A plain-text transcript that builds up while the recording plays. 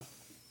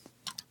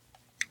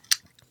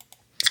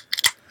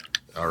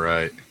All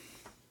right.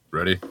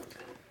 Ready?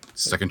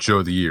 Second show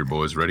of the year,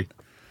 boys. Ready?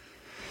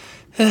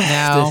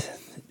 No.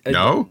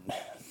 No?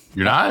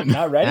 You're not?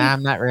 Not ready?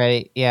 I'm not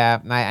ready. Yeah,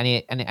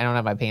 I don't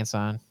have my pants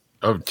on.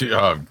 Oh, put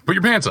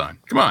your pants on.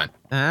 Come on.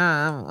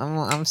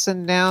 I'm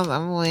sitting down.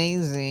 I'm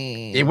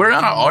lazy. Hey, we're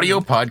on an audio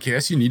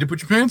podcast. You need to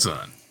put your pants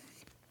on.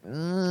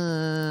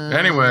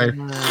 Anyway.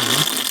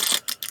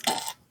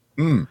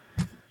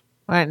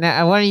 What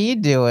are you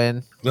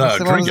doing?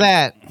 What was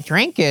that?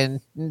 Drinking?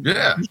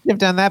 Yeah. You should have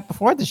done that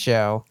before the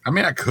show. I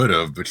mean, I could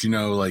have, but I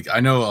know like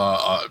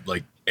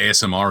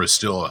ASMR is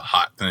still a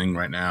hot thing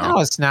right now. No,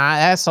 it's not.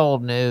 That's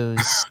old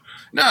news.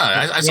 No,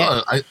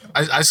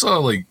 I saw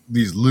like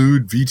these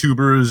lewd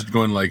VTubers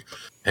going like,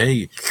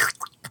 "Hey."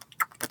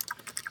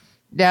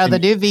 No, the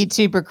new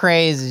VTuber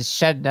craze is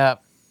shutting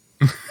up.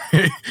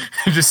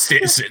 Just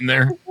sitting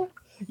there.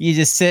 You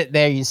just sit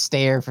there, you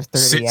stare for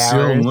 30 Sit hours.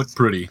 still and look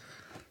pretty.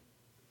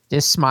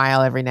 Just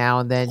smile every now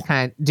and then,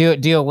 kind of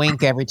do a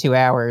wink every 2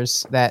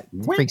 hours. That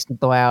freaks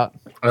people out.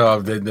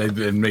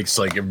 It makes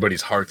like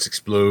everybody's hearts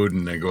explode,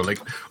 and they go like,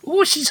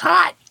 "Ooh, she's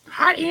hot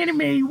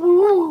anime,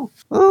 woo, Woo,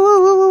 woo,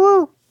 woo, woo,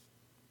 woo.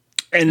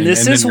 And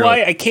this is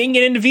why I can't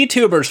get into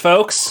VTubers,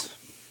 folks.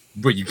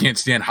 But you can't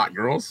stand hot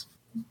girls?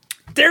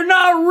 They're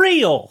not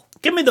real.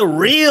 Give me the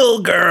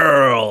real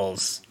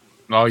girls.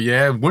 Oh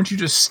yeah, weren't you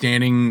just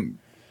standing?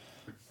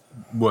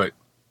 What?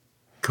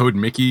 Code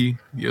Mickey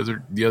the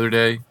other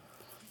day?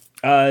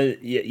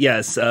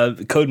 Yes.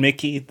 Code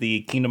Mickey,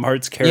 the Kingdom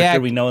Hearts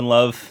character we know and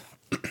love.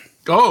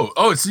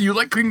 Oh, so you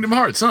like Kingdom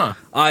Hearts, huh?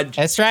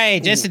 That's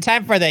right. Just in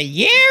time for the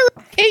year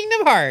of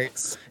Kingdom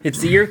Hearts.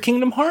 It's the year of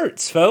Kingdom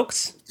Hearts,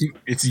 folks.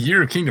 It's the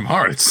year of Kingdom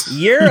Hearts.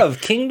 Year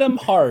of Kingdom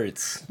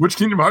Hearts. Which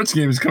Kingdom Hearts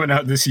game is coming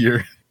out this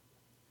year?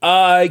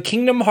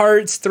 Kingdom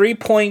Hearts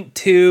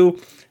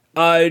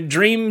 3.2,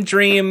 Dream.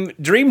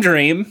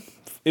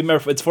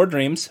 It's for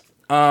dreams.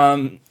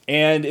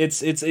 And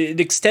it's an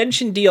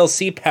extension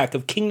DLC pack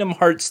of Kingdom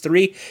Hearts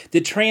 3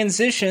 that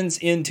transitions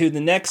into the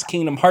next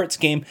Kingdom Hearts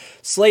game,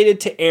 slated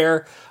to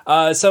air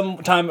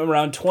sometime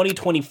around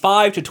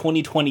 2025 to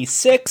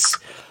 2026.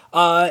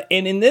 And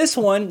in this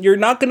one, you're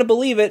not going to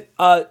believe it,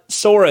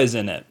 Sora's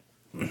in it.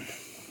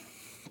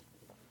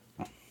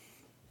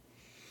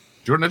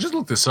 Jordan, I just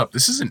looked this up.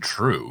 This isn't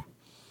true.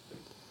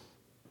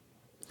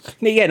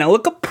 Now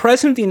look up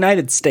President of the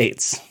United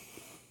States.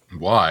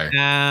 Why?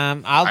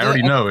 I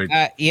already know it.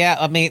 Yeah,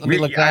 let me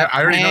look that up.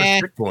 I already know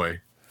it's Pick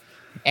Boy.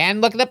 And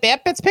look it up.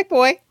 Yep, it's Pick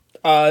Boy.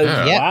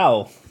 Yep.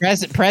 Wow.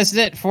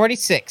 President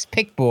 46,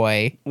 Pick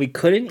Boy. We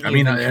couldn't. I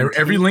mean,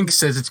 every link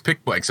says it's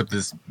Pick Boy except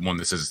this one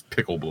that says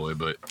Pickle Boy,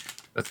 but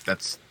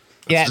that's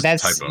just a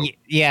typo.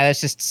 That's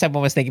just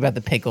someone was thinking about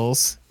the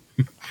pickles.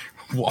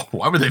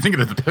 Why were they thinking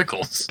of the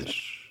pickles?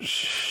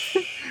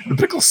 The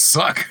pickles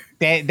suck.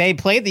 They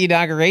played the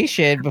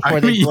inauguration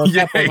before they broke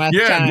up one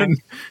last time.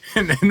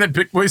 And then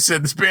Pick Boy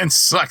said this band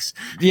sucks.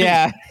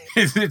 Yeah.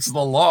 It's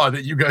the law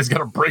that you guys got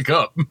to break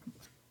up.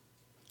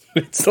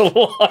 It's the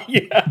law,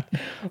 yeah.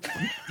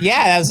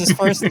 Yeah, that was his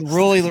first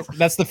rule.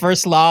 That's the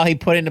first law he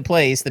put into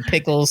place. The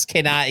pickles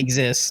cannot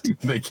exist.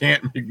 They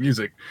can't make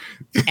music.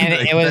 And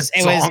it was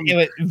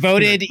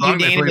voted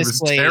unanimously. It was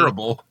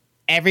terrible.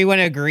 Everyone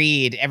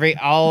agreed.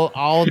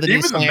 All the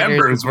even the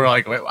members were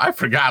like, "Wait, I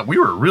forgot we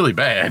were really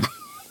bad."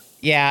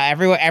 Yeah,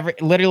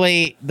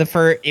 literally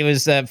it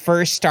was the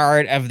first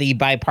start of the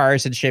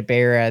bipartisanship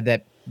era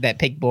that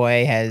Pick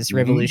Boy has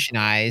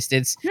revolutionized.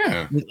 It's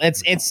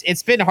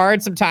been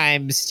hard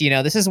sometimes.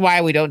 This is why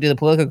we don't do the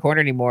political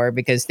corner anymore,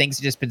 because things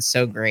have just been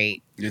so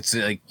great. It's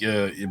like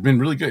it's been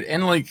really good,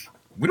 and like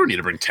we don't need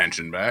to bring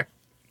tension back.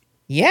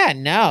 Yeah,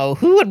 no.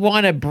 Who would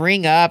want to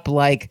bring up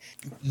like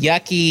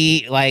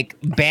yucky, like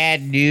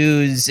bad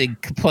news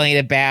and complain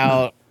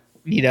about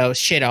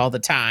shit all the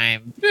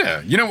time?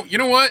 Yeah, you know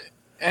what,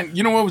 and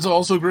you know what was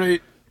also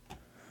great?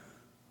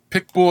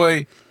 Pick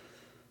Boy,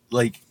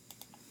 like,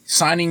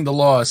 signing the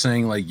law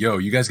saying like, "Yo,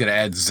 you guys got to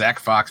add Zach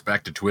Fox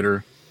back to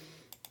Twitter."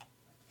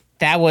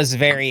 That was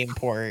very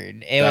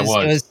important.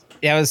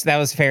 That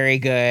was very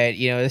good.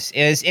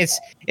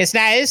 It's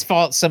not his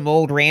fault some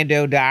old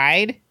rando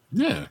died.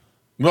 Yeah.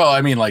 Well,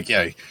 I mean, like,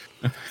 yeah.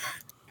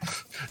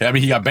 I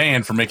mean, he got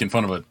banned for making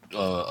fun of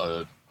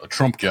a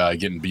Trump guy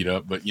getting beat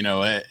up, but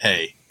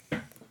hey,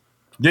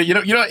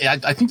 yeah,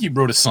 I think he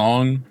wrote a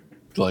song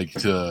like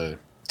to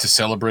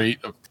celebrate.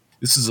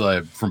 This is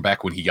from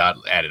back when he got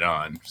added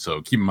on,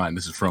 so keep in mind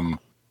this is from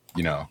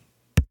the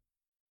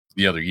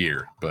other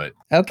year. But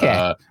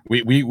okay,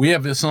 we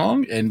have this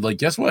song, and like,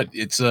 guess what?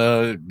 It's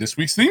this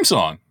week's theme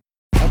song.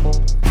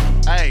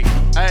 Hey,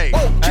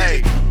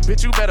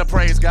 bitch, you better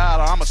praise God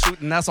or I'ma shoot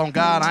and that's on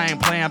God. I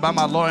ain't playing by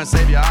my Lord and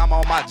Savior, I'm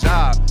on my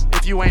job.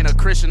 If you ain't a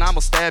Christian,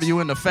 I'ma stab you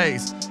in the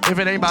face. If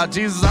it ain't about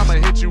Jesus, I'ma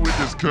hit you with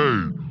this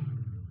cane.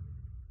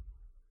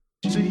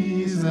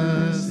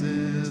 Jesus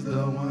is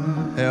the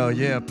one. Hell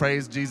yeah,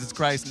 praise Jesus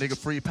Christ, nigga.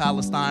 Free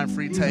Palestine,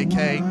 free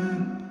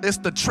TK. It's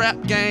the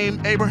trap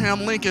game,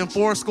 Abraham Lincoln,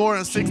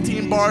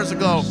 416 bars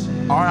ago.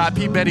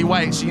 R.I.P. Betty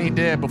White, she ain't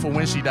dead before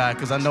when she died,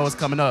 cause I know it's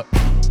coming up.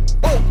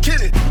 Oh,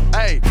 get it.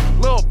 Hey,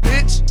 little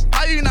bitch,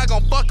 how you not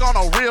gonna fuck on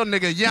a real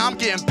nigga. Yeah, I'm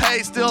getting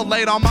paid, still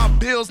late on my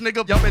bills,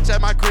 nigga. Yo, bitch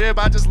at my crib,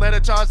 I just let her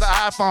charge the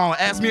iPhone.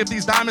 Ask me if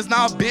these diamonds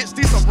now, bitch,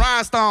 these some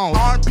rhinestones.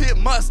 Armpit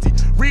musty,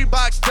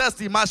 Reeboks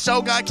dusty. My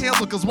show got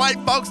canceled cause white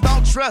folks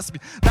don't trust me.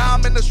 Now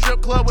I'm in the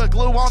strip club with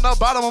glue on the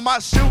bottom of my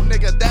shoe,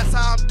 nigga. That's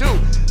how I'm due.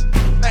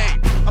 Hey,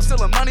 I'm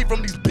stealing money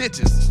from these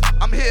bitches.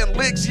 I'm hitting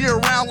licks year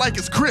round like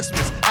it's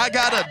Christmas. I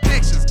got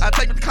addictions. I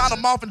take the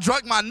condom off and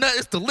drug my nut.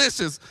 It's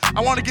delicious.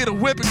 I want to get a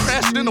whip and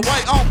crash it into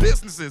white-owned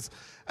businesses.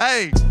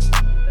 Hey,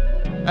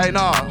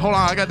 nah, hold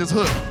on. I got this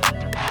hook.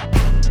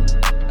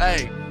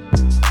 Hey.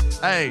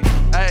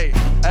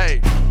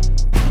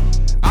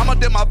 I'ma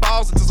dip my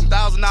balls into some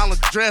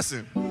 $1,000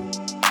 dressing.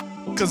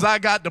 Cause I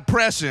got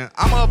depression.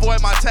 I'ma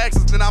avoid my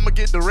taxes, then I'ma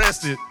get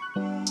arrested.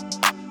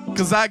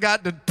 Cause I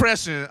got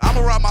depression.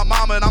 I'ma rob my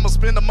mama and I'ma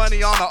spend the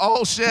money on an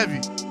old Chevy.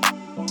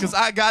 Cause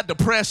I got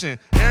depression.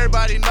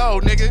 Everybody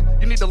know,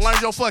 nigga, you need to learn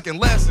your fucking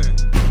lesson.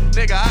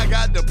 Nigga, I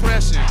got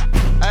depression.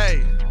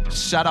 Hey,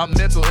 shout out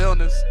mental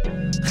illness.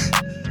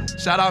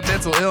 Shout out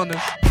mental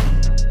illness.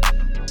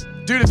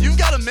 Dude, if you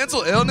got a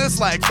mental illness,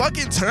 like,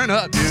 fucking turn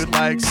up, dude.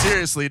 Like,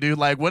 seriously, dude.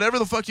 Like, whatever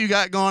the fuck you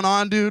got going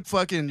on, dude,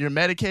 fucking, you're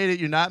medicated,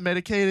 you're not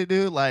medicated,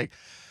 dude. Like,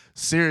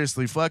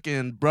 seriously,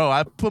 fucking, bro,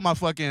 I put my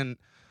dick in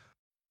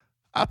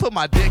a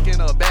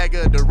bag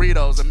of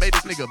Doritos and made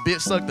this nigga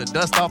bitch suck the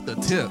dust off the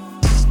tip.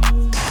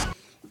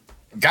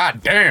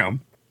 God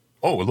damn.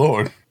 Oh,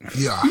 Lord.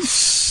 Yeah.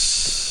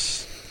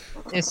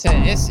 It's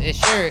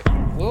sure.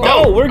 Whoa.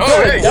 No, we're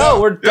good. Hey, no,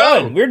 we're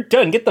done. We're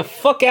done. Get the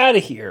fuck out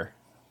of here.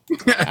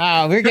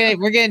 We're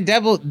getting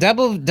double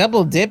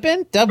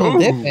dipping.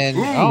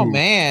 Oh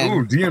man.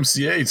 Ooh,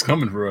 DMCA is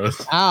coming for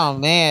us. Oh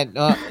man.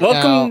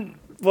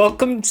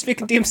 Welcome.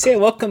 Speaking of DMCA,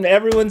 welcome to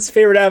everyone's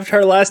favorite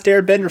Avatar: Last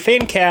Airbender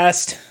fan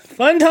cast.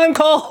 Fun time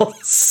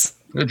calls.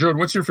 Hey, Jordan,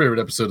 what's your favorite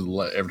episode of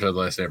Avatar: The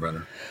Last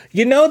Airbender?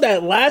 You know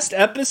that last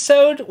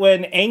episode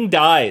when Aang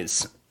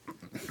dies.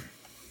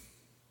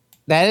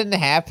 That didn't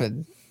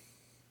happen.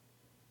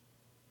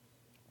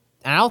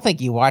 I don't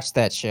think you watched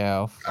that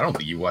show. I don't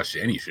think you watched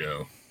any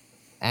show.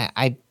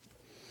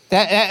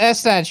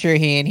 That's not true.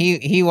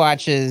 He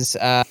watches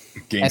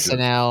Game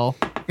SNL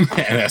and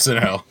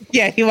SNL.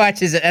 Yeah, he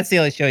watches it. That's the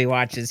only show he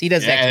watches. He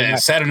doesn't actually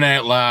watch. Saturday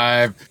Night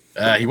Live.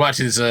 He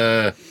watches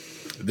The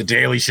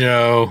Daily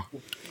Show.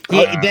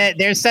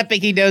 There's something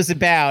he knows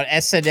about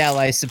SNL,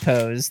 I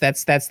suppose.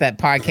 That's that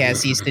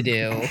podcast he used to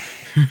do.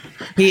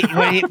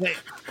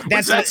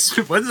 What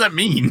does that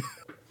mean?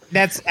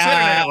 That's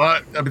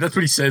I mean, that's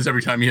what he says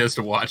every time he has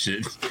to watch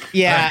it.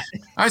 Yeah,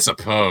 I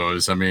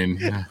suppose. I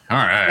mean, all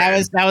right.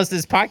 That was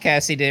this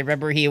podcast he did.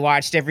 Remember, he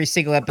watched every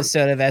single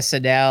episode of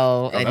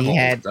SNL,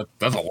 and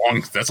that's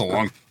a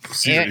long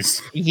series.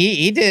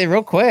 He did it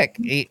real quick,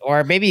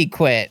 or maybe he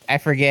quit. I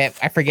forget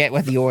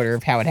what the order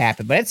of how it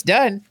happened, but it's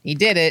done. He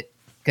did it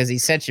because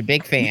he's such a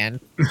big fan.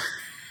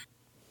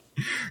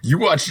 You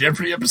watched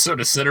every episode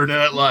of Saturday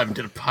Night Live and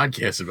did a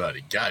podcast about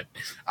it. God,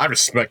 I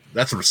respect.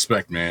 That's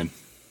respect, man.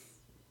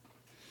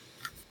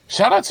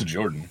 Shout outs to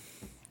Jordan.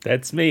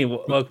 That's me.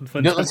 Welcome to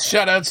Let's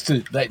shout outs to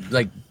that,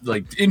 like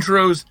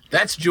intros.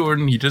 That's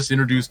Jordan. He just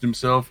introduced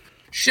himself.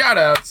 Shout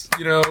outs,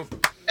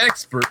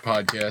 expert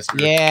podcaster.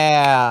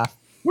 Yeah.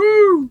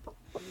 Woo.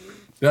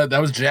 That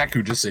was Jack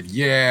who just said,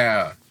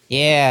 yeah.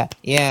 Yeah.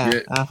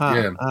 Uh-huh.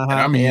 Yeah. And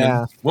I mean,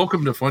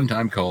 welcome to Fun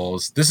Time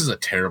Calls. This is a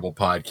terrible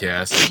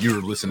podcast that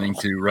you're listening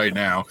to right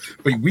now,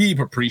 but we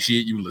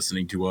appreciate you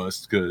listening to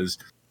us because,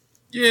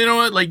 you know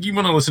what? Like, you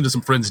want to listen to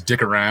some friends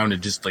dick around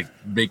and just, like,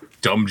 make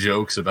dumb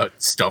jokes about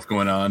stuff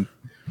going on.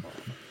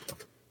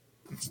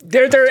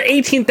 There are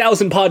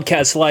 18,000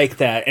 podcasts like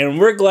that, and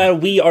we're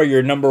glad we are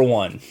your number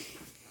one.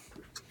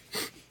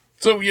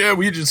 So, yeah,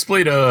 we just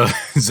played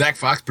Zach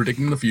Fox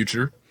predicting the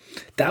future.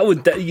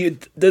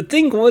 The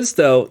thing was,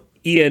 though,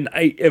 Ian,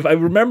 if I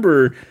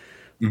remember,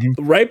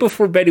 right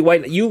before Betty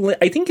White,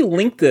 I think you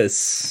linked this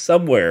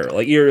somewhere,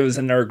 like either it was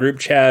in our group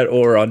chat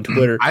or on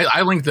Twitter.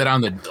 I linked that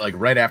on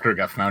right after it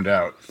got found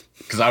out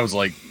because I was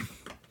like,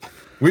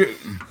 I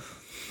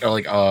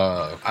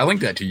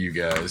linked that to you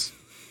guys,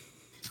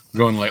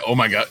 going like, oh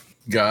my god,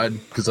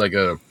 because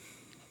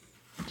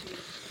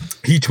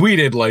he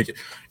tweeted like,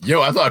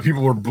 yo, I thought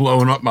people were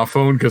blowing up my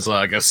phone because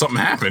I guess something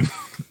happened.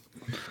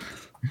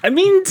 I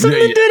mean, something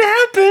did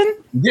happen.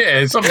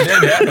 Yeah, something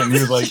did happen. He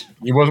was like,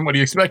 it wasn't what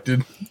he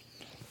expected.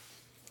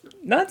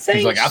 Not saying.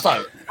 He's like, I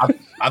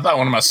thought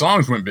one of my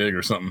songs went big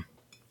or something.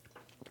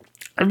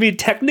 I mean,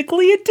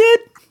 technically it did.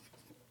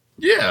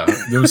 Yeah,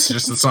 it was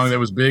just a song that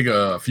was big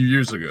a few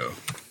years ago.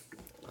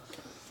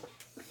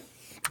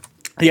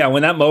 Yeah,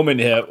 when that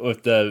moment hit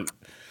with the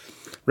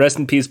rest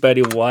in peace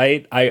Betty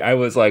White, I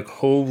was like,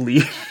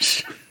 holy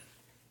shit.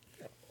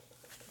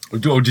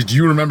 Oh, did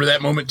you remember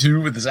that moment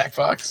too with the Zach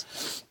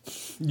Fox?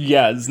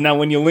 Yes. Now,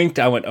 when you linked,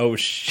 I went, "Oh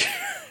shit!"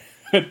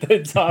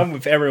 It's on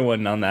with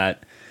everyone on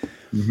that.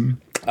 Mm-hmm.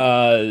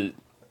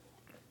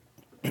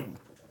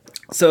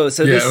 So yeah,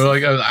 this...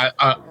 like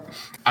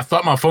I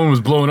thought my phone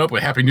was blowing up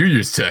with Happy New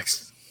Year's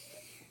text.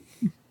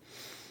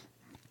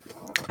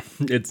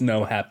 It's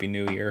no Happy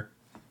New Year.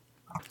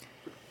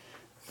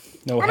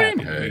 No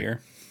happy New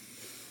Year.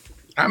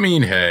 I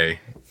mean, hey.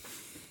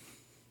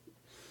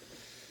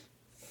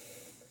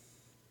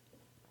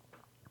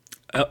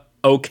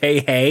 Okay,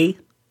 hey.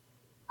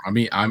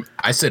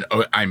 I said,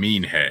 I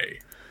mean, hey.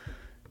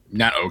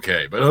 Not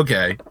okay, but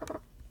okay.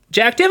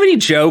 Jack, do you have any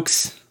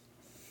jokes?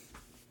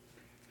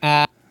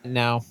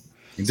 No.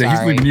 He's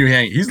leaving you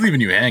hanging. He's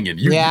leaving you hanging.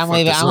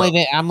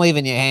 I'm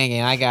leaving you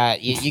hanging. I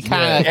got you. You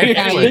kind of.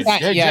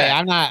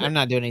 I'm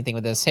not doing anything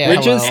with this. Hey,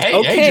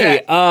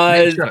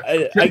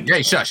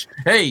 Hey, shush.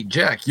 Hey,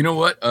 Jack. You know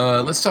what?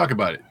 Let's talk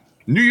about it.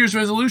 New Year's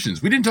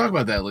resolutions. We didn't talk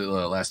about that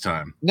last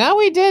time. No,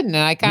 we didn't.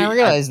 And I kind of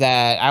realized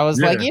that. I was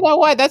like, you know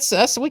what? That's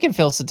us. We can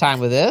fill some time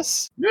with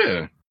this.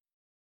 Yeah.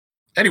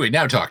 Anyway,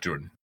 now talk,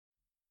 Jordan.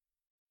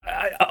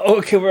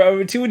 Okay, are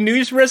we doing New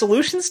Year's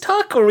resolutions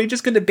talk, or are we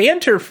just going to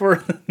banter for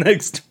the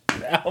next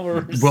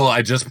hours? Well,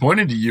 I just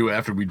pointed to you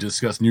after we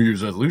discussed New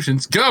Year's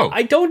resolutions. Go!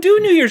 I don't do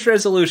New Year's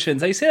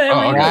resolutions. I said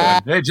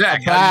hey,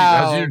 Jack,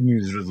 how's your New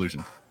Year's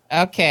resolution?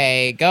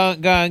 Okay,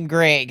 going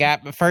great.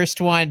 Got my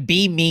first one.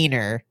 Be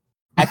meaner.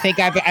 I think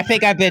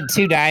I've been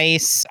too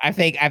nice. I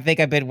think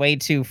I've been way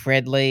too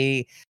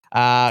friendly,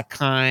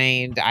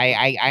 kind.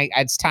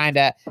 It's time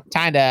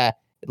to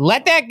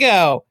let that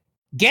go.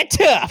 Get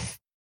tough.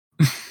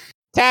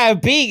 Time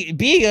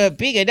being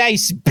a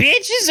nice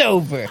bitch is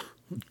over.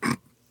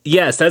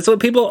 Yes, that's what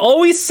people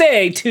always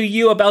say to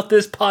you about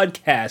this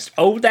podcast.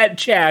 Oh, that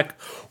Jack,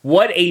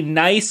 what a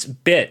nice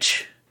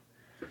bitch.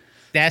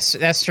 That's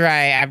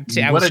right.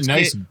 What a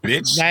nice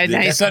bitch.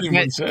 That's not even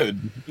what said.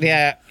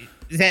 Yeah,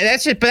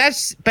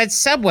 but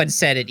someone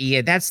said it,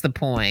 Ian. That's the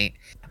point.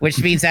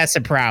 Which means that's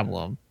a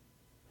problem.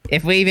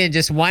 If we even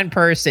just one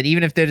person,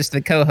 even if they're just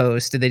the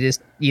co-host, and they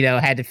just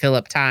had to fill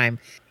up time.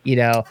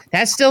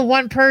 That's still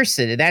one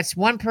person, and that's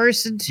one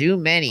person too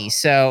many.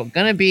 So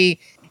gonna be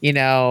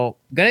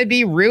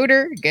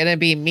ruder, gonna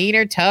be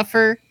meaner,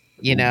 tougher.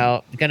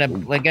 Gonna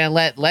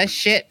let less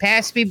shit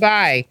pass me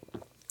by.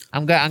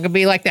 I'm gonna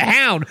be like the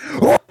Hound.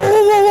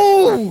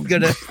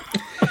 Gonna.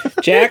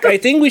 Jack, I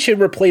think we should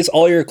replace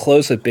all your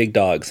clothes with big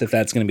dogs if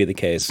that's gonna be the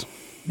case.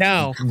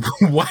 No.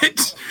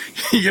 What?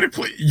 You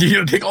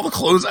gonna take all the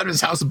clothes out of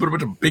his house and put a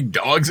bunch of big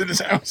dogs in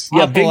his house?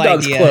 Yeah, big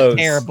dogs' clothes.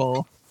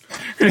 Terrible.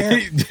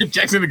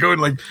 Jack's gonna go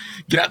and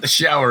get out the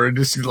shower and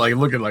just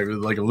looking like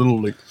a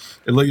little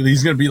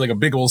he's gonna be like a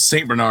big old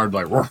Saint Bernard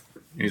and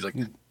he's like,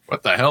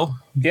 what the hell?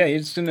 Yeah,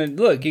 he's gonna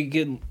look. You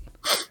can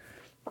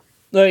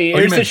look.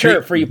 Here's the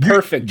shirt for you.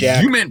 Perfect,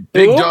 Jack. You meant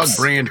big dog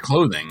brand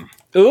clothing.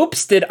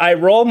 Oops! Did I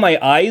roll my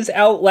eyes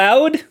out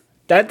loud?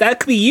 That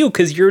could be you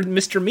because you're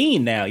Mr.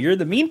 Mean now. You're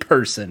the mean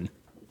person.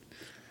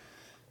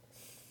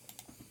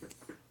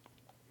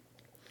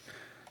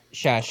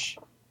 Shush.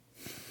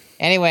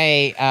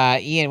 Anyway,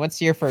 Ian,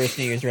 what's your first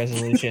New Year's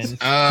resolution?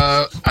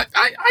 I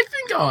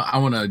think I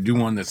want to do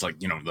one that's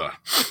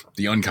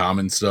the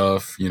uncommon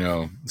stuff,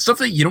 stuff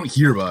that you don't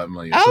hear about.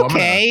 You're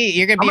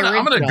gonna be.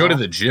 I'm gonna go to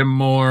the gym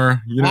more.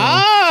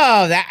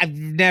 Oh, that I've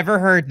never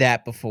heard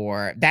that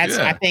before.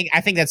 I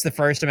think that's the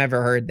first time I've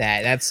ever heard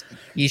that.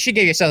 You should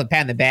give yourself a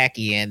pat on the back,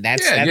 Ian.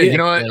 You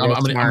know what?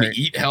 I'm gonna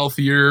eat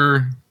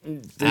healthier.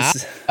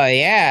 This.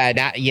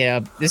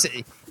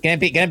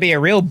 Gonna be a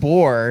real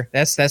bore.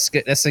 That's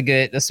good. That's some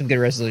good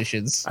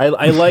resolutions.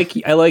 I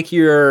like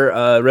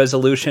your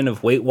resolution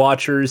of Weight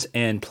Watchers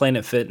and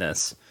Planet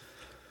Fitness.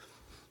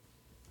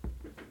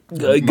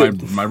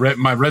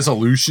 My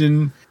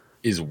resolution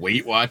is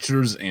Weight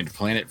Watchers and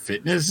Planet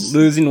Fitness.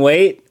 Losing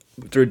weight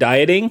through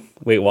dieting,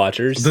 Weight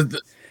Watchers.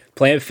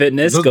 Planet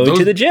Fitness, going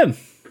to the gym.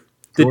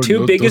 The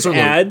two biggest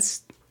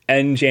ads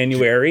in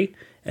January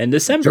and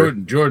December.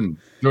 Jordan,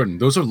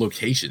 those are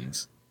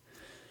locations.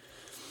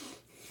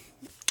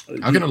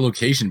 How can a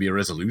location be a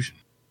resolution?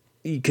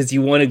 Because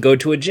you want to go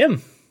to a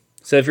gym.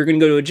 So if you're going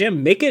to go to a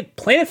gym, make it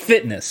Planet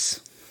Fitness.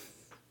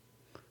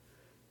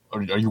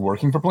 Are you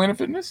working for Planet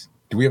Fitness?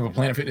 Do we have a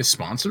Planet Fitness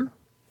sponsor?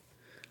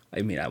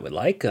 I mean, I would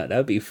like that. That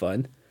would be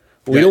fun.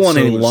 But we don't want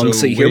any lung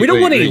seat here. We don't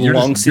want any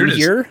lung seat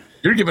here.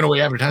 You're giving away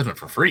advertisement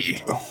for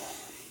free.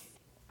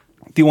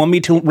 Do you want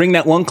me to ring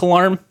that lunk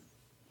alarm?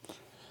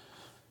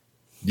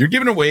 You're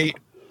giving away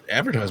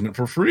advertisement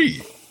for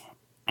free.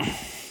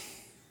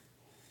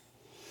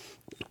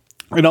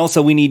 And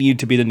also, we need you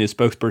to be the new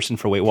spokesperson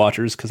for Weight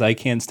Watchers because I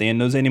can't stand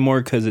those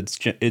anymore because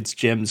it's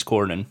James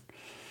Corden.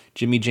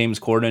 Jimmy James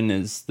Corden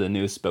is the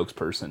new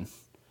spokesperson.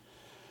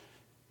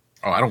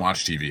 Oh, I don't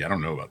watch TV. I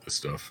don't know about this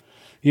stuff.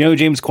 You know who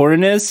James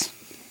Corden is?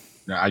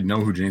 I know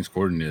who James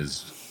Corden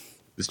is.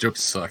 This joke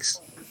sucks.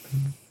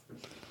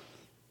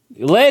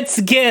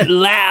 Let's get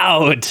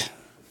loud.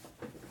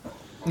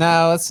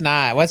 No, it's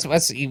not. What's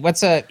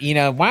a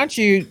why don't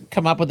you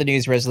come up with a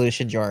news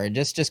resolution, Jordan?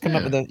 Just come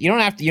up with you don't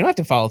have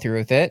to follow through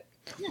with it.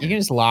 You can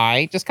just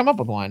lie. Just come up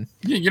with one.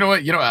 Yeah, you know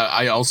what?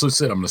 I also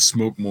said I'm gonna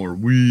smoke more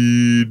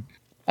weed.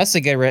 That's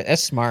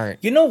that's smart.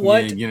 You know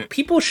what? Yeah,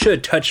 people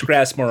should touch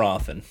grass more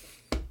often.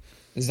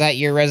 Is that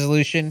your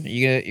resolution?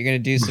 You're gonna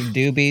do some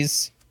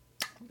doobies?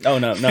 Oh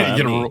no!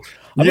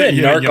 I'm gonna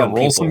narc on roll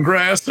people. some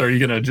grass, or are you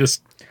gonna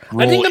just?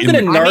 I think I'm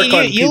gonna narc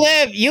on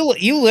people.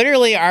 You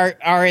literally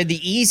are in the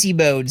easy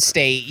mode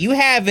state. You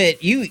have it.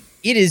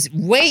 It is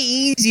way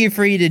easier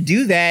for you to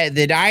do that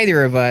than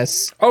either of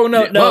us. Oh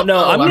no! I'm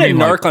gonna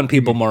narc on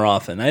people more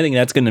often. I think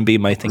that's gonna be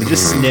my thing.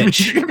 Just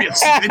snitch.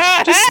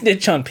 Just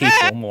snitch on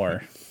people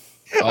more.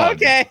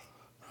 Okay.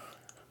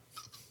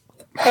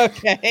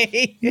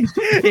 Okay.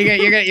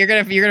 You're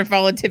gonna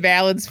follow Tim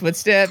Allen's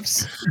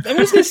footsteps. I'm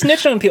just gonna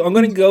snitch on people. I'm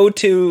gonna go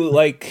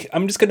to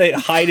I'm just gonna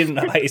hide in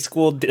high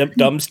school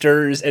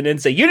dumpsters and then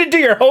say, "You didn't do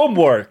your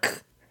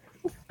homework."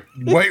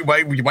 Why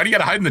do you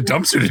gotta hide in the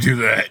dumpster to do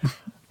that?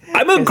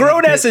 I'm a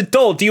grown ass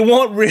adult. Do you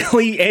want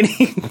really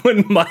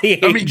anyone my age?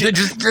 I mean,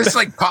 just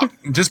like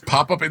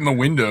pop up in the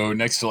window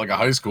next to like a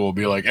high school,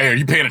 be like, "Hey, are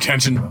you paying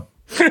attention?"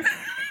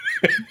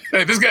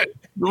 Hey, this guy.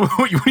 What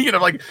are you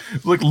gonna like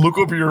look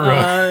over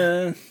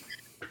your?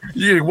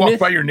 You walk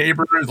by your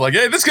neighbor. It's like,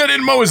 "Hey, this guy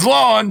didn't mow his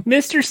lawn."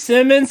 Mr.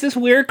 Simmons, this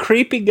weird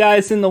creepy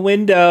guy's in the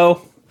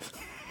window.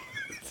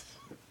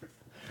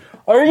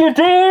 Are you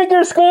doing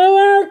your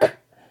schoolwork?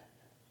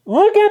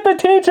 Look at the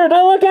teacher.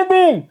 Don't look at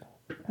me.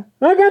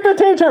 Look at the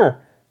teacher.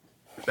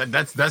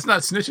 That's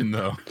not snitching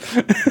though.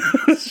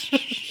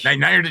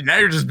 now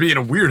you're just being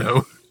a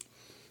weirdo.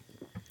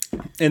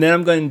 And then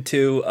I'm going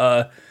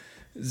to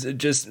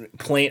just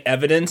plain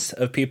evidence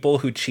of people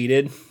who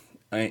cheated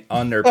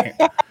on their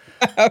parents.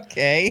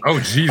 Okay. Oh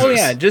Jesus. Oh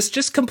yeah,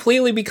 just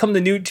completely become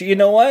the new. You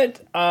know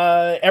what?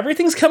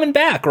 Everything's coming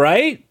back,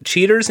 right?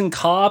 Cheaters and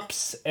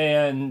cops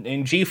and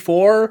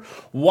G4.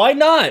 Why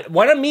not?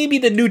 Why not me be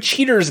the new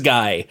cheaters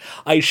guy?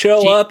 I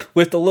show up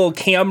with the little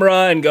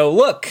camera and go,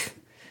 look.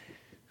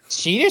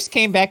 Cheaters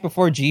came back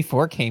before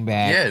G4 came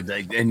back.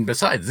 Yeah, and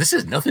besides, this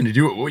has nothing to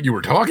do with what you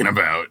were talking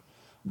about.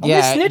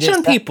 Let's snitch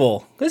on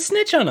people. Let's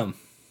snitch on them.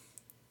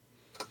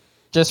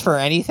 Just for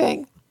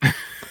anything?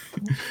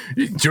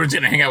 Jordan's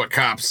gonna hang out with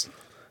cops.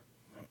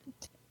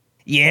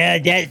 Yeah,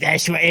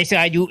 that's what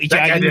I do.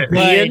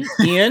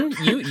 Ian,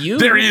 you.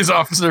 There he is,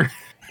 officer.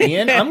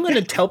 Ian, I'm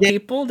gonna tell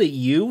people that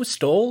you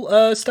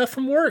stole stuff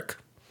from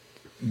work.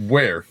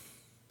 Where?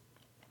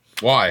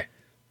 Why?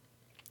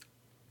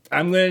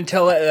 I'm gonna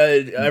tell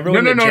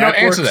everyone. No.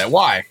 Answer that.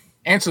 Why?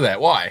 Answer that.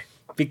 Why?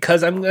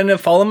 Because I'm gonna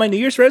follow my New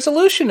Year's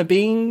resolution of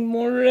being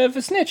more of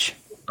a snitch.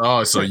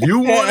 Oh, so you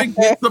want to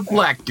get the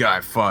black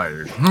guy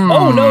fired?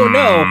 Oh no!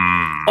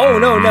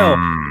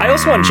 I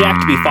also want Jack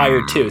to be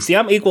fired too. See,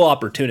 I'm equal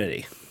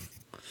opportunity.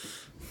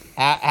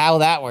 How'll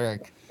that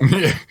work? How'll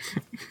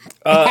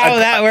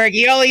that work?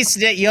 You only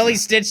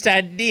stitched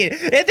on deal.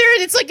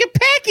 It's like a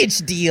package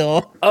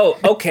deal. Oh,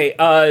 okay.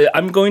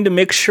 I'm going to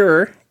make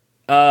sure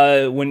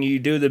when you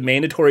do the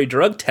mandatory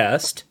drug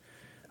test,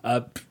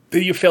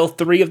 you fail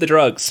 3 of the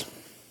drugs.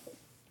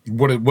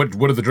 What are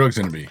the drugs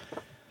going to be?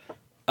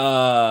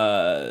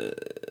 And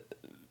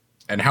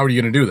how are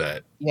you going to do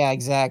that? Yeah, I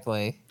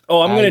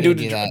Oh, I'm going to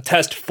do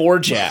test for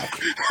Jack.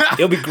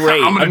 It'll be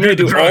great. I'm going to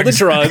do all the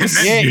drugs.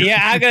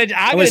 I'm going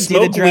to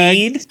smoke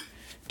weed,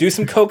 do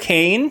some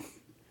cocaine,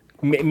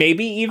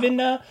 maybe even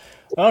I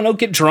don't know,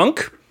 get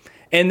drunk.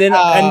 And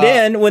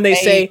then when they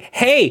say,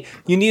 "Hey,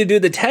 you need to do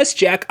the test,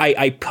 Jack,"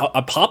 I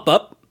pop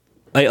up.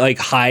 I like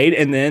hide,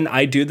 and then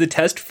I do the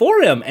test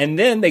for him. And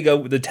then they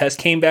go, the test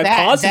came back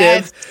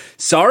positive.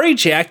 Sorry,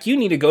 Jack, you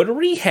need to go to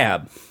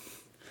rehab.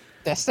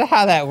 That's not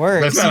how that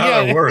works. That's not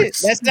how it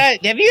works. That's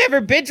not. Have you ever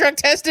been drug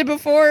tested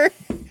before?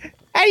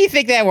 How do you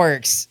think that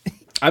works?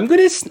 I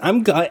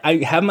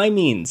have my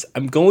means.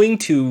 I'm going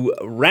to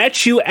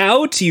rat you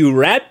out, you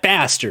rat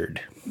bastard.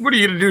 What are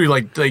you gonna do? You're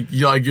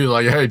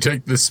like, hey,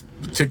 take this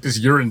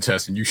urine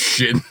test and you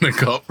shit in a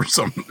cup or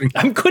something.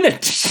 I'm gonna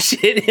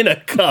shit in a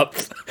cup.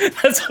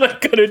 That's what I'm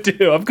gonna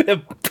do. I'm gonna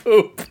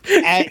poop.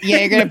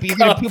 You're gonna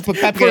poop a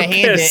cup. You're gonna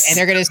hand it, and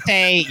they're gonna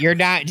say, "You're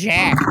not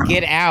Jack.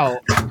 Get out."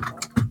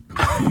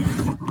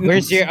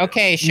 Where's your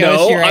Show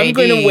us your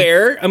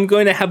ID. I'm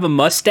going to have a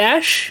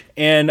mustache,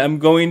 and I'm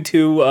going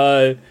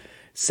to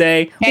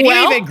say,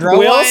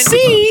 we'll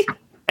see.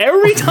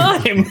 Every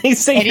time they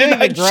say you're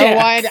not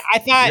Jack. One,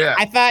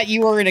 I thought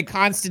you were in a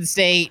constant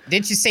state.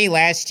 Didn't you say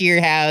last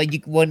year how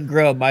you wouldn't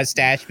grow a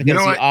mustache because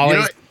you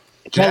always?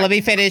 Well, let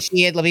me finish,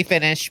 Ian. Let me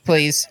finish,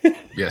 please.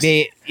 Yes.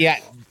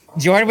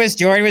 Jordan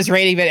was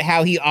rating about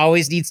how he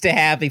always needs to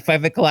have a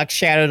 5 o'clock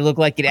shadow to look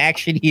like an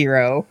action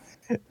hero.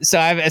 So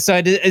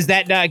is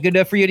that not good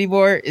enough for you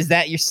anymore? Is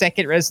that your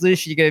second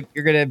resolution?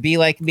 You're gonna be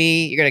like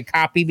me. You're gonna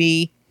copy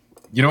me.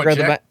 You know what,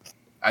 Jack?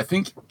 I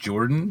think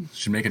Jordan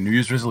should make a New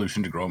Year's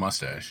resolution to grow a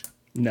mustache.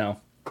 No.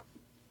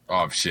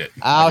 Oh shit.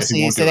 Oh,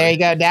 see, so there you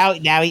go. Now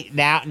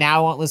I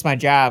won't lose my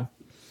job.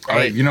 All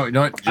right, you know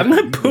what? I'm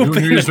not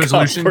pooping in a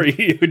cup for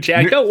you,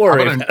 Jack. Don't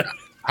worry.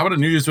 How about a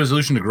New Year's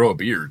resolution to grow a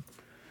beard?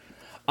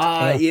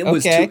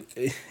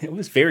 It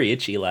was very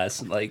itchy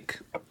last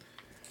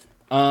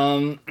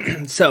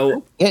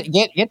so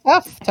get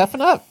toughen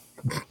up.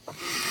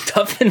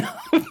 Toughen up.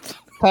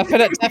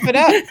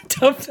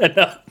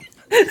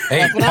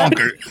 Hey,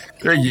 punker!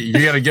 You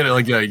gotta get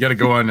it. You gotta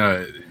go on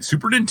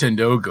Super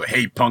Nintendo. Go,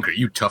 hey, punker,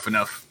 you tough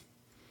enough?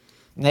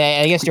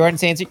 I guess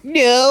Jordan's answer,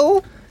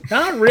 no.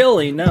 Not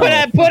really. No.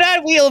 Put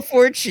on Wheel of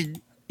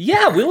Fortune.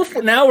 Yeah,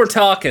 now we're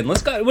talking.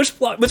 Let's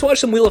watch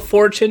some Wheel of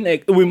Fortune.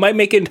 We might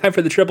make it in time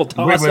for the triple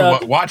toss.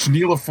 Wait, watch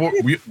Neil of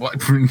Fortune.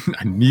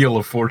 Neil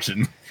of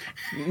Fortune.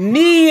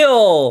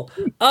 Neil,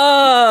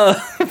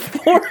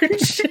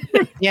 Fortune.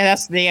 Yeah,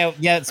 that's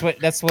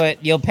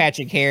what Neil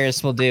Patrick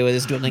Harris will do with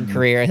his dueling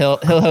career. He'll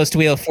host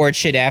Wheel of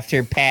Fortune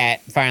after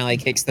Pat finally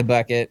kicks the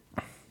bucket.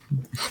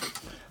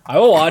 I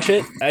will watch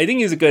it. I think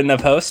he's a good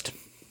enough host.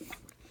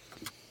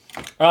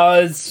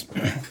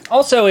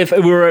 Also, if we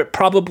were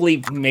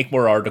probably make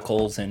more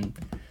articles and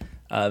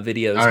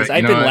videos, because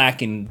I've been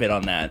lacking a bit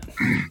on that.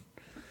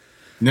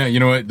 No, you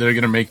know what? They're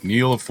gonna make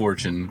Neil of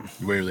Fortune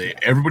where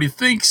everybody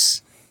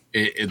thinks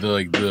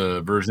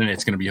the version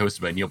it's gonna be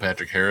hosted by Neil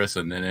Patrick Harris,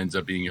 and then ends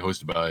up being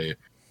hosted by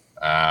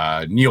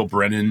Neil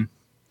Brennan.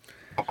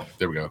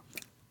 There we go.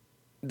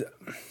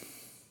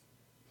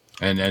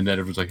 And then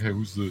everyone's like, "Hey,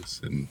 who's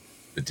this?" And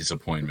the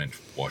disappointment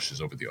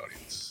washes over the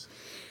audience.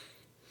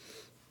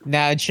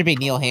 No, it should be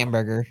Neil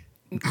Hamburger.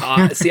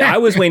 See, I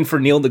was waiting for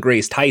Neil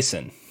deGrasse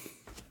Tyson.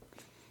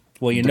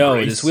 Well,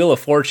 this Wheel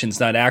of Fortune's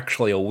not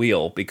actually a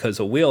wheel, because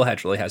a wheel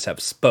actually has to have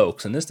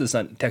spokes, and this does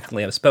not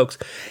technically have spokes.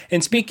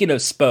 And speaking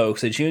of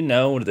spokes, did you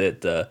know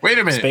that the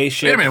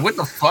spaceship... Wait a minute, what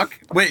the fuck?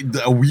 Wait,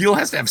 a wheel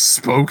has to have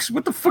spokes?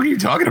 What the fuck are you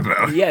talking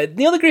about? Yeah,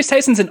 Neil deGrasse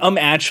Tyson's an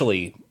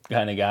actually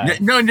kind of guy.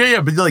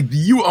 Yeah, but like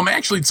you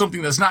actually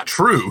something that's not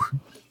true.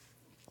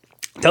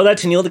 Tell that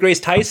to Neil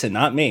deGrasse Tyson,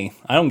 not me.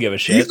 I don't give a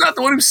shit. He's not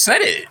the one who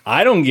said it.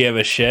 I don't give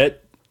a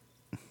shit.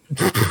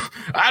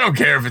 I don't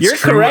care if it's You're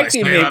true. You're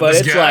correcting me, but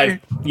it's guy.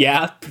 Like,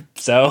 yeah,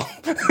 so.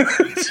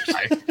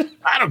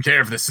 I don't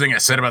care if this thing I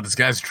said about this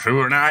guy's true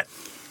or not.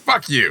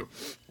 Fuck you.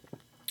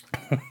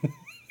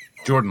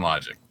 Jordan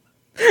Logic.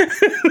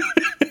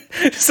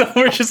 So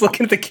we're just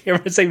looking at the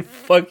camera and saying,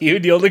 fuck you,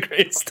 Neil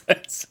deGrasse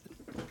Tyson.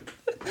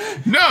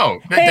 No.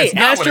 Hey,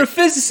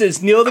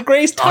 astrophysicist Neil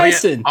deGrasse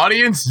Tyson.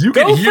 Audience, you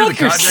can hear the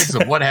context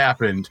of what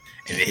happened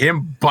and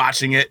him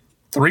botching it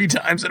 3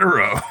 times in a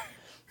row.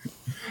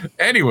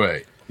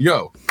 Anyway, we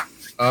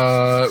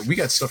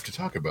got stuff to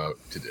talk about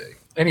today.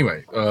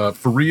 Anyway,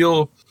 for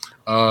real,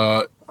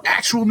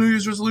 actual New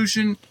Year's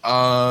resolution.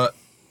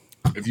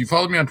 If you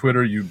followed me on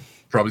Twitter, you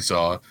probably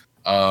saw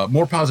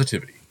more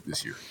positivity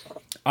this year.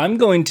 I'm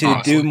going to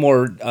do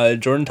more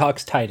Jordan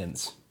Talks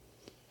Titans.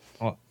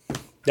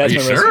 That's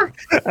my sure?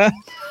 I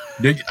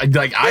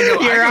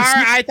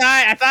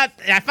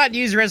thought New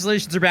Year's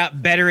resolutions are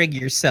about bettering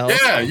yourself.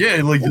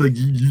 Yeah. Like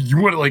you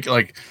want to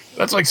like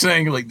that's like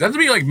saying like that'd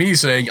be like me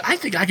saying I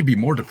think I could be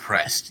more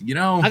depressed. You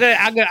know,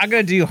 I'm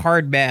gonna do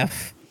hard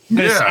math.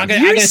 I'm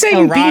gonna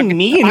saying being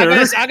meaner.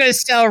 I'm gonna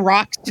sell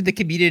rocks to the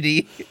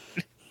community.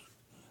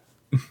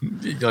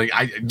 That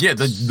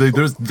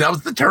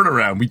was the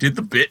turnaround. We did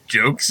the bit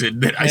jokes,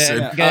 and then I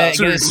said,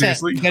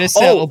 seriously,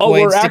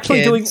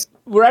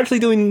 we're actually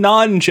doing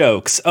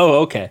non-jokes.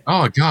 Oh, okay.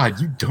 Oh God,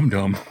 you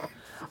dumb.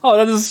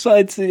 Oh, it's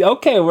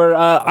okay.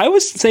 I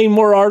was saying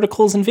more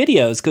articles and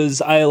videos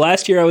because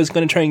last year I was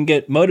going to try and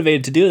get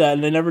motivated to do that,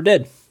 and I never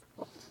did.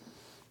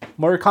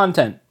 More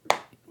content.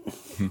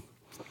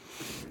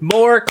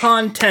 More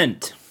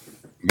content.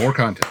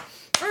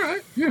 All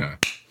right. Yeah.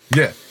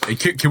 Hey,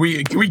 can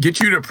we get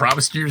you to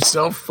promise to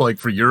yourself, like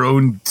for your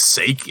own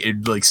sake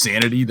and like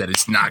sanity, that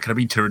it's not going to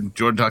be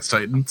Jordan Talks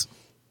Titans?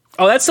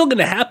 Oh, that's still going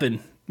to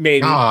happen.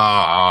 Maybe.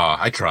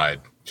 I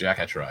tried, Jack.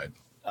 I tried.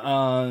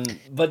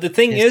 But the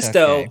thing is,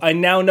 though, I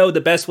now know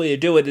the best way to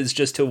do it is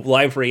just to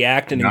live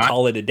react and then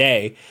call it a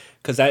day,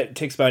 because that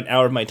takes about an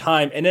hour of my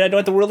time, and then I don't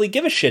have to really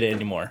give a shit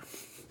anymore.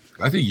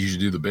 I think you should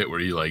do the bit where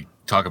you like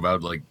talk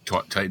about like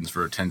Titans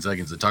for 10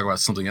 seconds and talk about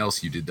something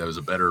else you did that was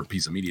a better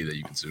piece of media that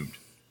you consumed.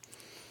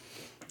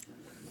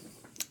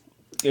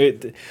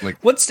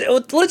 Let's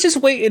just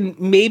wait, and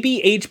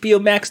maybe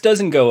HBO Max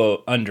doesn't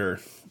go under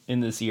in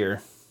this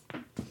year.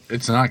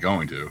 It's not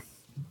going to.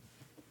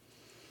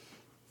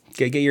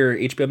 Get your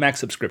HBO Max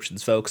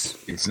subscriptions, folks.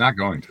 It's not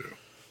going to.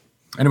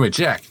 Anyway,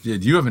 Jack, do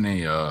you have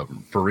any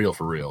for real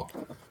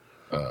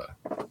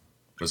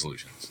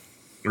resolutions,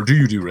 or do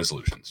you do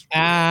resolutions?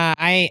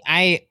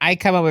 I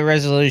come up with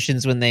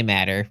resolutions when they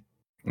matter.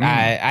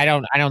 I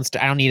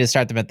don't need to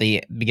start them at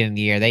the beginning of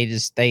the year.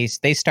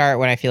 They start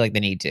when I feel like they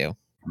need to.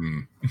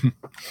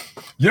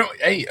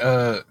 Hey,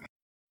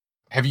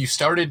 have you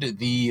started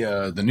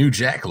the new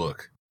Jack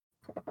look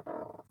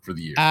for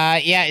the year?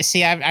 Yeah.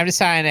 See, I'm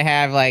deciding to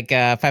have like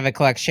 5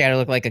 o'clock shadow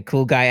look like a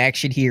cool guy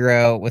action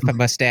hero with a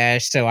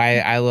mustache, so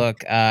I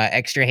look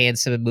extra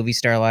handsome and movie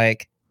star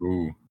like.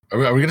 Ooh,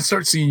 are we gonna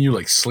start seeing you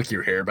like slick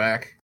your hair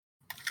back?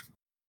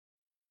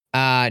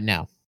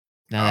 No,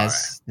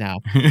 that's right.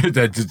 No.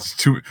 That's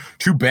too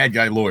bad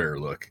guy lawyer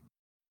look.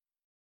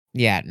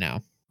 Yeah,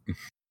 no.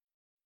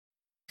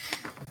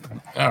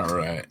 All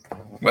right.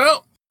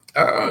 Well,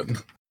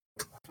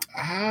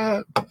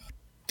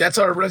 that's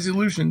our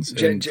resolutions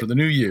for the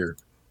new year.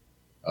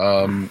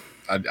 I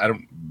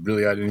don't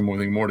really have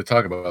anything more to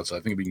talk about, so I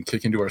think we can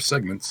kick into our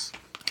segments.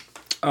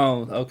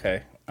 Oh,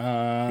 okay.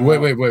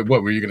 Wait.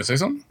 What were you going to say?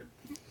 Something?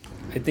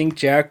 I think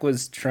Jack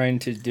was trying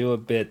to do a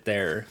bit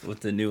there with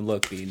the new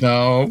look being.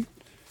 No.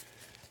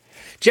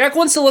 Jack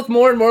wants to look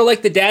more and more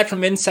like the dad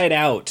from Inside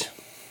Out.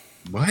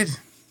 What?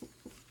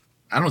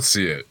 I don't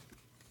see it.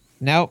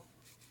 Nope.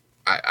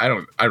 I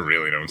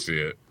really don't see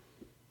it.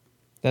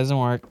 Doesn't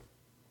work.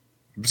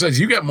 Besides,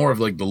 you got more of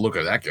like the look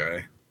of that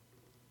guy.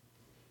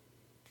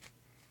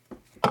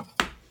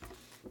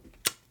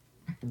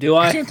 Do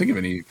I? I can't think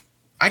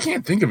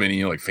of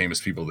any like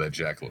famous people that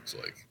Jack looks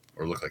like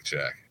or look like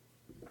Jack.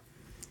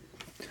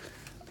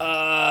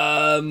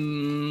 I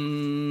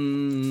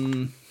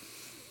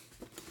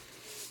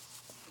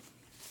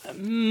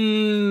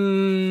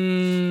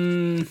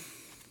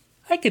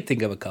could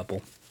think of a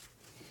couple.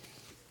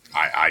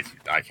 I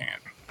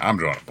can't. I'm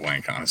drawing a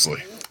blank,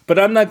 honestly. But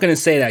I'm not going to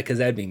say that because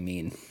that'd be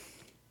mean.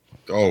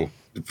 Oh,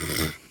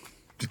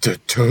 to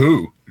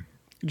who?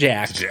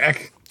 Jack. To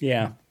Jack?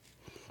 Yeah.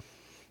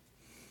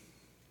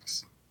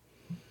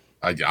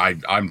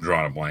 I'm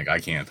drawing a blank. I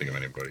can't think of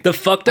anybody. The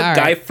fucked up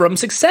guy from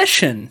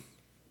Succession.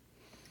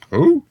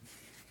 Who?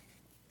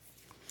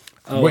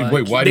 Oh,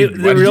 wait. Why the did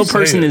real you say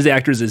person that? is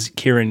actors is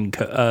Kieran.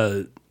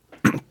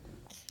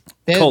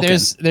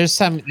 There's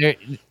some,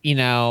 you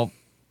know,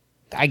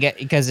 I get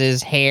because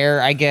his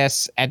hair, I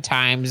guess at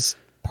times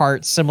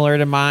parts similar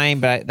to mine,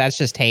 but that's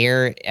just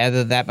hair. Other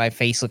than that, my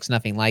face looks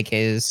nothing like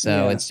his.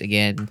 So it's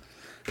again,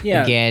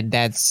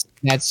 that's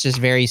just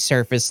very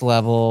surface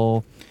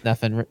level.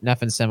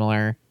 Nothing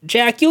similar.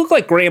 Jack, you look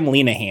like Graham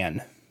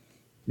Linehan.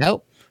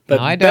 Nope. But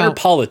no, I better don't.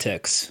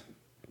 politics.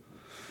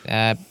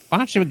 Why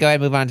don't you go ahead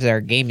and move on to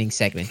our gaming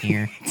segment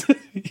here?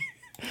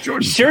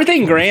 Sure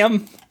thing,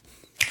 Graham.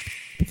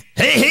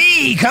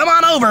 Hey, come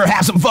on over,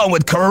 have some fun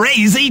with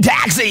Crazy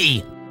Taxi.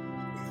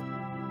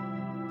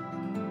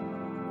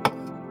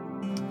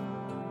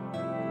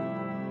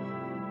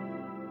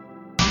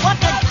 What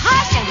could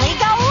possibly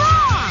go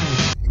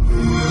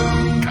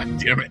wrong? God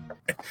damn it.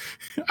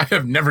 I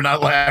have never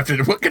not laughed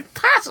at what could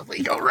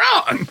possibly go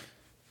wrong.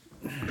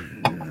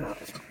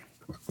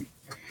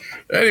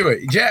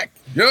 Anyway, Jack,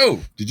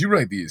 did you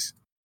write these?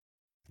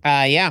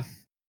 Yeah.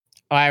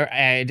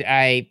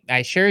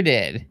 I sure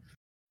did.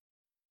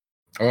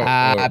 Or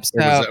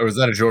was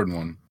that a Jordan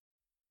one?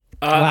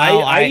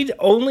 I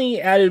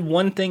only added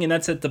one thing, and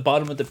that's at the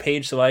bottom of the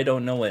page, so I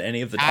don't know what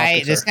any of the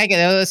topics are.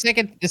 The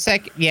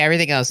second, yeah,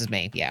 everything else is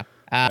me. Yeah.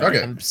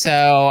 Okay.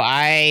 So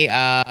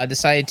I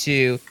decided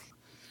to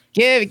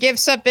give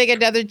something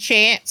another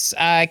chance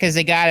because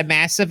they got a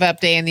massive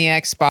update in the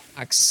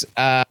Xbox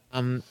a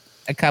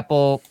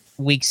couple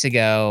weeks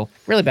ago,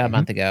 really about a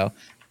month ago.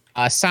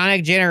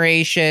 Sonic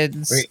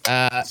Generations. Wait,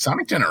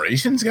 Sonic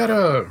Generations got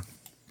a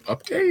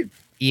update?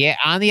 Yeah,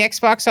 on the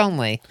Xbox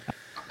only.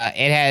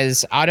 It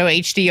has auto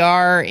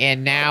HDR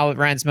and now it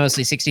runs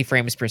mostly 60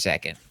 frames per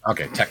second.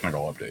 Okay,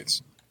 technical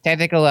updates.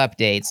 Technical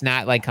updates,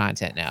 not like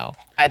content. No,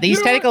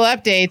 these technical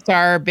updates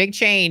are a big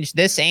change.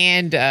 This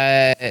and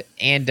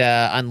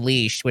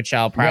Unleashed, which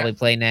I'll probably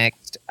play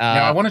next.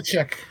 Now I want to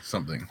check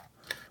something.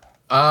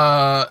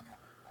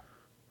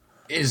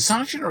 Is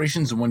Sonic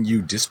Generations the one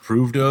you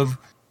disproved of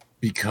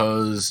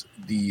because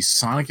the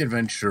Sonic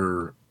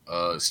Adventure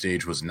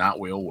stage was not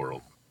Whale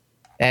World?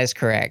 That is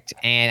correct,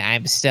 and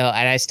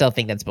I still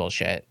think that's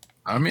bullshit.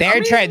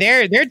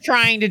 They're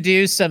trying to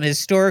do some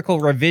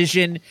historical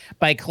revision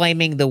by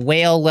claiming the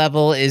whale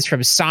level is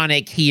from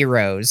Sonic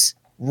Heroes.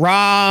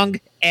 Wrong.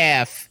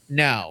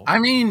 No. I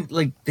mean,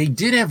 like, they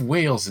did have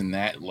whales in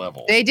that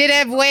level. They did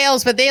have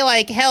whales, but they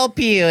like help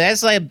you.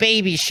 That's like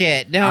baby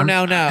shit. No.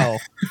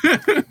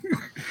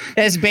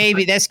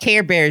 That's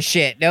Care Bear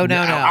shit. No.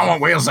 I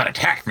want whales that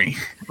attack me.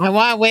 I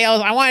want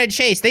whales. I want to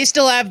chase. They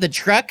still have the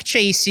truck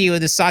chase you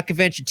in the Sonic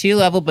Adventure 2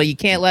 level, but you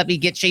can't let me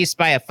get chased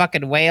by a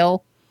fucking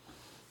whale.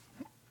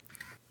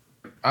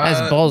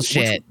 That's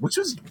bullshit. Which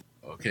is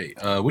okay.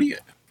 What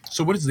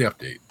is the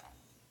update?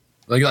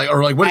 What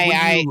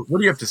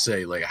do you have to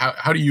say? Like,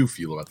 how do you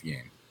feel about the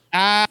game?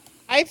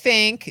 I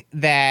think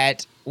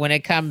that when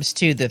it comes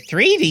to the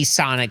 3D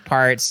Sonic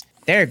parts,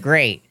 they're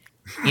great.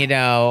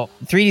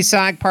 3D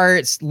Sonic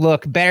parts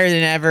look better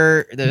than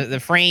ever. The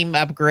frame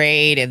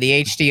upgrade and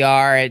the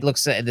HDR, it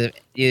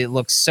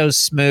looks so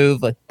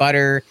smooth, like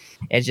butter.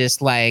 It's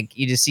just like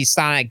you just see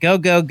Sonic go.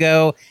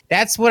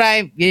 That's what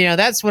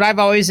I've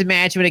always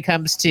imagined when it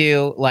comes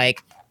to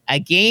like a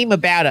game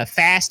about a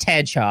fast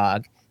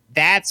hedgehog.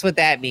 That's what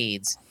that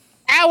means.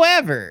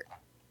 However,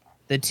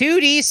 the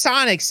 2D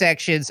Sonic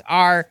sections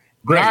are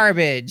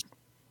garbage.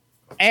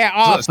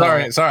 Awful.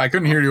 Sorry, I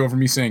couldn't hear you over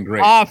me saying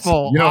great.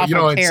 Awful. It's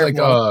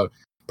terrible. like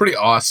pretty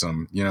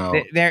awesome.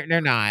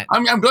 They're not.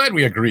 I'm glad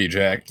we agree,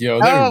 Jack. They're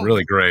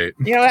really great.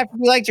 You don't have to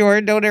be like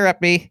Jordan. Don't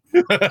interrupt me.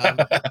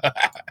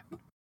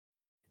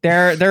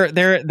 They're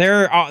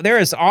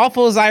as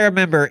awful as I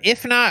remember,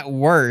 if not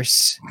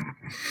worse.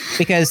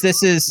 Because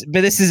this is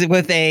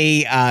with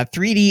a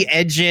 3D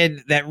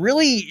engine that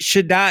really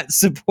should not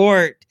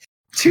support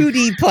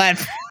 2D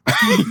platform.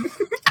 I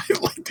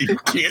like that you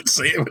can't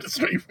say it with a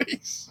straight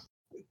face.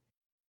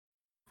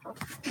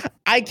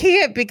 I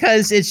can't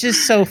because it's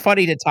just so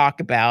funny to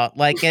talk about.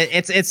 Like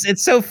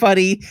it's so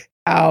funny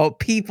how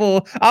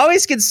people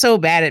always get so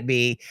mad at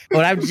me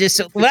when I just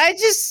spread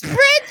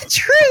the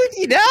truth,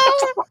 you know?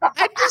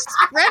 I just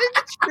spread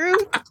the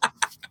truth.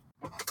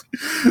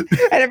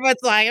 And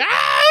everyone's like,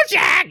 "Oh,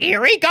 Jack,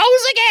 here he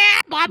goes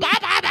again." Blah, blah,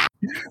 blah, blah.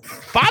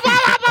 Blah, blah,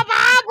 blah, blah,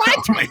 blah.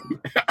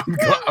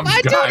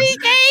 My 2D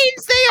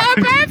games, they are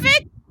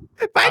perfect.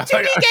 My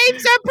 2D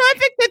games are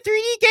perfect. The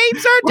 3D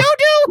games are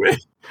doo-doo.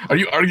 Are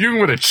you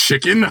arguing with a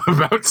chicken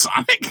about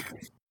Sonic?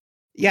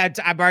 Yeah,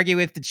 I'm arguing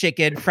with the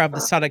chicken from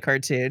the Sonic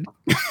cartoon.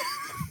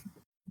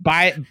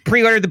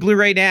 Pre-order the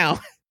Blu-ray now.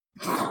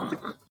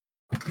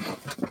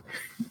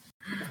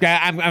 Yeah,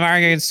 I'm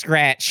arguing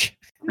Scratch.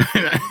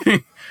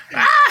 The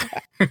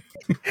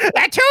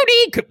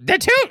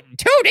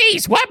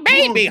 2D's what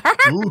made me.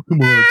 Oh,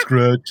 come on,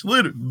 Scratch.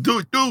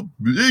 Don't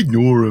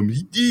ignore him.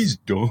 He's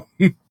dumb.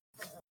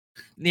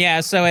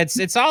 Yeah, so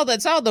it's all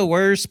the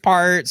worst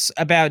parts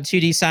about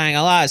 2D Sonic.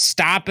 A lot of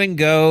stop and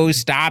go.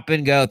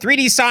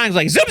 3D Sonic's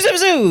like zoom, zoom,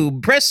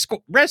 zoom. Press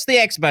the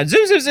X button.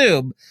 Zoom, zoom,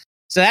 zoom.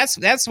 So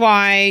that's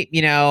why,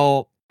 you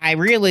know, I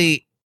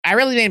really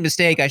made a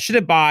mistake. I should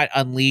have bought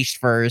Unleashed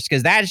first,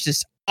 because that's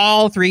just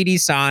all 3D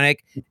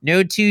Sonic,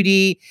 no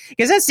 2D.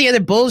 Because that's the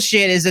other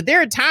bullshit, is that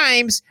there are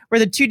times where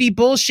the 2D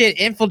bullshit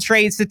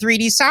infiltrates the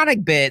 3D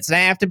Sonic bits, and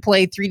I have to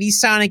play 3D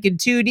Sonic in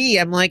 2D.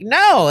 I'm like,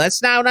 no,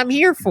 that's not what I'm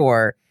here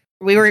for.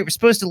 We were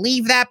supposed to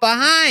leave that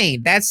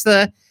behind. That's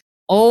the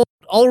old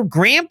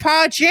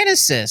grandpa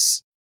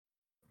Genesis.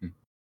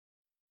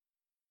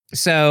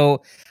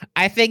 So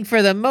I think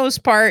for the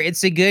most part,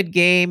 it's a good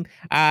game.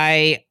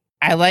 I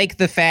like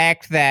the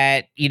fact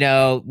that, you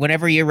know,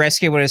 whenever you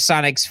rescue one of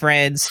Sonic's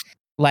friends,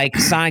 like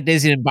Sonic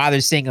doesn't even bother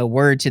saying a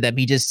word to them.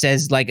 He just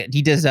says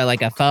he does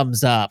like a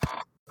thumbs up.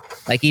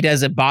 Like he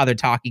doesn't bother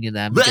talking to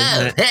them.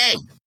 Well, hey,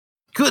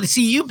 good to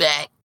see you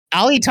back.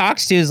 All he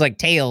talks to is like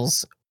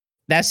Tails.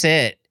 That's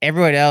it.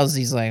 Everyone else,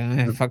 he's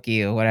like, fuck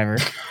you, whatever.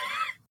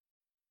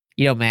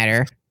 You don't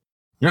matter.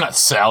 You're not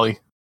Sally.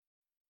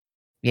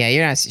 Yeah,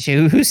 you're not.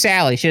 Who's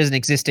Sally? She doesn't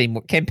exist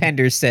anymore. Ken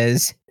Penders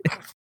says.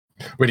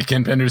 Wait, did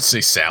Ken Penders say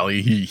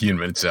Sally? He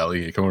invented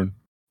Sally Acorn?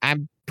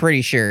 I'm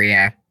pretty sure,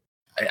 yeah.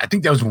 I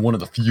think that was one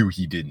of the few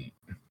he didn't.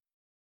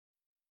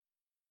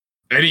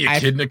 Eddie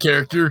Echidna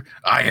character,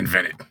 I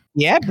invented.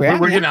 Yeah, bro.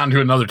 We're getting on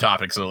to another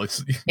topic, so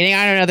let's... Getting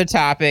on to another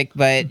topic,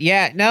 but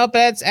yeah, no,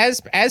 but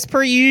as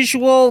per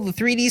usual, the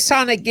 3D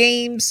Sonic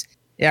games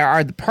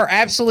are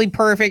absolutely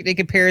perfect in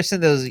comparison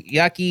to those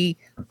yucky,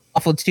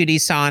 awful 2D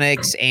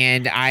Sonics,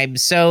 and I'm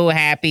so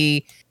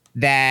happy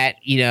that,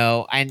 you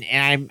know, and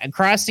I'm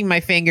crossing my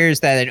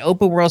fingers that an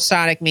open world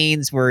Sonic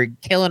means we're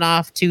killing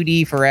off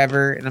 2D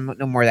forever, and I'm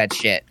no more of that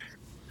shit.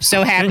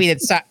 So happy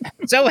that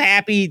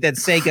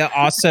Sega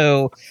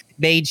also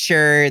made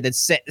sure that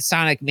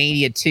Sonic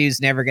Mania 2 is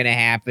never going to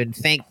happen.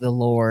 Thank the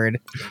Lord.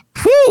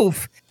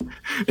 Poof.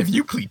 If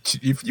you play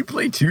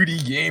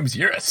 2D games,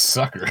 you're a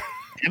sucker.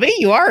 I mean,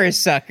 you are a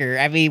sucker.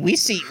 I mean, we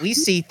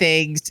see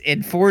things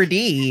in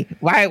 4D.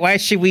 Why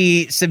should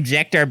we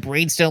subject our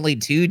brains to only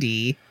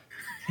 2D?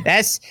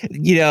 That's,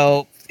 you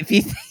know, if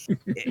you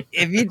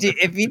do,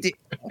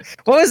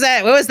 what was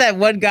that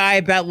one guy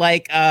about,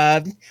 like,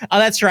 oh,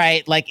 that's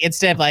right, like,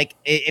 instead of like,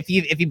 if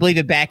you believe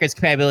in backwards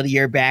compatibility,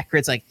 you're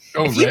backwards. Like,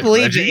 if you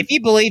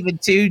believe in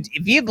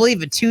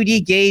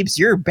 2D games,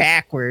 you're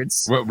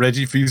backwards. What,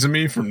 Reggie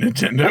Fils-Aimé from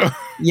Nintendo?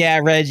 Yeah,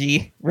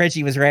 Reggie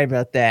was right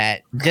about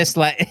that. Just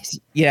like,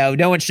 you know,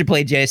 no one should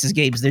play Genesis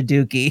games, they're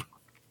dookie.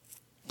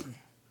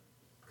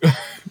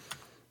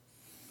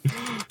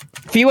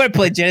 If you want to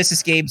play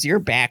Genesis games, you're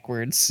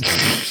backwards.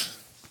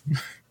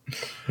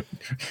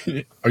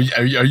 Are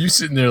you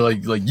sitting there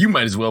like you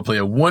might as well play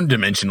a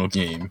one-dimensional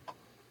game?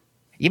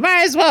 You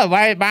might as well.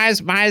 Might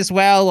as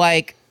well,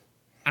 like,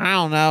 I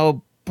don't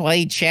know,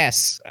 play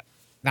chess.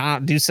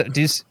 Do taxes.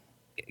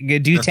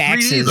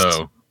 3D,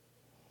 though.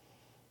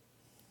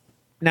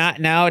 Not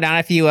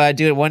if you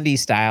do it 1D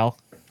style.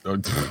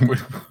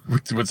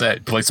 What's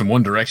that? Play some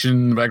One Direction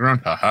in the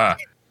background? Haha.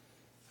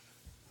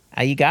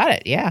 You got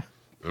it. Yeah.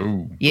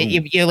 Oh.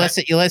 You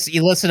listen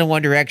to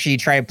One Direction. You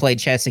try and play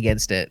chess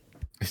against it.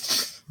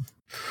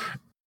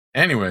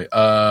 Anyway,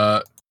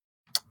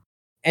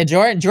 and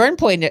Jordan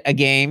played a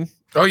game.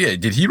 Oh yeah,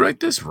 did he write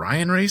this?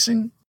 Ryan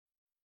Racing?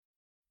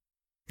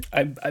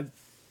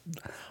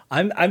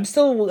 I'm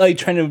still like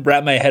trying to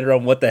wrap my head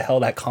around what the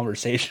hell that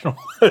conversation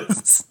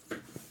was.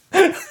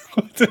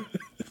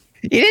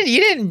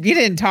 You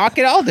didn't talk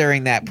at all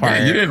during that part.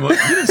 Yeah, you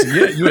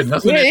had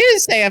nothing. You didn't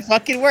say a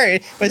fucking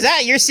word. Was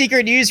that your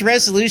secret news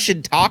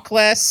resolution? Talk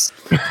less.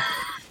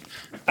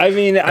 I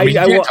mean, I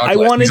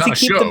wanted to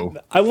keep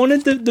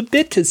the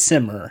bit to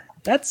simmer.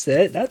 That's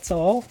it. That's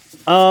all.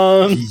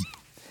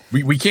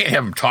 We can't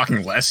have him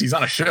talking less. He's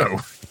on a show.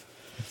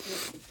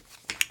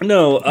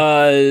 No,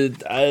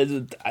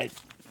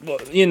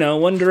 you know,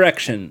 One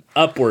Direction,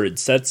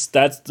 upwards.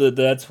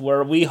 That's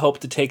where we hope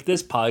to take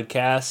this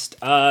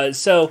podcast.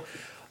 So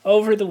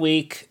over the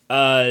week,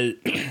 you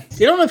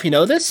don't know if you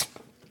know this,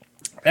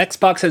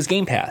 Xbox has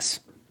Game Pass.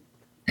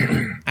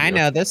 I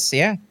know this,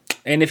 yeah.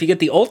 And if you get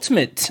the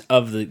ultimate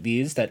of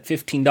these, that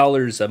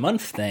 $15 a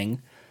month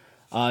thing,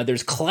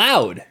 There's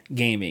cloud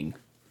gaming.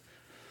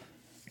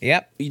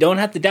 Yep. You don't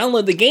have to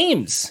download the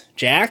games,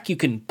 Jack. You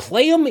can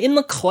play them in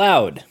the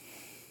cloud.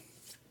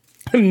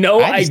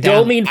 No, I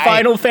don't mean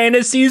Final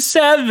Fantasy VII.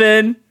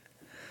 Yeah,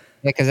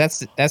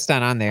 because that's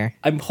not on there.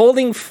 I'm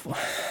holding.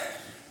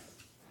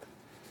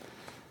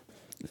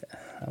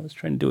 I was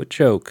trying to do a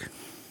joke.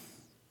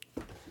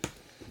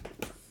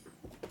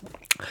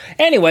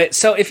 Anyway,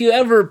 so if you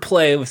ever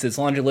play with this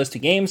laundry list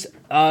of games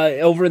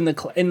over in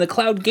the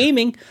cloud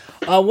gaming,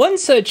 one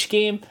such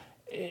game,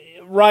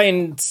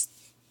 Ryan's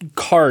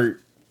Kart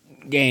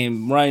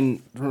game,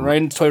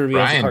 Ryan's Toy Review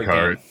Ryan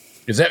Kart game.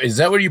 Is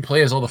that where you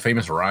play as all the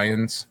famous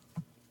Ryans?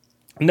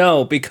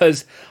 No,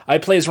 because I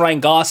play as Ryan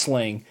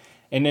Gosling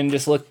and then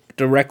just look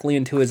directly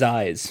into his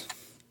eyes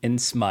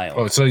and smile.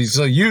 Oh, so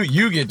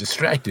you get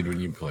distracted when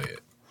you play it.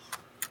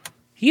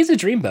 He's a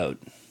dreamboat.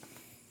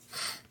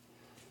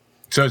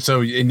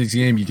 So in this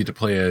game you get to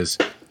play as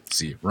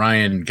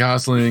Ryan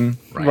Gosling,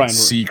 Ryan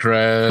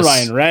Seacrest,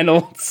 Ryan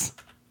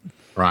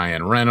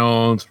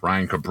Reynolds,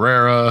 Ryan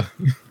Cabrera,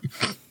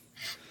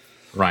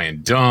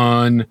 Ryan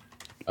Dunn,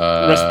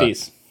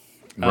 recipes,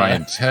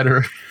 Ryan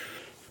Tedder.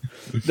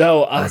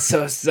 No,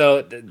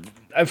 so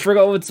I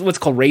forgot what's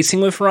called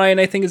Racing with Ryan.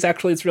 I think is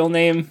actually its real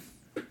name.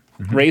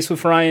 Mm-hmm. Race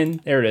with Ryan.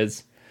 There it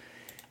is.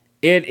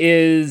 It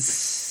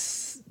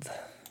is.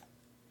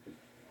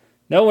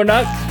 No, we're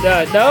not.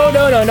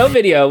 No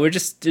video.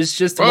 It's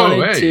just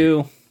wanted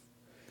to.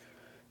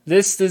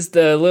 This is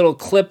the little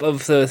clip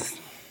of this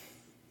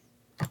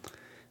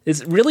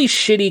really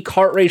shitty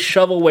kart race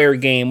shovelware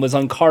game. Was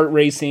on kart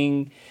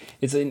racing.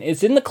 It's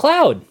in the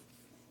cloud.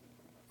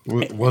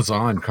 Was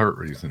on kart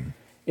racing.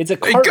 It's a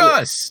kart.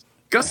 Hey,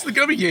 Gus the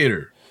Gummy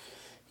Gator.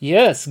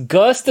 Yes,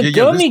 Gus the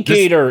Gummy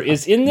Gator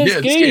is in this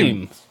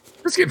game.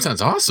 This game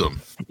sounds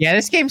awesome. Yeah,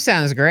 this game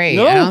sounds great.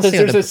 No, because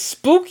there's a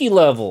spooky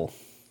level.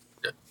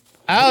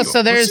 Oh,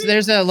 so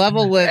there's a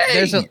level with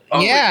It's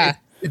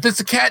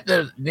a cat.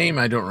 The name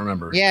I don't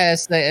remember. Yeah,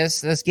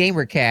 it's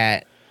Gamer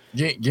Cat.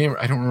 Gamer.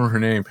 I don't remember her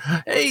name.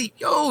 Hey,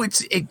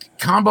 it's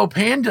Combo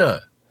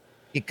Panda.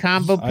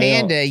 Combo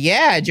Panda.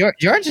 Yeah,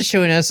 George is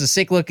showing us a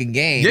sick looking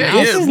game. Yeah,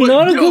 this is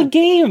not a good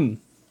game.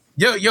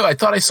 Yo, I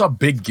thought I saw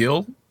Big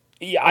Gill.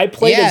 Yeah, I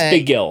played as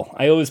Big Gill.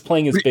 I was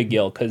playing as Big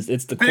Gill because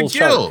it's the cool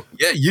Gill.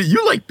 Yeah,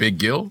 you like Big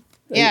Gill.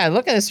 Yeah,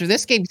 look at this.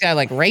 This game's got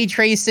like ray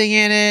tracing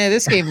in it.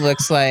 This game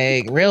looks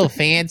like real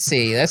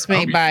fancy. That's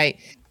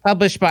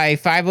published by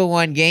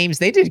 501 Games.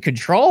 They did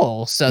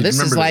Control, so this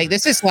is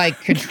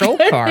like Control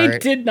Kart. They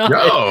did not.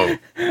 No.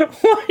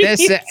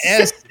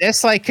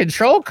 It's like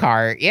Control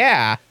Kart.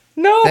 Yeah.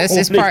 No, is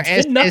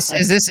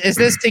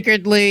this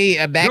secretly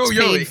a Max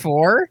Payne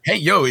 4? Hey,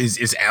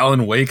 is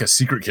Alan Wake a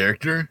secret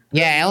character?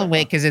 Yeah, Alan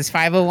Wake, because it's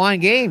 501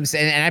 Games,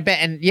 and I bet,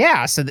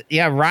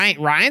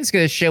 Ryan's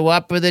gonna show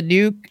up with a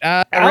new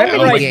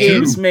Outright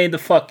Games made the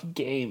fucking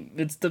game.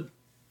 It's the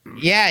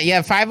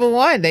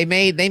 501. They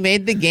made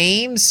the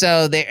game,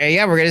 so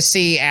we're gonna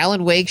see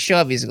Alan Wake show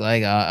up. He's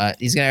like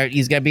he's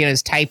gonna be on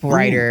his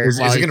typewriter. Is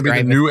it gonna be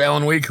the new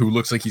Alan Wake who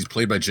looks like he's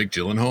played by Jake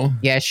Gyllenhaal?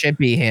 Yeah, it should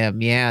be him.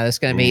 Yeah, that's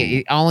gonna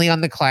be only on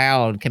the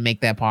cloud can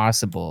make that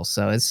possible.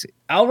 So it's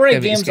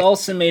Outright Games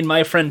also made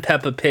My Friend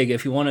Peppa Pig.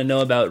 If you want to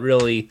know about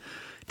really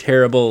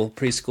terrible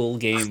preschool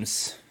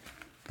games.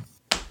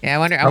 Yeah, I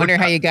wonder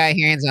how you got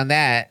your hands on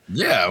that.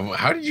 Yeah,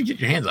 how did you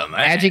get your hands on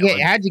that? How'd you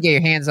get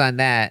your hands on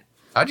that?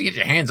 How'd you get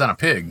your hands on a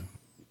pig?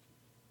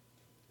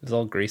 It's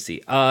all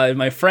greasy.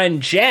 My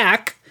friend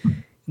Jack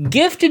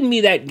gifted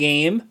me that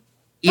game.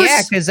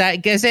 Yeah,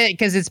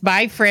 because it's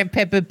My Friend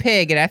Peppa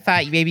Pig, and I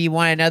thought maybe you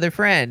want another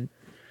friend.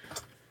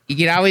 You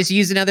can always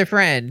use another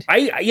friend.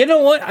 You know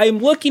what? I'm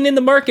looking in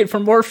the market for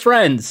more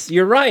friends.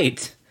 You're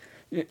right.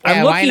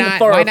 I'm why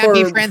not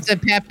be friends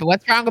of Peppa?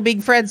 What's wrong with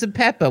being friends of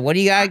Peppa? What do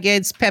you got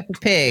against Peppa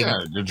Pig?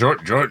 Yeah,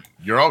 George,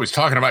 you're always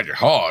talking about your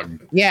hog.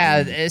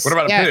 Yeah. What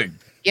about a pig?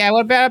 Yeah,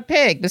 what about a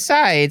pig?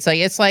 Besides,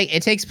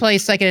 it takes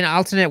place like in an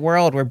alternate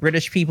world where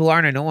British people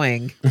aren't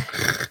annoying.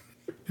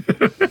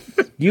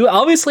 You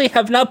obviously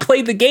have not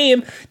played the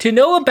game to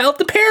know about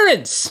the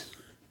parents.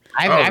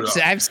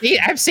 I've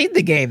seen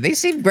the game. They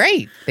seem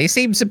great. They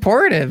seem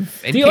supportive.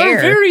 They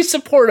are very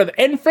supportive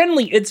and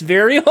friendly. It's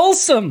very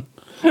wholesome.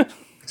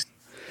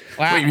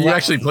 Wow, wait, you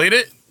actually played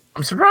it?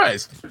 I'm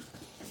surprised.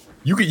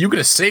 You could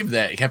have saved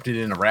that, kept it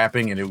in a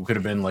wrapping, and it could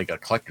have been like a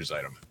collector's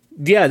item.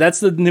 Yeah, that's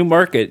the new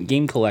market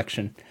game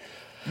collection.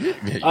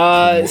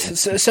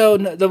 So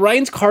the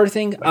Ryan's car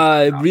thing,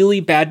 really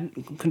bad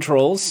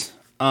controls.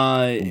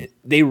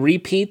 They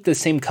repeat the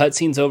same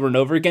cutscenes over and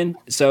over again.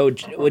 So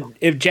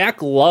if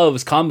Jack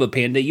loves Combo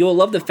Panda, you will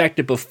love the fact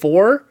that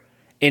before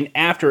and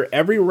after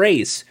every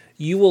race,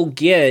 you will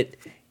get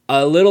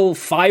a little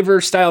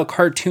Fiverr style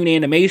cartoon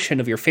animation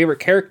of your favorite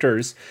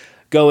characters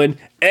going,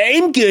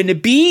 "I'm gonna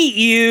beat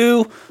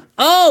you.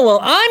 Oh, well,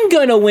 I'm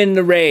gonna win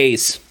the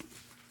race."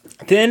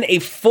 Then a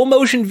full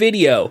motion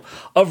video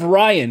of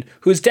Ryan,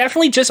 who's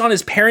definitely just on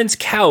his parents'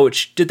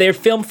 couch. Did they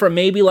film for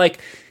maybe like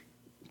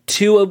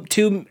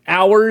 2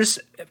 hours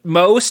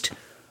most?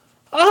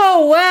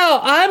 Oh,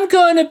 wow, I'm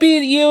going to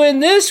beat you in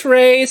this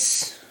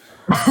race.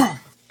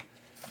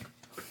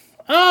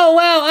 Oh,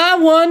 well, I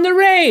won the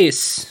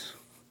race.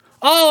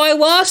 Oh, I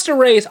lost a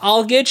race.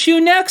 I'll get you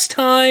next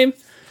time.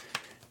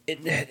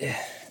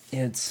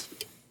 It's...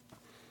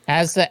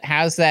 How's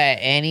that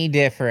any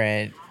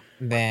different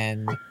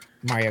than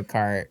Mario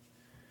Kart?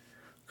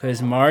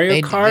 Because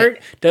Mario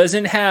Kart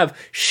doesn't have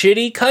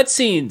shitty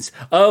cutscenes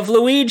of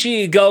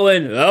Luigi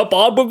going, I'm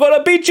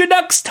gonna beat you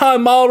next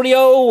time,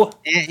 Mario.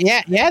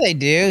 Yeah, they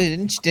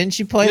do. Didn't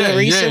you play the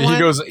recent one?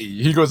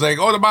 He goes like,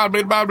 oh, blah,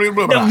 blah, blah, blah,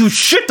 blah. No, you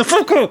shut the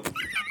fuck up.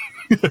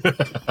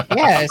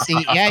 Yeah,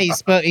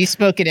 he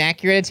spoke in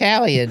accurate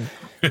Italian.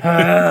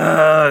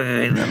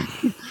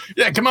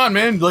 Yeah, come on,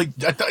 man. Like,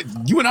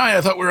 you and I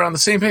thought we were on the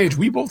same page.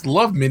 We both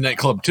love Midnight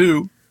Club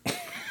 2.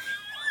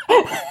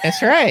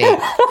 That's right.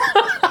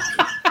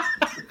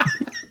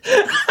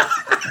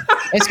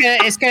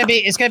 It's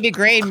gonna be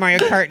great in Mario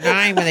Kart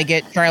 9 when they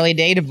get Charlie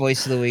Day to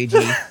voice Luigi.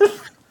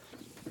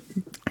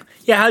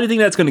 Yeah, how do you think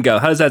that's gonna go?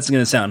 How's that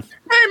gonna sound?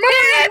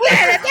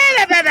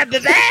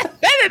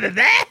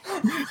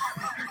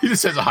 He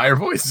just has a higher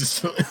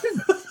voice. I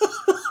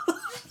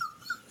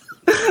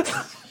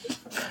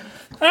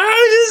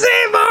was just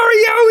saying,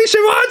 Mario, we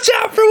should watch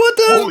out for what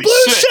the Holy blue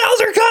shit.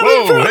 shells are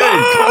coming from. Hey,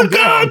 Oh, calm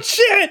God, down.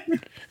 shit.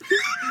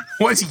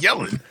 Why is he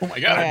yelling? Oh my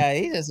god. Yeah,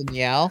 he doesn't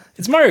yell.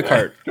 It's Mario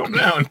Kart. Calm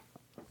down.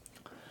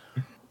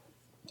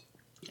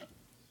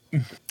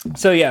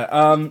 So yeah,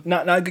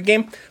 not a good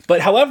game.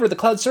 But however, the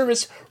cloud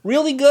service,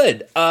 really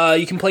good.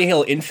 You can play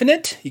Halo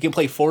Infinite. You can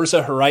play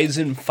Forza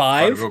Horizon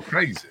 5. Go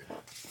crazy.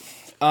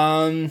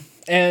 And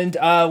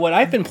what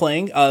I've been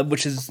playing,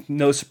 which is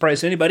no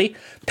surprise to anybody,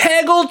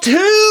 Peggle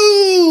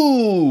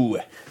 2!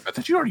 I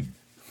thought you already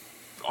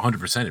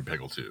 100% in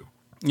Peggle 2.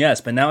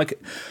 Yes, but now I could...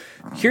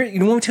 Here, you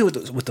know what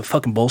what the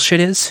fucking bullshit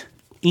is,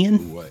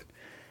 Ian? What?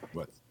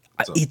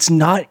 It's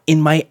not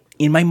in my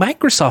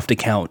Microsoft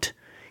account.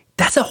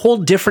 That's a whole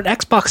different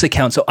Xbox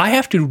account, so I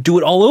have to do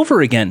it all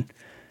over again.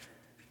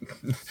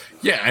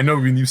 Yeah, I know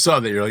when you saw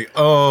that, you're like,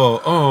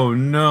 oh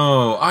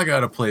no, I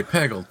gotta play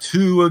Peggle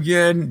 2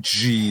 again?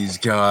 Jeez,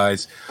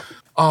 guys.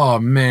 Oh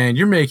man,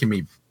 you're making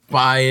me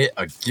buy it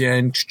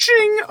again.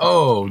 Ching!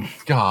 Oh,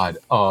 God.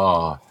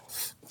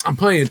 I'm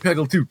playing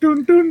Peggle 2.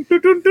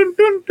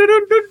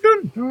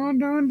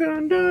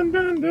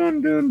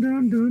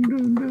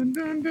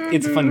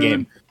 It's a fun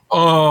game.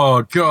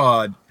 Oh,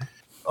 God.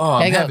 Oh,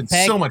 I'm Peggle- having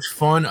so much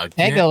fun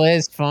again. Peggle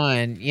is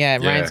fun. Yeah,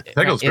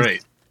 Peggle's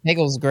great.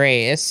 Peggle's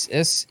great. It's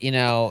almost you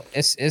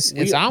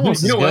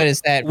as know good what?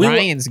 as that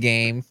Ryan's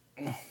game.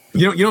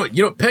 You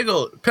know,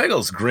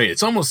 Peggle's great.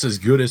 It's almost as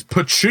good as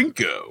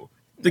Pachinko,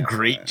 the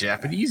great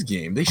Japanese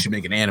game. They should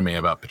make an anime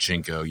about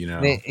Pachinko. You know,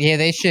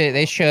 They should.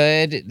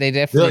 They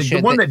definitely should.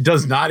 The one that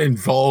does not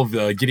involve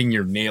getting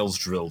your nails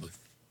drilled.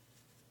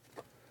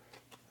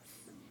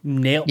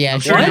 Yeah, I'm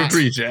sure. sure you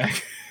agree,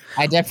 Jack.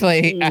 I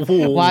definitely.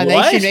 Well, What?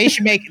 they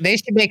should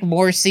make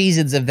more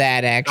seasons of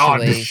that.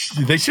 Actually,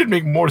 They should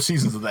make more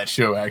seasons of that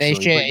show. Actually, they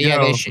should. But, you Yeah,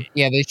 know, they should.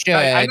 Yeah, they should.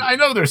 I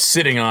know they're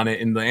sitting on it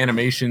in the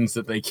animations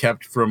that they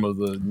kept from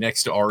the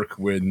next arc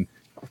when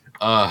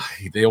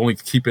they only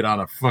keep it on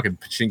a fucking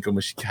pachinko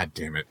machine. God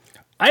damn it!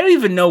 I don't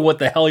even know what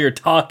the hell you're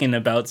talking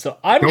about, so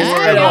I'm Don't just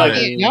worry kinda about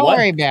like, it. Don't what?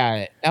 worry about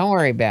it. Don't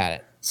worry about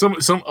it.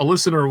 A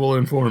listener will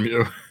inform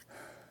you.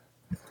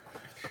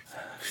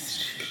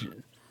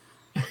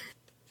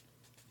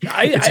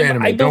 It's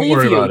anime. I Don't believe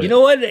worry you. about You it. know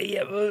what?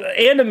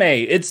 Anime.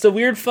 It's the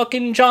weird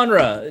fucking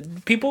genre.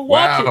 People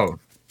watch Wow.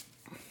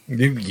 You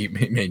didn't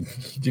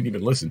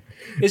even listen.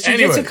 it. Is Jujutsu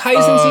Anyway,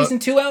 Kaisen season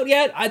 2 out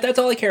yet? That's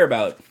all I care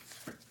about.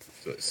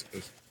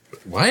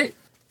 What?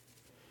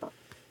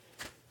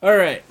 All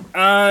right.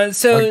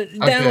 So Okay.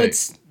 now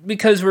it's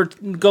because we're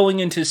going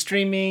into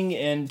streaming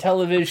and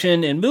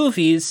television and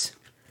movies.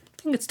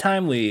 I think it's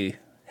time we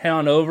head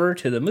on over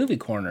to the movie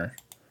corner.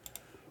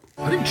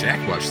 I think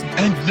Jack watched them.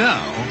 And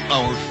now,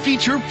 our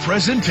feature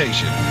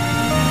presentation.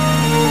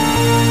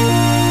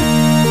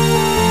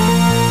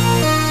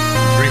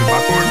 Bring the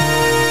popcorn.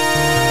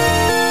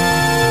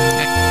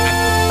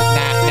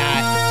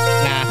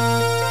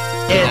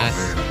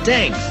 Nah.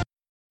 Stinks.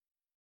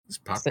 This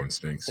popcorn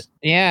stinks.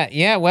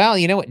 Yeah. Well,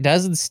 you know what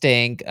doesn't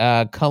stink?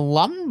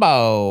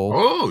 Columbo.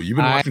 Oh, you've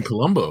been watching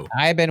Columbo.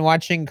 I've been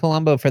watching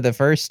Columbo for the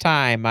first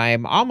time.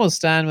 I'm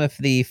almost done with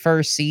the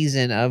first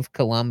season of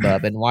Columbo.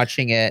 I've been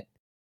watching it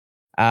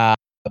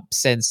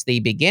since the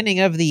beginning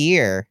of the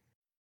year.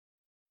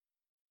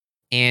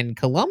 And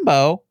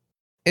Columbo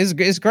is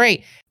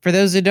great. For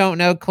those who don't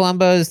know,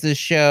 Columbo is the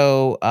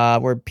show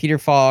where Peter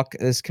Falk,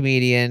 this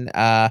comedian,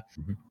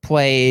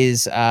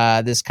 plays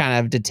this kind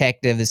of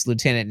detective, this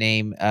lieutenant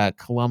named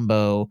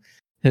Columbo,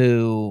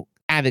 who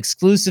kind of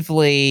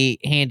exclusively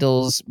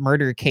handles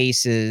murder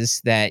cases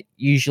that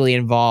usually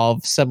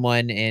involve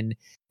someone in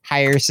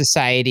higher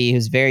society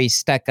who's very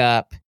stuck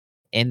up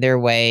in their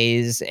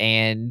ways,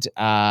 and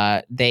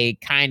they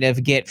kind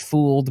of get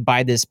fooled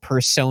by this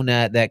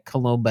persona that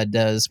Columbo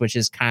does, which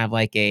is kind of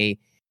like a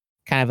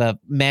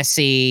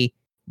messy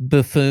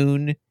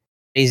buffoon.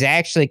 He's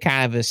actually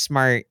kind of a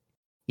smart,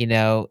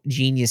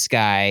 genius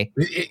guy.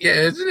 Yeah,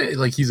 isn't it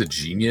like he's a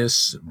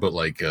genius, but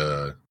like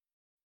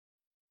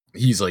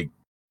he's like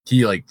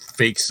he like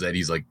fakes that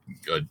he's like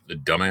a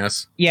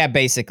dumbass. Yeah,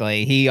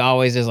 basically, he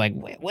always is like,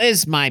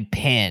 "Where's my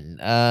pen?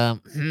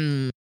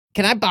 Can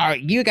I borrow?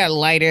 You got a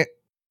lighter?"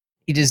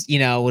 He just,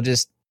 will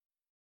just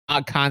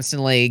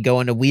constantly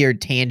go into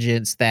weird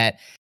tangents that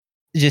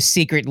just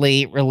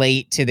secretly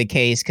relate to the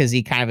case because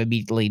he kind of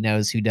immediately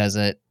knows who does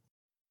it.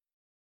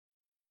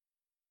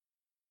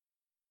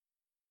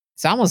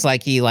 It's almost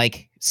like he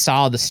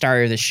saw the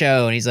start of the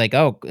show and he's like,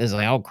 "Oh,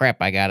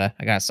 crap! I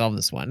gotta solve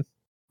this one."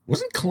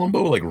 Wasn't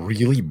Columbo like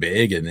really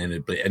big, and then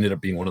it ended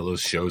up being one of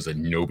those shows that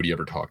nobody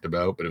ever talked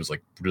about, but it was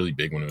like really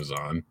big when it was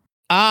on?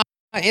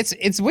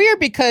 It's weird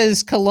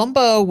because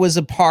Columbo was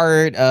a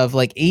part of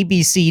like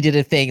ABC did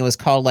a thing. It was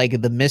called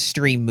like the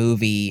Mystery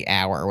Movie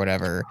Hour or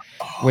whatever,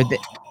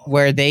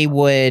 where they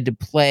would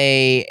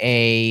play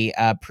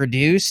a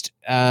produced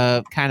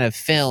kind of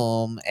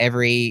film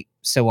every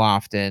so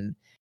often,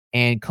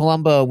 and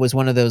Columbo was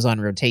one of those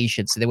on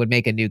rotation. So they would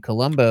make a new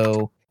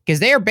Columbo because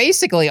they are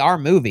basically our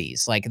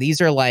movies. Like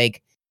these are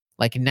like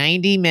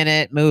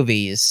 90-minute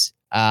movies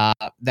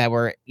that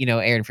were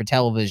aired for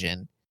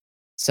television.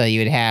 So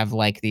you would have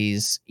like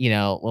these,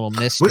 little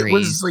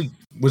mysteries.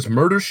 Was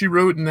Murder, She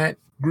Wrote in that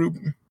group?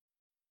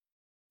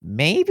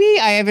 Maybe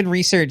I haven't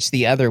researched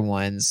the other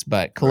ones,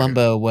 but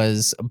Columbo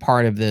was a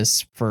part of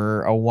this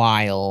for a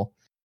while.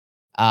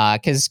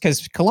 Because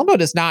Columbo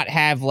does not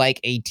have like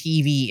a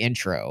TV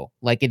intro.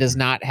 Like it does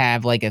not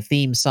have like a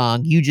theme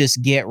song. You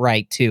just get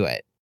right to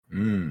it.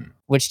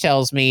 Which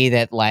tells me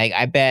that like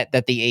I bet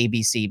that the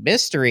ABC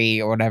Mystery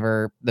or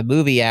whatever, the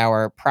movie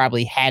hour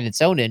probably had its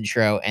own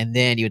intro, and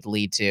then you would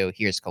lead to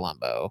here's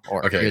Columbo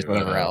or here's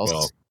whatever else.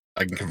 Well,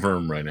 I can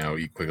confirm right now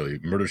quickly.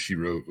 Murder, She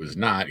Wrote was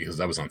not, because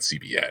that was on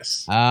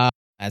CBS.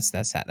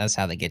 That's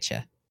how they get you.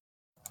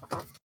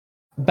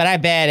 But I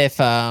bet if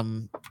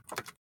well,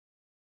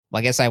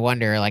 I guess I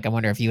wonder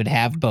if you would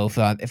have both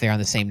if they're on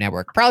the same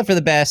network. Probably for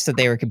the best that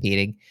they were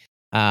competing.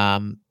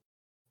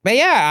 But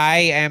yeah, I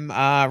am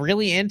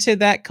really into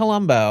that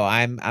Columbo.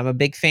 I'm a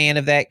big fan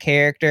of that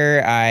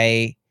character.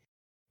 I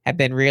have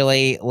been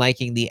really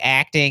liking the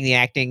acting. The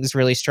acting's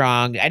really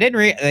strong. I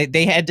didn't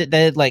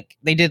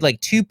they did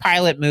like 2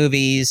 pilot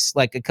movies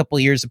like a couple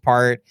years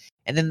apart,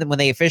 and then when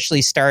they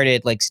officially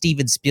started, like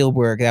Steven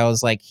Spielberg, that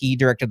was like he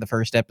directed the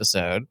first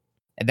episode,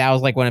 and that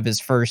was like one of his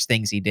first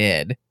things he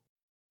did.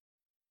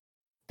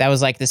 That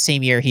was like the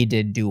same year he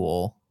did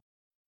Duel.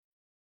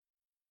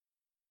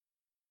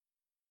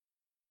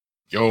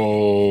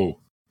 Yo,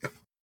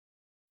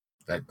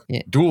 that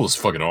Duel is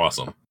fucking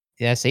awesome.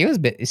 Yeah, so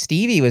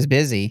Stevie was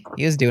busy.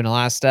 He was doing a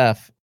lot of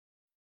stuff.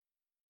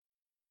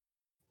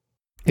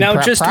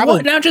 Now, just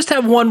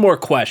have one more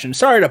question.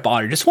 Sorry to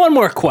bother. Just one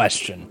more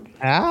question.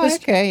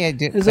 Okay.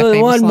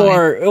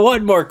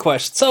 One more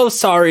question. So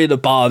sorry to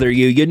bother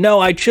you.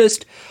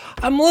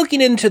 I'm looking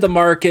into the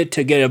market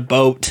to get a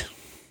boat.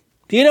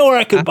 Do you know where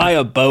I could buy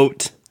a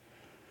boat?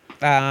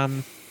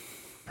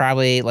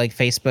 Probably like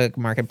Facebook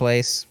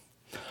Marketplace.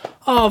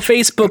 Oh,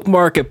 Facebook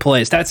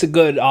Marketplace. That's a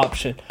good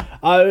option.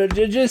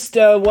 Just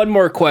one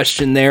more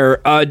question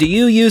there. Do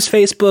you use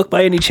Facebook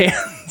by any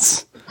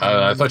chance?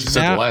 I thought you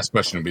said the last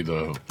question would be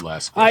the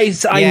last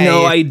question.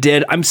 I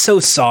did. I'm so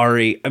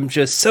sorry. I'm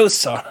just so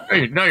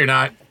sorry. No, you're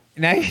not.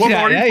 No, you're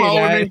not. You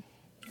following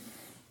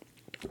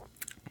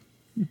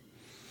me?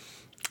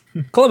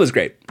 Columbo's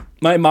great.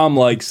 My mom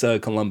likes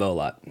Columbo a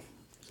lot.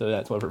 So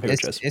that's one of her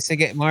favorite shows. It's to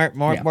get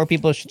more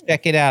people should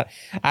check it out.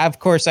 Of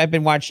course, I've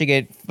been watching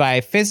it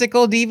by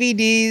physical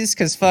DVDs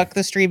because fuck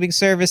the streaming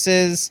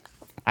services.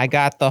 I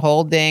got the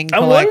whole dang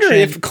collection. I wonder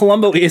if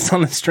Columbo is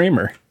on the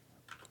streamer.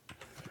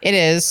 It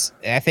is.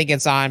 I think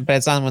it's on, but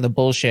it's on one of the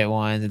bullshit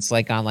ones. It's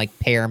like on like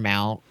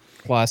Paramount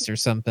Plus or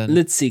something.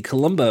 Let's see,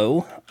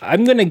 Columbo.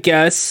 I'm gonna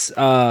guess. It's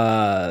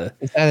either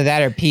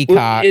that or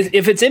Peacock.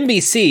 If it's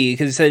NBC,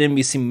 because it said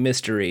NBC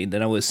Mystery,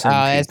 then I was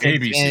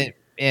ABC.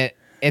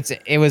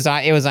 It was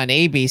on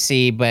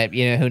ABC, but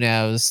who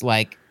knows?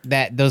 Like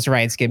that, those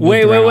rights get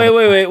moved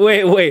around.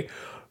 Wait.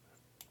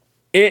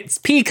 It's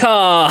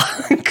Peacock.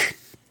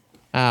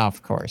 Oh,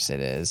 of course it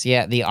is.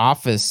 Yeah, the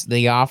Office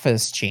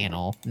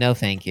channel. No,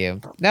 thank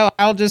you. No,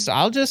 I'll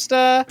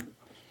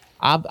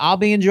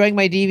be enjoying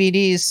my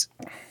DVDs.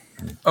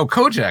 Oh,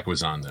 Kojak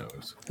was on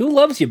those. Who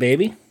loves you,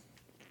 baby?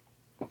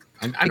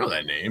 I know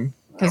that name.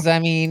 Because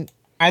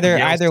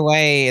either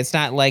way, it's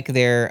not like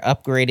they're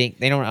upgrading.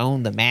 They don't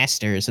own the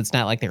masters. It's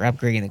not like they're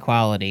upgrading the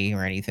quality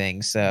or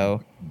anything.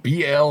 So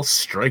BL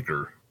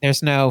Striker.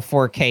 There's no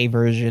 4K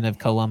version of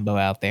Columbo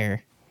out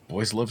there.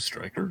 Boys love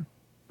Striker.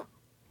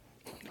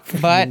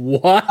 But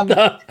what?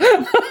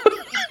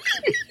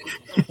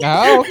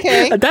 Oh,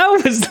 okay. That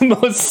was the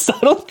most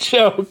subtle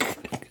joke.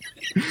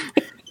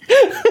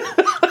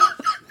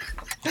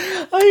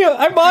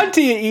 I'm on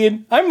to you,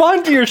 Ian. I'm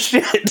on to your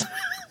shit.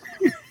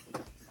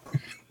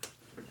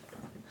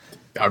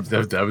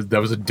 That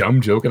was a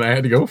dumb joke, and I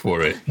had to go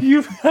for it.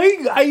 You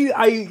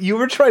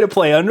were trying to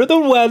play under the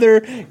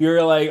weather. You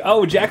were like,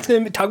 "Oh,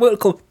 Jackson, talk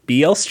about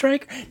BL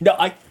Strike." No,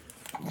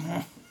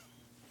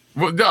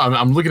 Well, no,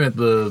 I'm looking at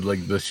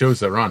the shows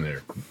that are on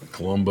there: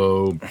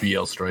 Columbo,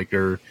 BL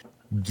Striker,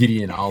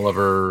 Gideon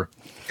Oliver,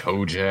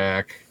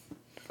 Kojak,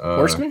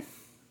 Horseman,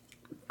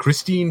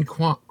 Christine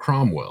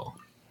Cromwell.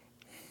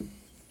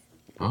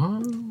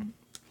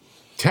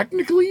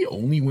 Technically,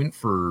 only went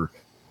for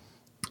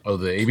the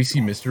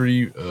ABC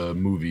Mystery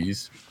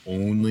movies.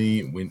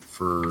 Only went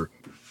for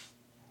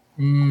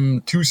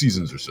 2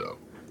 seasons or so,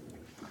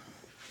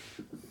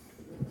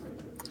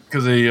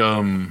 because they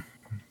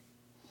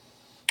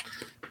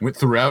went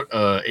throughout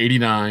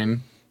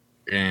 89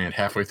 and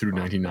halfway through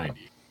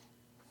 1990.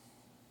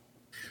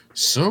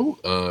 So,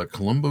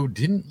 Columbo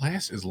didn't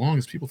last as long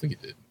as people think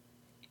it did.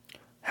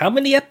 how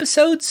many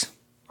episodes?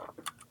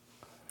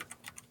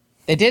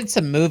 They did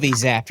some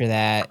movies after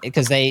that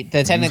because the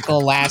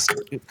technical last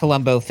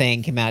Columbo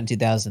thing came out in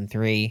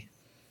 2003.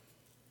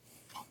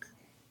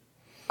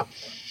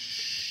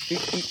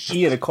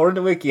 Ian, according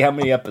to Wiki, how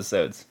many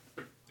episodes?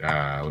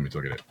 Let me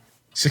look at it.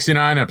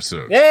 69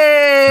 episodes.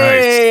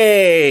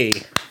 Yay!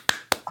 Nice.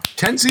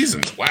 10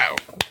 seasons. Wow.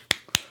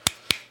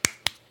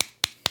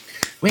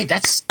 Wait,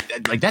 that's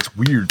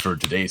weird for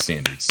today's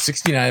standards.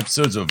 69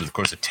 episodes over the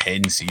course of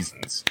 10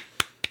 seasons.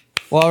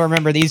 Well,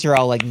 remember these are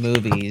all like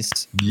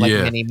movies, like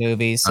Yeah. mini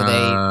movies. So they,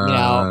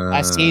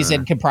 a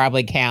season could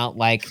probably count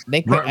like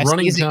they put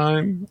Running season.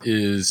 time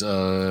is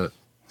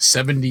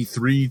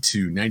 73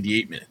 to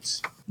 98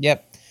 minutes.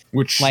 Yep.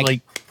 Which,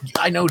 like,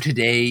 I know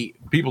today,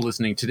 people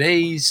listening,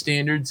 today's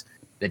standards,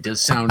 that does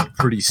sound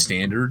pretty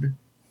standard.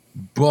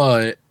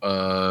 But,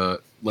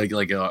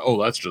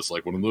 that's just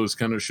like one of those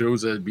kind of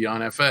shows that'd be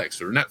on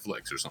FX or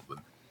Netflix or something.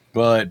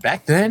 But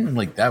back then,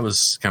 like, that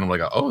was kind of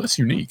like, that's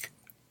unique.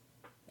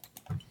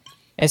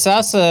 It's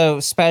also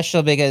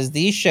special because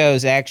these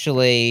shows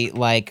actually,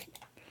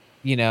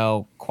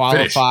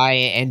 qualify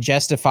and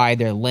justify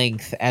their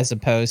length as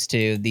opposed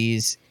to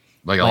these.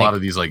 Like a lot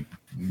of these, like,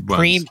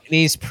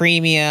 these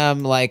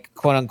premium, like,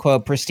 quote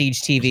unquote, prestige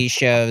TV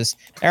shows,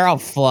 they're all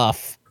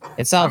fluff.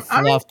 It's all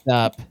fluffed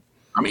up.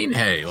 I mean,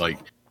 hey, like,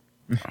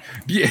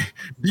 do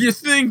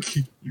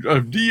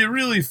you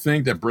really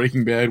think that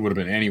Breaking Bad would have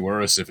been any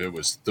worse if it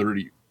was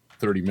 30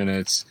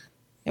 minutes?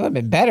 It would have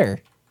been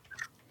better.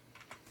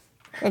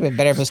 It would have been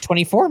better if it was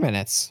 24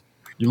 minutes.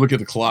 You look at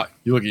the clock,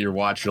 you look at your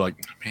watch, you're like,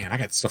 man, I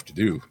got stuff to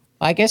do.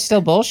 I guess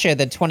still bullshit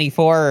that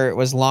 24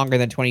 was longer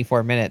than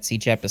 24 minutes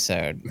each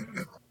episode.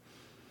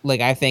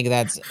 Like, I think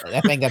that's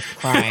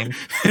crime.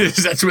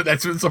 that's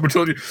what someone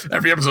told you.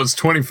 Every episode's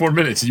 24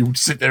 minutes. You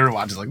sit there and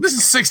watch. It's like, this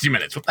is 60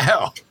 minutes. What the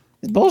hell?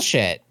 It's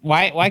bullshit.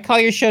 Why call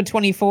your show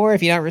 24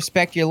 if you don't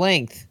respect your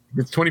length?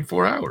 It's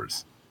 24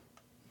 hours.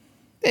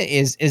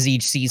 Is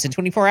each season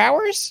 24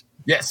 hours?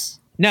 Yes.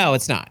 No,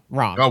 it's not.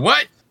 Wrong. Oh,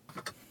 what?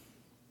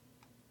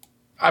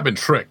 I've been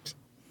tricked.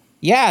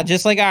 Yeah,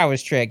 just like I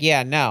was tricked.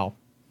 Yeah, no.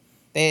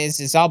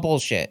 It's all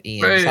bullshit,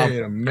 Ian.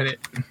 Wait a minute.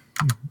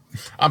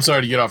 I'm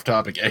sorry to get off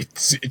topic.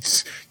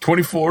 It's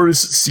 24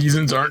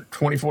 seasons aren't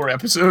 24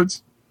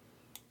 episodes?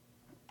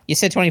 You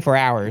said 24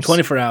 hours.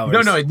 24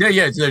 hours. No,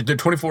 yeah, they're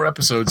 24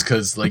 episodes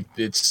because, like,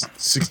 it's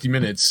 60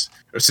 minutes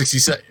or 60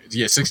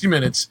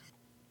 minutes.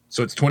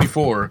 So it's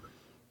 24.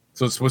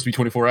 So it's supposed to be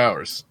 24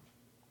 hours.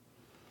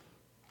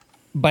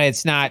 But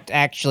it's not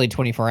actually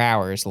 24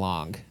 hours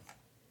long.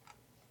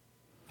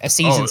 A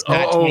season's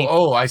not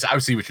 24. I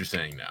see what you're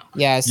saying now.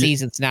 Yeah, a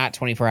season's not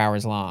 24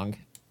 hours long.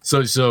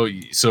 So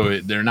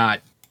they're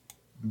not.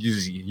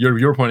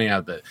 You're pointing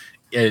out that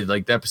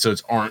like the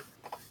episodes aren't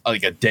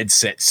like a dead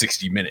set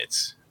 60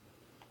 minutes.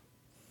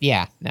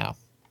 Yeah, no.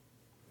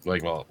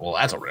 Like, well,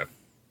 that's a rip.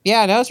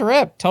 Yeah, no, it's a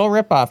rip. Total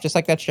rip off, just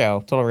like that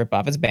show. Total rip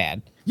off. It's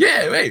bad.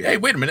 Yeah, hey,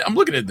 wait a minute. I'm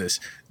looking at this.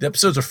 The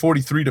episodes are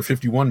 43 to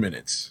 51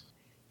 minutes.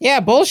 Yeah,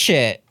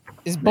 bullshit.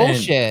 It's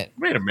bullshit.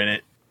 Man, wait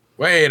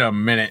a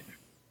minute.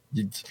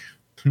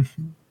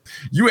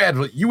 You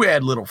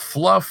add little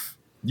fluff.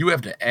 You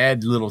have to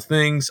add little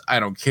things. I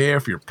don't care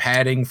if you're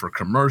padding for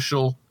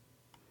commercial.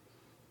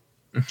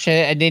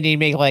 Shit, they need to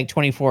make like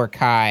 24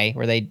 Kai,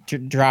 where they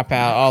drop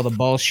out all the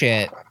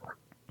bullshit.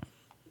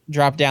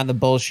 Drop down the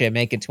bullshit,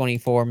 make it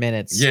 24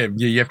 minutes. Yeah,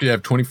 you have to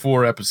have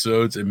 24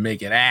 episodes and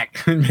make it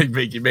act.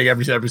 make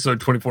every episode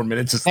 24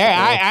 minutes.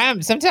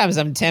 Sometimes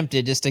I'm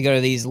tempted just to go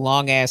to these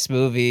long ass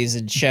movies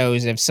and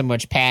shows that have so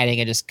much padding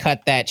and just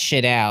cut that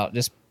shit out.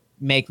 Just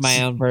make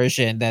my own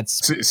version.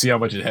 That's see how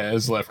much it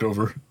has left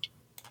over.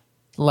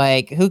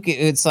 Like,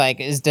 it's like,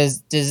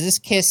 does this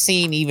kiss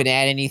scene even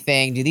add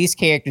anything? Do these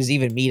characters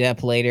even meet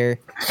up later?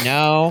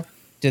 No.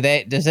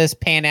 Does this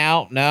pan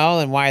out? No.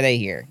 Then why are they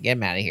here? Get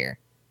them out of here.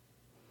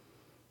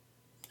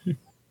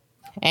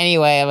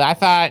 Anyway, I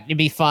thought it'd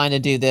be fun to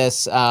do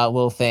this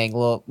little thing.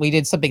 Well, we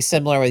did something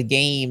similar with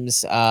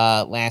games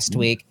last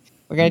week.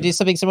 We're going to do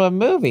something similar with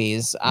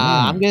movies.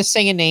 I'm going to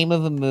sing a name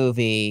of a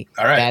movie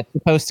that's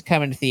supposed to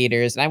come into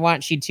theaters, and I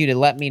want you two to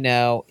let me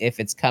know if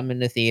it's coming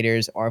to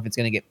theaters or if it's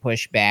going to get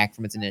pushed back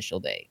from its initial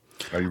date.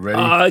 Are you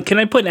ready? Can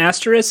I put an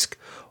asterisk?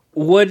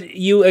 Would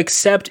you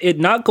accept it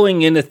not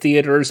going into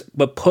theaters,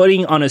 but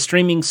putting on a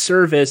streaming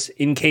service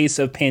in case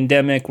of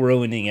pandemic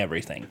ruining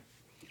everything?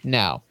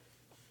 No.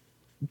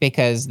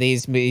 Because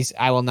these movies,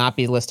 I will not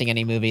be listing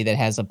any movie that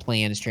has a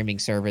planned streaming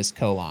service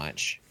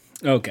co-launch.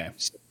 Okay.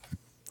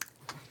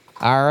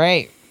 All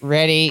right,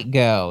 ready,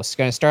 go. It's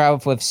going to start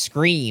off with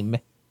Scream.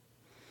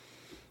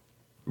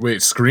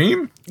 Wait,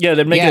 Scream? Yeah,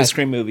 they're making a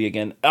Scream movie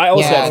again. I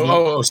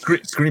also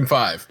Scream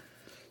 5.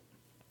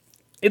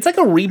 It's like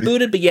a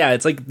rebooted, but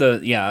it's like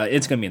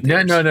it's gonna be in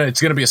theaters. No,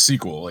 it's gonna be a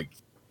sequel,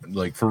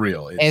 like for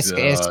real. It's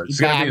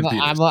gonna be in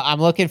theaters. I'm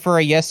looking for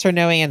a yes or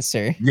no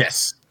answer.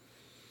 Yes.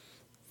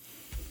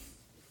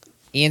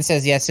 Ian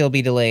says yes, it'll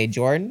be delayed.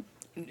 Jordan?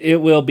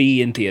 It will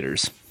be in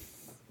theaters.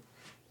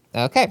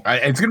 Okay.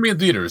 It's gonna be in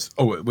theaters.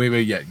 Oh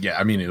wait, yeah.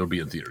 I mean, it'll be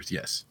in theaters.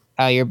 Yes.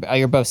 You're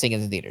both saying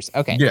it's in theaters.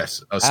 Okay.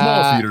 Yes,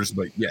 small theaters,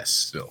 but yes,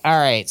 still. All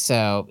right,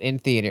 so in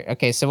theater.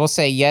 Okay, so we'll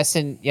say yes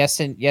in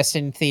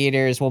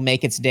theaters. We'll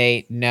make its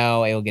date.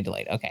 No, it will get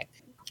delayed. Okay.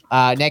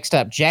 Next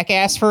up,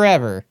 Jackass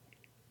Forever.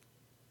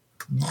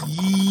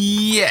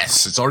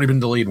 Yes, it's already been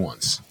delayed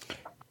once.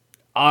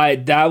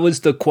 That was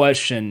the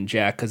question,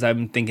 Jack, because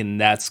I'm thinking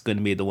that's going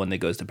to be the one that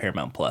goes to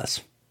Paramount Plus.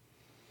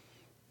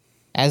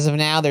 As of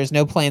now, there's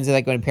no plans of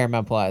that going to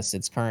Paramount Plus.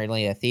 It's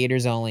currently a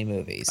theaters only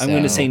movie. So. I'm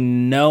going to say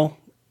no.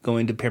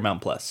 Going to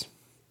Paramount Plus.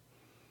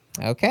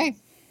 Okay.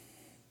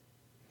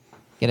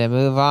 Gonna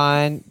move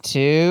on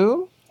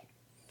to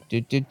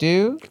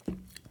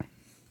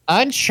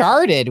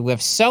Uncharted with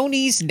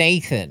Sony's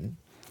Nathan.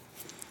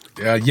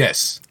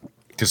 Yes,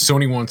 because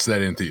Sony wants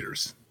that in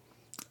theaters.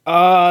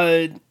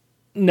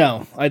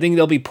 No, I think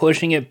they'll be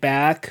pushing it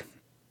back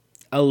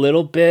a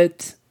little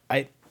bit.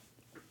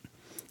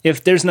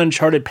 If there's an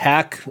Uncharted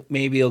pack,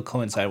 maybe it'll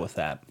coincide with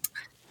that.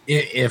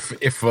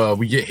 If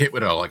we get hit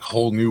with a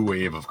whole new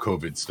wave of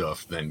COVID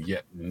stuff, then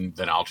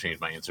I'll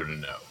change my answer to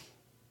no.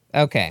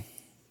 Okay.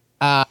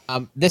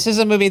 This is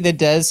a movie that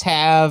does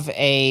have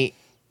a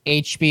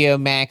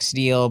HBO Max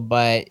deal,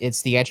 but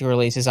its theatrical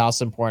release is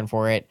also important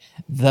for it.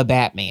 The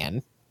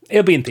Batman.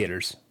 It'll be in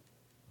theaters.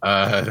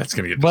 That's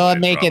gonna get. Will it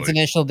make its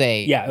initial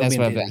date? Yeah, that's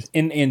what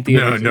in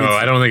theaters. No,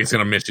 I don't think it's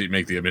gonna make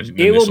the initial.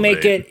 It will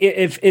make it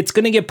if it's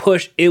gonna get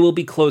pushed. It will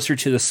be closer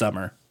to the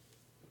summer.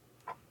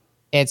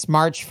 It's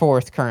March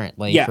 4th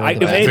currently. Yeah,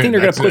 if anything,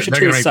 they're going to push it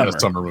to the summer.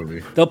 Summer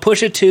movie. They'll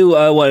push it to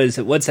what is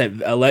it? What's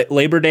that?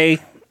 Labor Day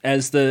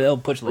they'll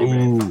push Labor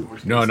Day.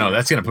 No,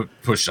 that's going to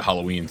push the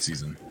Halloween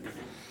season.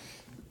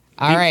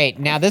 All right,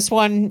 now this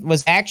one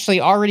was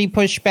actually already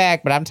pushed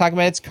back, but I'm talking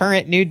about its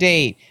current new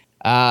date.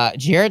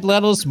 Jared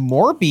Leto's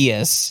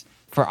Morbius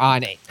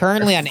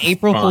currently on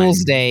April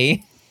Fool's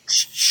Day.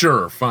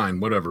 Sure,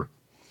 fine, whatever.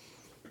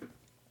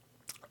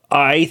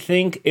 I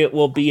think it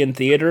will be in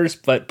theaters,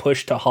 but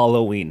pushed to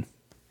Halloween.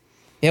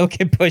 It'll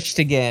get pushed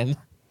again.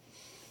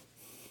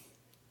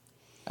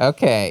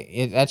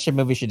 Okay, that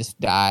movie should just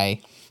die.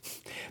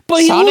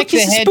 But Sonic the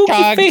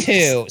Hedgehog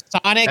 2.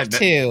 Sonic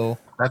 2.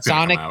 That's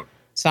Sonic. Come out.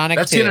 Sonic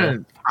that's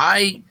 2.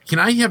 Can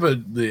I have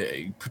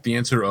the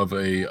answer of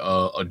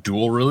a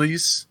dual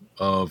release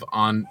of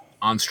on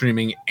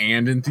streaming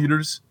and in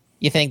theaters?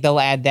 You think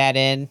they'll add that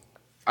in?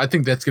 I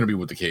think that's going to be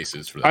what the case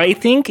is for that. I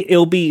think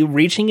it'll be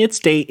reaching its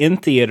date in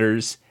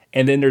theaters.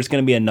 And then there's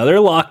going to be another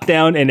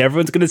lockdown, and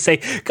everyone's going to say,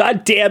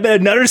 God damn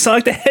it, another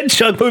Sonic the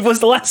Hedgehog movie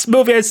was the last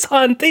movie I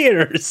saw in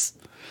theaters.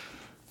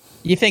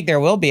 You think there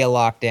will be a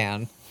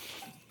lockdown?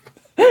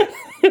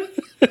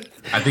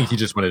 I think he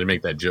just wanted to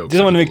make that joke.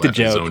 Just want to make the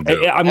joke.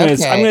 I'm going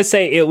to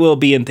say it will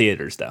be in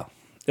theaters, though.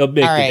 It'll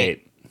make the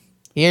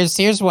date.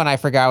 Here's one I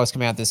forgot was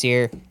coming out this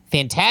year.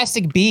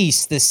 Fantastic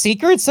Beasts: The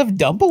Secrets of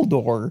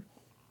Dumbledore.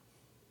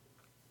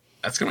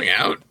 That's coming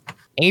out?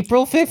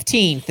 April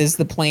 15th is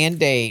the planned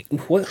date.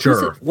 What's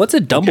a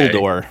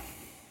Dumbledore?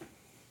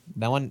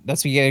 Okay.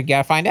 That's what you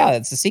gotta find out.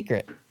 It's a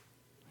secret.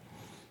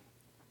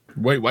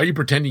 Wait, why are you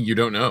pretending you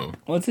don't know?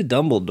 What's a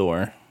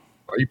Dumbledore?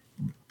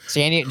 It's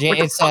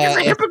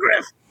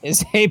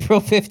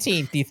April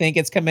 15th. Do you think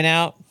it's coming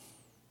out?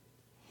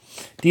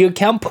 Do you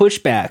count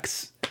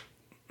pushbacks?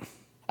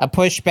 A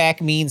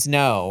pushback means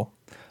no.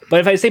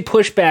 But if I say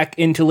pushback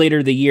into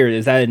later the year,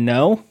 is that a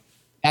no?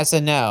 That's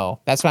a no.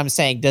 That's what I'm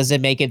saying. Does it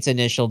make its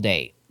initial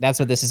date? That's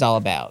what this is all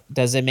about.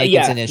 Does it make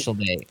its initial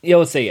date? Yeah,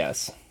 let's say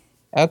yes.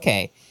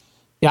 Okay.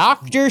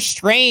 Doctor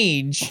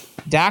Strange.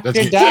 Doctor,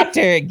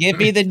 give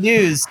me the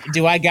news.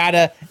 Do I got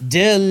a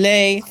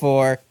delay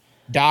for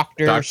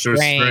Doctor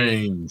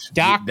Strange?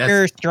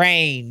 Doctor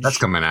Strange. That's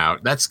coming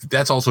out.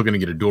 That's also going to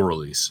get a dual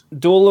release.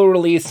 Dual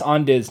release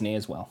on Disney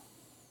as well.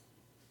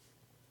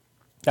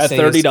 That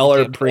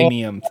 $30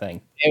 premium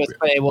thing.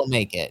 It will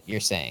make it, you're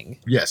saying?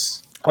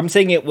 Yes. I'm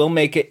saying it will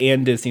make it,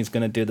 and Disney's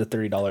going to do the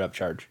 $30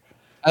 upcharge.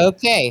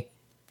 Okay.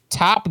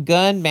 Top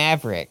Gun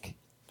Maverick.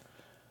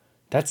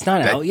 That's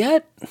not out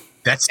yet?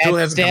 That's still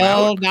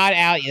not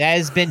out yet. That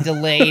has been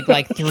delayed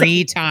like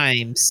 3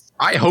 times.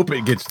 I hope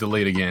it gets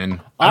delayed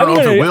again.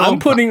 I'm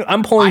pulling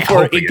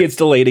for it gets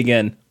delayed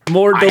again.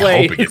 More delays.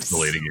 I hope it gets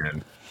delayed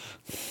again.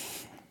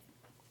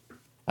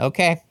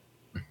 Okay.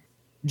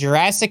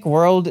 Jurassic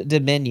World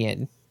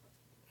Dominion.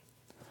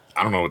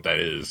 I don't know what that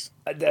is.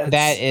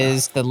 That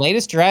is the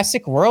latest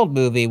Jurassic World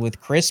movie with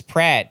Chris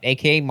Pratt,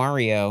 aka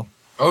Mario.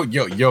 Oh,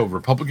 yo,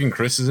 Republican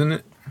Chris is in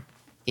it?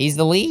 He's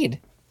the lead.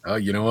 Oh,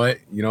 you know what?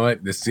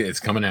 It's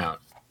coming out.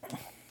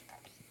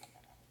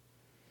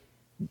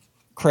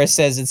 Chris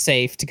says it's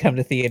safe to come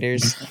to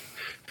theaters.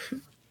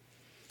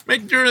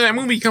 Make sure that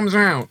movie comes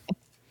out.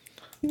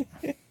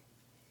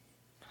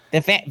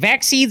 The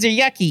vaccines are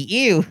yucky.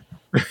 Ew.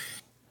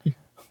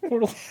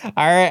 All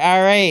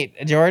right,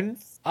 Jordan.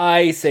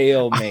 I say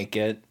it'll make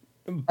it.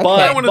 But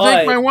I want to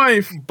thank my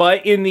wife.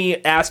 But in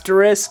the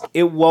asterisk,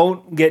 it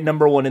won't get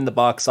number one in the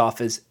box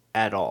office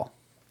at all.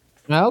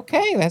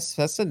 Okay, that's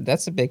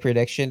a big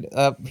prediction.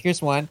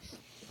 Here's one.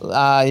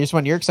 Here's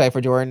one you're excited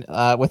for, Jordan.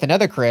 With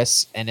another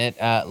Chris in it.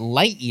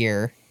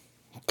 Lightyear.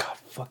 God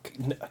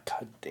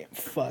damn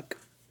fuck.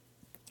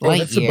 Oh,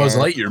 that's the Buzz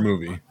Lightyear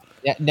movie.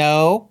 Yeah,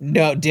 no,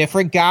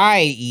 different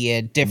guy,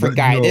 Ian. Different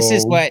guy. No. This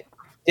is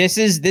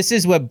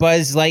what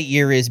Buzz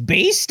Lightyear is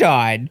based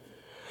on.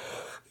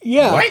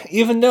 Yeah, what?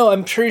 Even though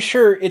I'm pretty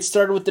sure it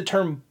started with the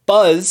term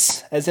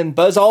Buzz, as in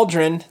Buzz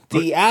Aldrin,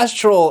 the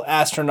astral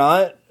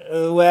astronaut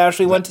who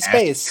actually went to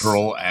space.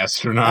 Actual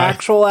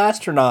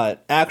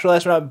astronaut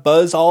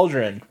Buzz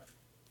Aldrin.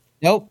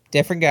 Nope,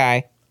 different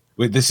guy.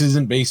 Wait, this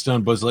isn't based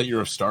on Buzz Lightyear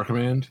of Star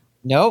Command?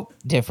 Nope,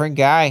 different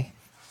guy.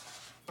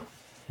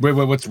 Wait,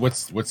 what's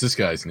this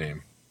guy's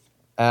name?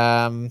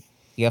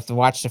 You have to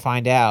watch to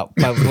find out.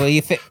 But will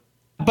you think?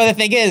 But the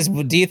thing is,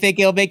 do you think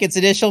it'll make its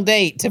initial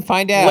date to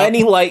find out?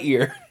 Lenny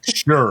Lightyear.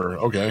 Sure.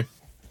 Okay.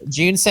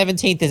 June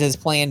 17th is his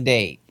planned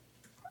date.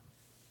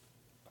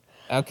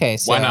 Okay,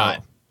 so why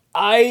not?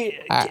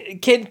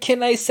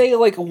 Can I say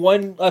like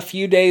a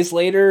few days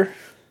later?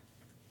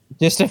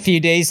 Just a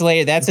few days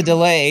later. That's a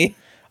delay.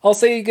 I'll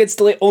say it gets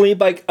delayed only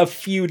by like a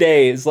few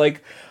days.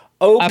 Like,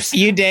 oops, a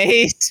few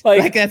days.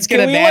 Like that's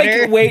gonna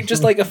matter. Like, wait,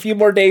 just like a few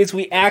more days.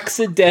 We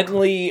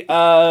accidentally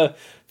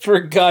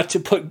forgot to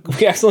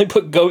we accidentally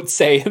put Goat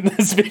Say in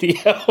this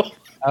video.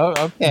 Oh,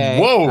 okay.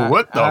 Whoa,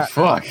 what the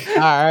fuck?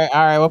 All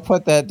right, we'll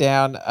put that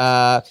down.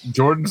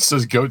 Jordan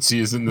says Goatsy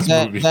is in this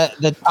movie.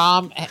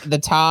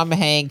 The Tom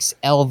Hanks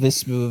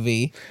Elvis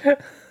movie.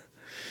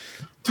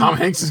 Tom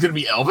Hanks is gonna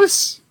be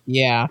Elvis?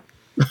 Yeah.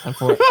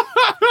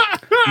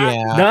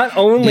 Yeah. Not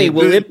only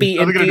will it be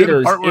in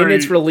theaters in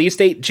its release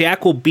date,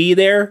 Jack will be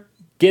there.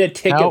 Get a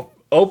ticket.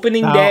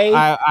 Opening day. Wait.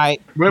 Are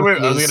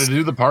they gonna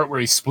do the part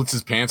where he splits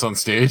his pants on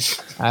stage?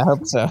 I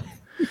hope so.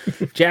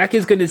 Jack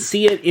is going to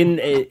see it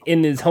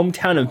in his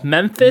hometown of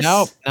Memphis.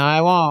 No,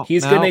 I won't.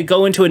 He's going to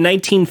go into a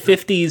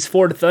 1950s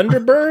Ford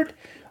Thunderbird,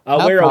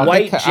 wear a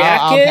white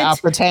jacket, I'll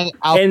pretend.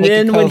 And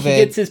then when he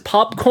gets his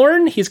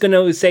popcorn, he's going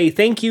to say,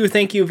 "Thank you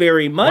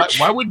very much."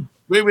 Why would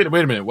wait a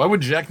minute? Why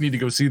would Jack need to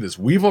go see this?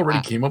 We've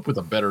already came up with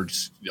a better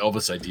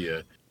Elvis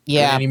idea.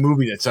 Yeah, any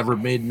movie that's ever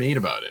made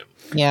about him.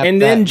 Yeah,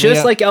 and then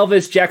just like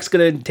Elvis, Jack's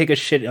gonna take a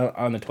shit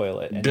on the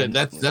toilet. And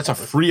that's a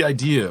free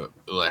idea,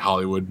 like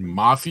Hollywood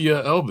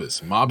Mafia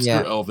Elvis,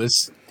 mobster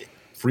Elvis,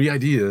 free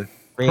idea.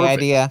 Free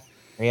idea.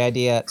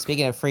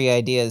 Speaking of free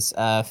ideas,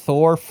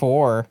 Thor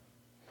 4.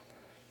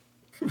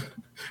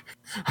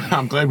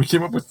 I'm glad we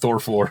came up with Thor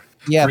 4.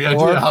 Yeah, free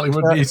idea.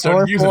 Hollywood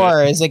Thor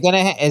 4. Is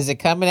it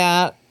coming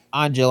out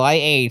on July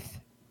 8th?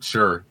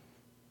 Sure.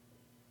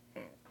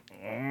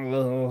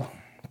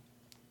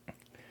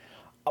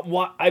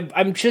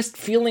 I'm just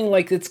feeling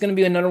like it's going to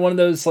be another one of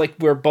those, like,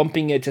 we're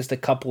bumping it just a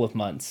couple of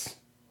months.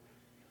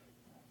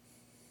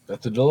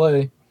 That's a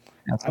delay.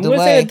 I'm going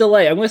to say a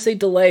delay. I'm going to say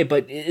delay,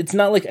 but it's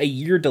not like a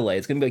year delay.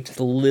 It's going to be like just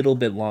a little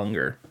bit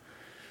longer.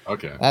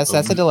 Okay. That's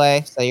a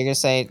delay. So you're going to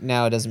say,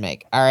 no, it doesn't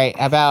make. All right.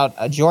 How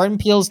about Jordan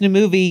Peele's new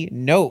movie,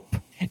 Nope?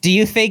 Do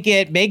you think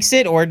it makes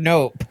it or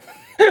nope?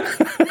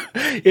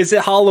 Is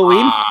it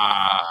Halloween?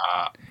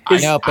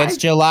 Nope. It's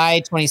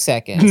July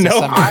 22nd. No.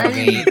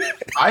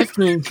 I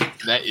think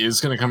that is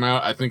going to come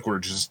out. I think we're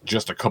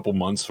just a couple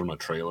months from a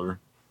trailer.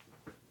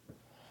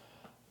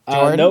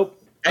 Nope.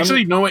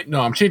 Actually, no, wait.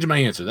 No, I'm changing my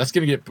answer. That's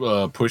going to get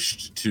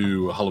pushed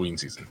to Halloween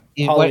season.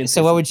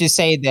 What would you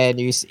say then?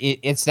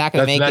 It's not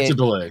going to make it. That's a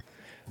delay.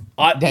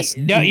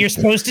 No, you're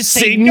supposed to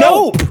say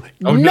nope.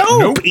 Oh,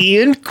 nope,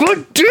 Ian.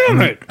 God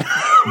damn it.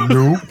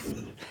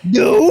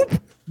 Nope.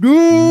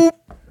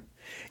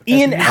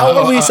 Ian, how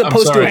are we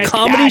supposed to do a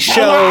comedy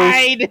show?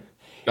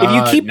 If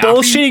you keep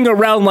bullshitting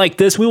around like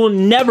this, we will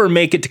never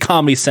make it to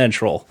Comedy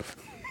Central.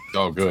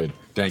 Oh, good.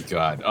 Thank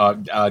God.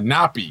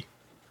 Nappy.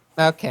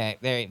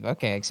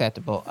 Okay,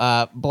 acceptable.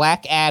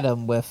 Black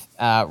Adam with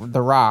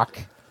The Rock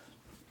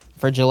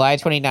for July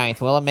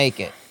 29th. Will it make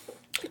it?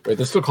 Wait,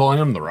 they're still calling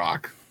him The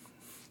Rock?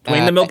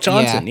 Dwayne The Milk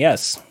Johnson,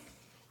 yes.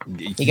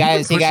 He got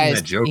his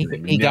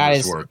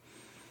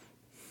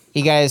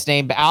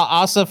name. But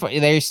also,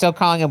 they're still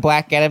calling him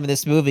Black Adam in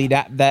this movie.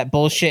 That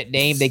bullshit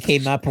name they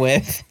came up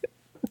with.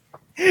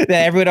 That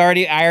everyone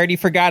I already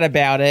forgot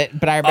about it,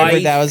 but I remember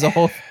that was a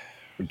whole.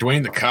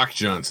 Dwayne the Cock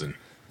Johnson.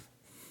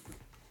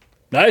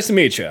 Nice to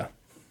meet you.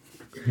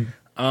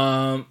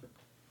 I'm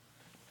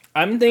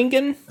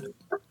thinking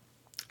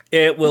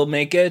it will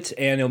make it,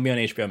 and it'll be on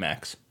HBO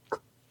Max.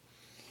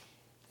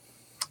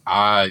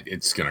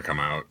 It's gonna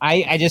come out.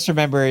 I just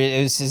remember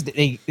it was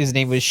his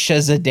name was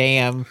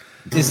Shazadam.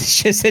 Is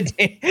it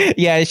Shazadam?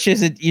 Yeah, it's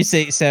Shazad. You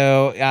say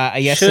so?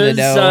 Yes and a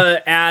no.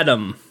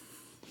 Adam.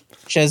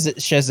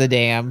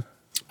 Shazadam.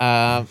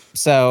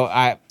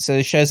 So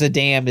it shows a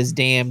Damn is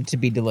damned to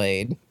be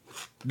delayed.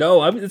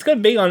 No, it's going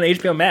to be on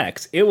HBO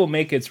Max. It will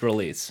make its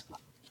release.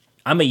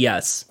 I'm a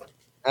yes.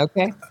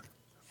 Okay.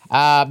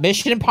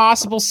 Mission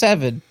Impossible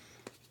 7.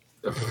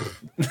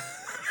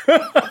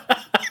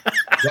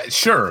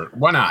 Sure,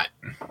 why not?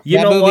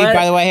 That movie,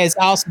 by the way, has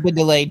also been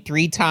delayed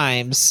 3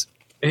 times.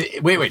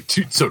 Wait.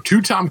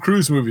 Two Tom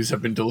Cruise movies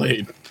have been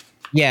delayed.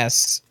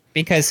 Yes,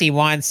 because he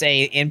wants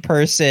a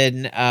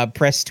in-person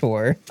press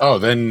tour. Oh,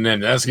 then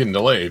that's getting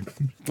delayed.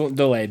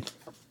 Delayed.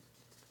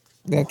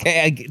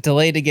 Okay,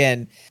 delayed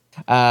again.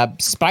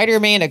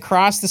 Spider-Man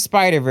Across the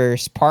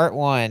Spider-Verse Part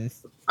 1.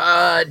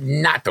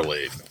 Not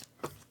delayed.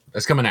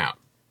 That's coming out.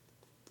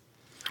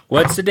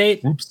 What's the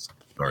date? Oops.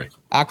 Sorry.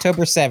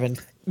 October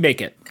 7th.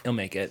 Make it. He'll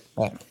make it.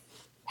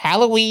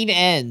 Halloween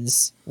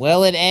Ends.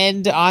 Will it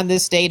end on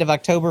this date of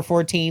October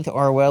 14th,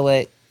 or will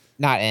it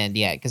not end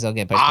yet? Because it'll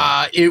get pushed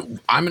back.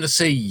 I'm going to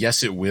say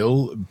yes, it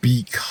will,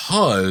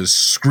 because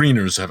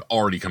screeners have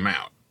already come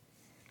out.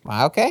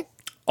 Okay.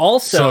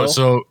 Also,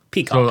 so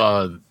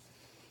Peacock.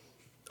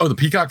 The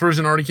Peacock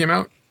version already came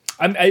out?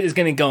 It's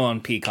going to go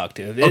on Peacock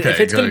too. Okay, if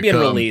it's going to be a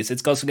release,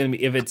 it's also going to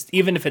be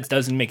even if it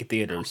doesn't make it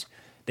theaters,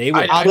 they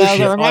will.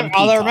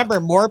 Although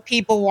remember, more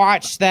people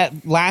watched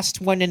that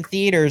last one in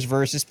theaters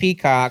versus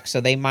Peacock,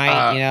 so they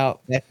might,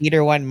 that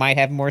theater one might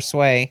have more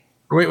sway.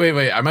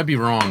 Wait! I might be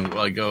wrong.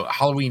 Like,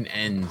 Halloween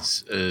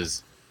Ends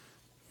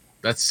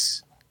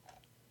that's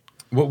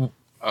what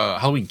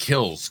Halloween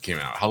Kills came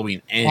out.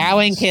 Halloween Ends.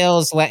 Halloween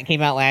Kills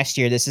came out last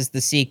year. This is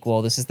the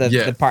sequel. This is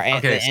the part.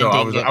 Okay, so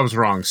I was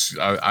wrong.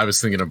 I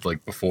was thinking of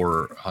like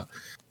before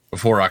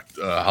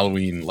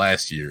Halloween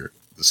last year.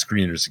 The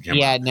screeners came out.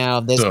 Yeah, no,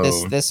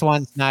 this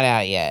one's not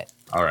out yet.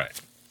 All right,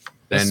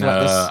 then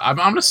I'm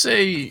gonna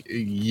say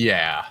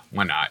yeah.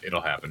 Why not?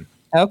 It'll happen.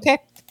 Okay.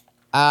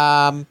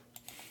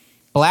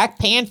 Black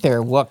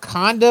Panther: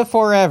 Wakanda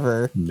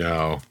Forever.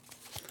 No.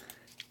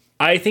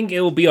 I think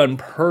it will be on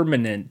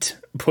permanent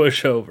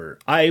pushover.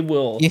 I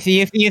will. You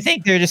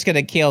think they're just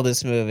gonna kill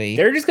this movie?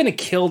 They're just gonna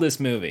kill this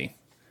movie.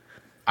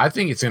 I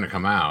think it's gonna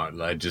come out.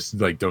 I just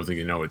don't think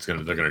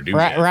they're gonna do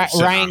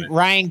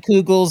Ryan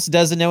Coogles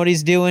doesn't know what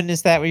he's doing.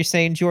 Is that what you're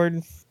saying,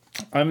 Jordan?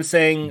 I'm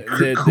saying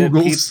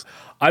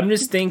I'm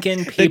just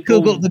thinking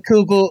people the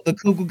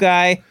Kugel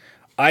guy.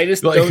 I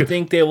just don't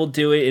think they will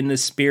do it in the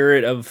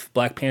spirit of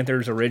Black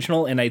Panther's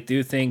original, and I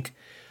do think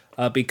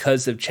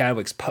because of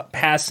Chadwick's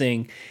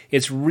passing,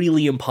 it's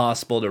really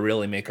impossible to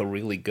really make a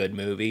really good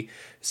movie.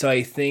 So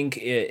I think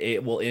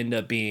it will end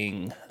up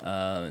being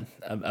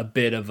a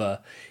bit of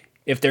a.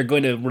 If they're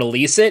going to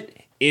release it,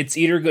 it's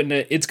going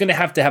to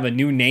have a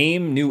new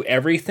name, new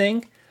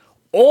everything,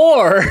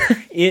 or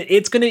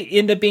it's going to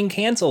end up being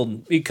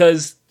canceled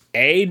because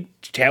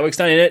Chadwick's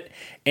not in it,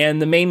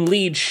 and the main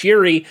lead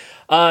Shuri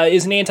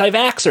is an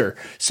anti-vaxxer.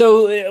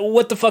 So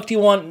what the fuck do you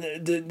want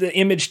the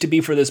image to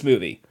be for this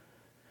movie?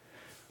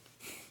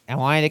 I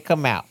wanted to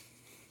come out.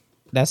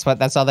 That's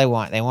all they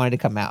want. They wanted to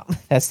come out.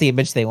 That's the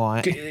image they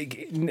want.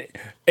 Can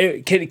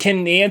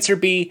the answer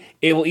be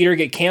it will either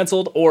get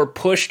canceled or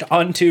pushed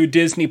onto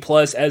Disney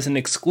Plus as an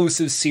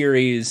exclusive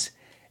series,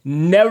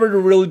 never to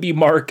really be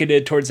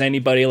marketed towards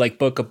anybody like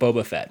Book of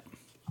Boba Fett?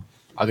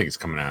 I think it's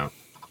coming out.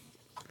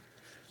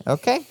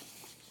 Okay.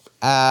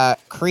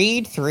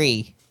 Creed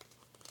 3.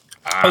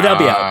 Oh, that'll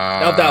be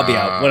out. That'll be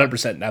out.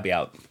 100%. That'll be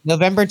out.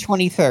 November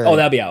 23rd. Oh,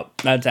 that'll be out.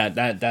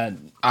 That.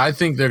 I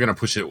think they're gonna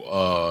push it,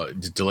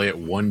 delay it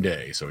one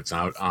day, so it's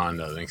out on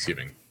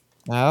Thanksgiving.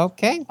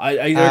 Okay.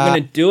 They're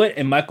gonna do it,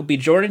 and Michael B.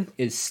 Jordan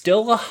is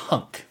still a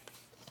hunk.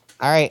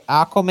 All right,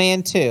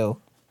 Aquaman 2.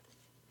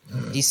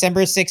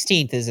 December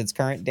 16th is its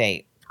current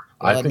date.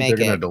 I think they're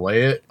gonna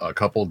delay it a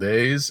couple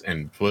days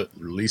and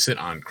release it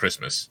on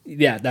Christmas.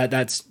 Yeah,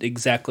 that's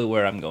exactly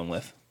where I'm going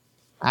with.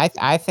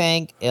 I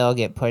think it'll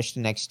get pushed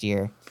next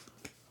year.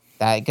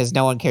 Because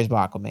no one cares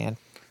about Aquaman.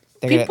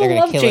 People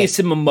love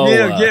Jason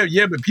Momoa.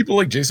 Yeah, but people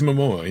like Jason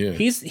Momoa.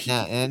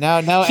 Yeah,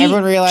 no.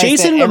 Everyone realized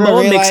Jason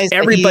Momoa makes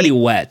everybody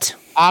wet.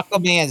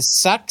 Aquaman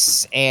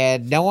sucks,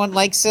 and no one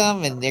likes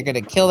him, and they're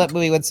gonna kill that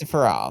movie once and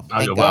for all.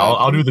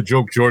 I'll do the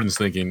joke Jordan's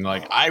thinking.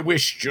 Like, I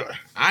wish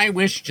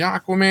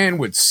Aquaman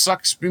would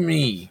sucks for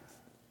me.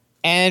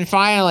 And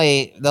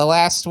finally, the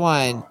last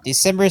one,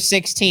 December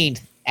 16th,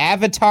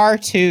 Avatar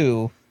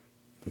 2.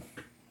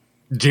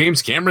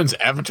 James Cameron's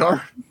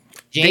Avatar.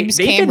 James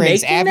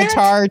Cameron's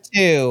Avatar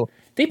 2.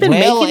 They've been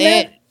making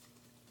that?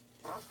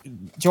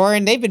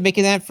 Jordan, they've been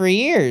making that for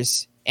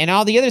years. And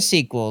all the other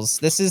sequels.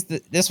 This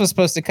was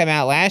supposed to come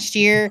out last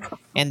year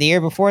and the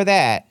year before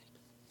that.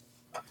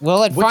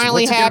 Will it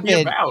finally happen?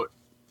 What's it gonna be about?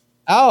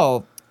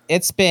 Oh,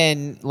 it's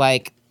been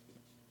like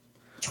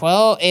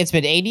 12. It's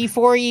been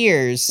 84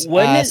 years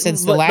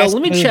since the last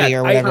movie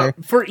or whatever.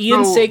 For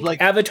Ian's sake,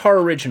 Avatar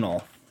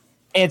original.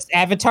 It's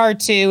Avatar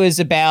 2 is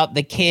about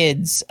the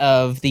kids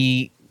of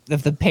the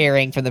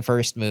pairing from the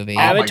first movie.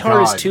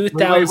 Avatar is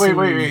 2000.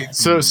 Wait.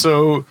 So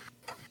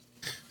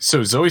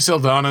Zoe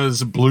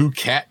Saldana's blue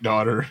cat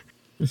daughter.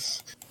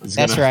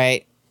 That's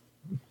right.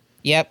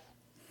 Yep.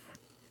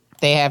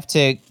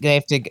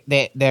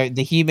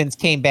 the humans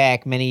came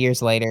back many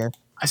years later.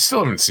 I still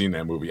haven't seen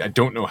that movie. I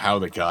don't know how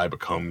the guy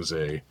becomes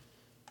a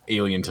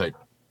alien type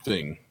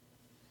thing.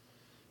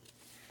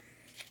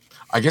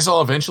 I guess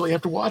I'll eventually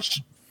have to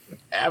watch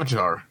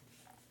Avatar.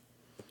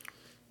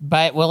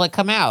 But will it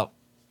come out?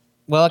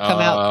 Will it come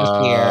out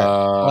this year?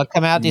 Will it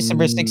come out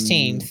December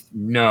 16th?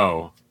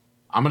 No.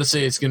 I'm going to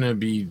say it's going to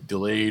be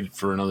delayed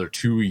for another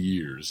 2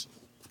 years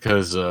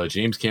because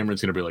James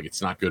Cameron's going to be like,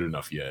 it's not good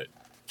enough yet.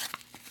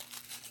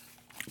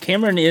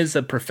 Cameron is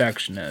a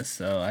perfectionist,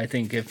 so I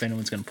think if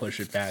anyone's going to push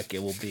it back,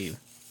 it will be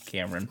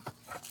Cameron.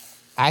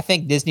 I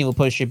think Disney will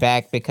push it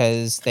back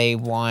because they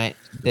want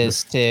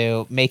this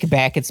to make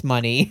back its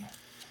money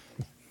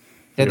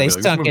that they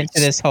sunk into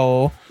this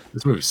hole.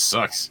 This movie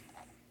sucks.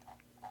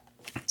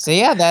 So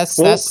yeah, that's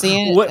the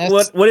end.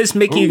 What is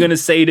Mickey going to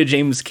say to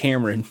James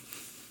Cameron?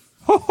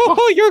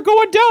 Oh, you're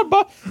going down,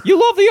 but you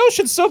love the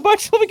ocean so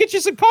much. Let me get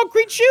you some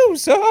concrete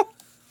shoes.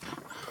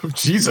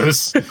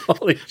 Jesus.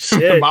 Holy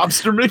shit.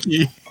 Mobster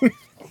Mickey.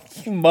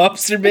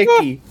 Mobster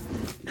Mickey.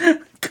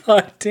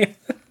 God damn.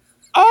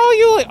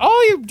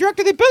 You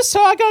directed the abyss,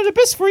 so I got an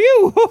abyss for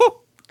you.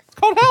 It's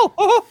called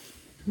hell.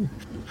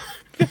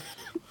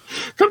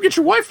 Come get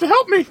your wife to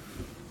help me.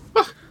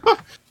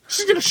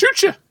 She's gonna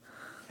shoot you.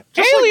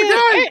 Just alien,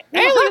 like the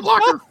guy in the Hurt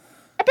Locker.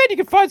 I bet you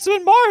can find some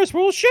in Mars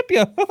where we'll ship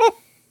you.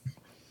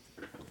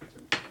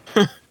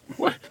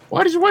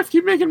 Why does your wife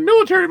keep making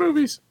military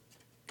movies?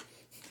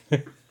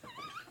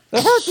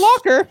 The Hurt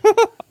Locker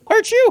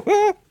hurt you.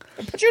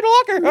 Put you in a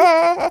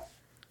locker.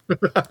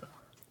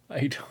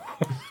 I don't.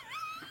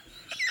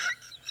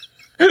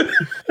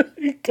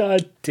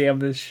 God damn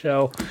this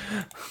show.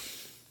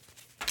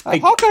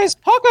 Hawkeye's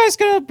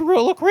gonna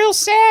look real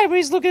sad when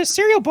he's looking at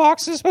cereal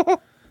boxes.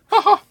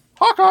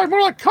 Hawkeye,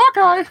 more like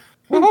cockeye.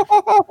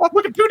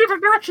 Look at two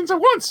different directions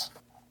at once.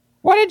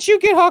 Why didn't you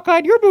get Hawkeye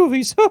in your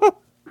movies?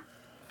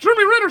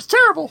 Jeremy Renner's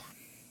terrible.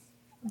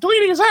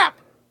 Deleting his app.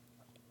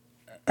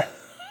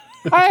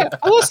 I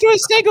listened to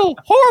his single.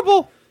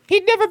 Horrible.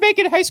 He'd never make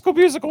it a High School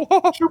Musical.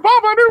 Your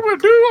mama knew what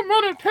to do. I'm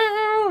gonna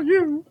tell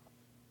you.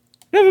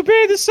 Never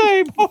be the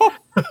same.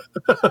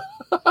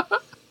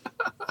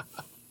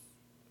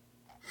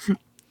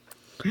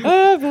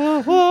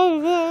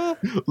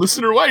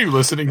 Listener, why are you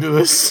listening to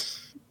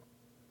this?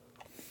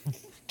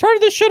 Turn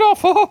this shit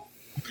off.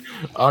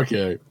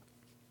 Okay.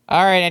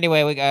 All right.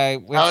 Anyway,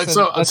 I'm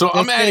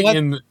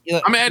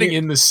adding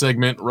in this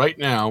segment right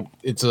now.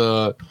 It's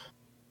a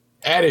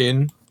add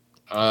in.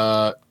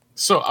 So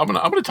I'm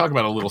gonna talk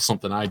about a little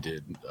something I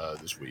did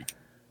this week.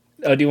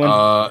 Oh, do you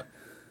want?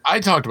 I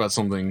talked about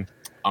something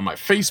on my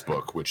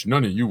Facebook, which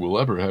none of you will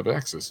ever have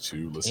access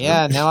to. Listener.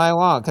 Yeah, no, I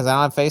won't because I'm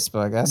on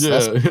Facebook. That's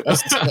it's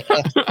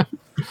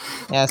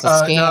a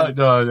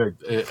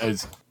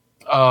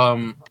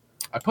scam.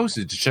 I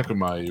posted to check with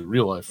my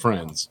real life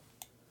friends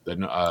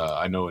that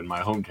I know in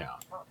my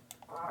hometown.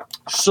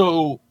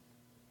 So,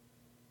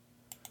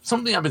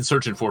 something I've been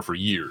searching for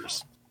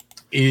years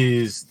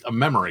is a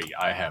memory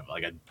I have,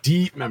 like a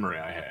deep memory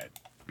I had,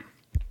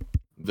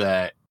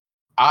 that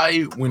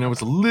when I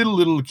was a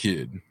little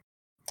kid,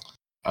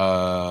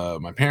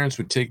 my parents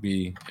would take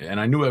me, and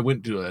I knew I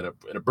went to at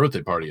a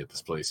birthday party at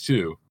this place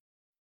too,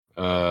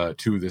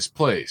 to this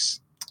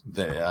place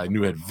that I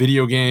knew had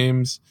video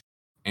games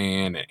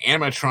and an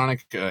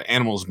animatronic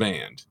animals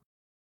band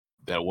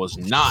that was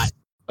not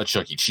a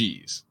Chuck E.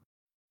 Cheese.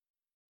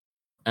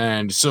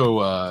 And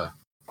so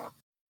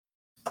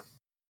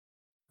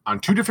on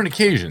two different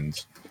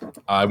occasions,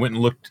 I went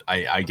and looked.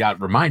 I got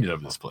reminded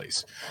of this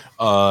place.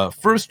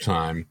 First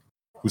time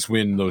was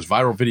when those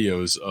viral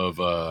videos of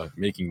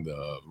making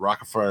the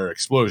Rockefeller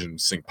explosion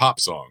sing pop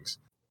songs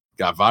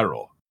got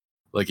viral.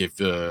 Like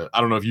if I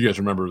don't know if you guys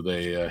remember,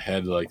 they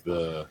had like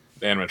the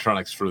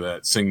animatronics for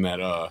that sing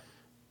that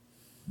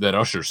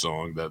Usher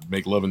song, that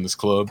Make Love in This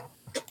Club,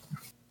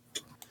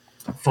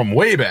 from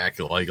way back,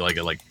 like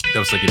that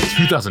was like in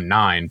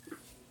 2009.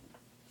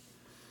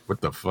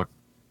 What the fuck?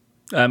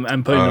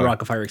 I'm putting the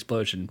Rockefeller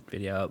explosion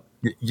video up.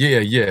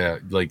 Yeah,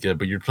 like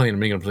but you're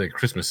making them play a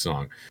Christmas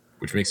song,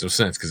 which makes no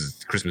sense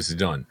because Christmas is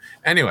done.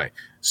 Anyway,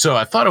 so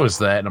I thought it was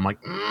that, and I'm like,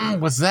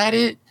 was that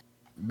it?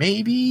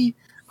 Maybe.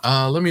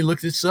 Let me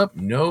look this up.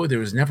 No, there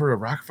was never a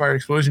Rockefeller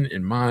explosion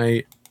in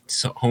my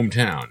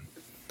hometown.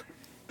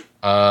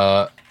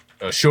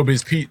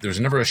 Showbiz Pete. There's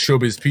never a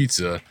Showbiz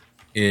Pizza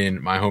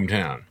in my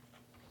hometown.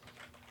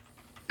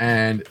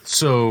 And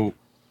so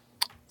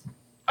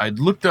I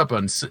looked up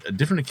on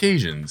different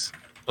occasions.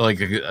 Like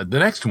the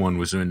next one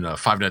was when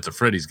Five Nights at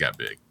Freddy's got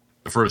big,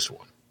 the first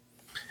one.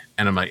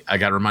 And I'm like, I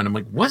got reminded, I'm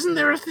like, wasn't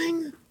there a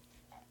thing?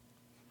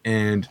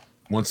 And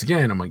once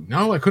again, I'm like,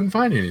 no, I couldn't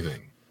find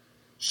anything.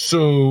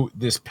 So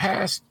this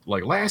past,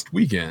 like last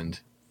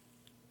weekend,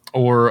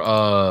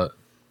 or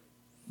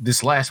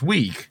this last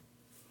week,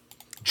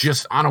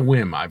 just on a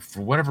whim, I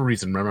for whatever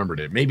reason remembered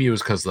it. Maybe it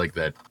was because like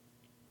the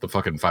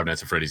fucking Five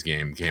Nights at Freddy's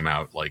game came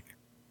out like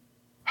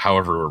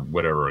however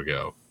whatever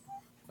ago.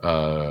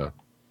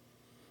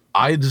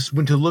 I just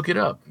went to look it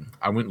up.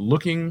 I went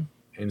looking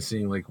and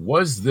seeing like,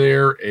 was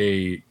there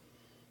a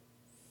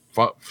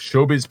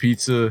Showbiz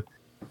Pizza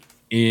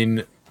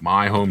in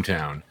my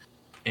hometown.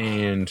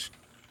 And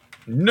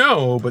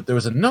no, but there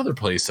was another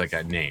place that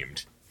got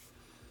named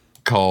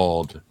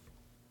called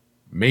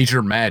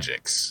Major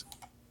Magics.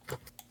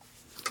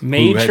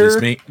 Major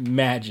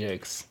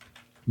Magics.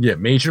 Yeah,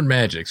 Major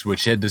Magics,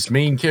 which had this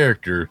main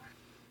character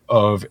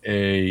of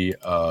a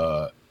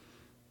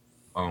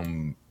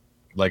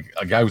like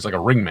a guy who's like a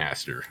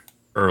ringmaster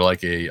or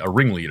like a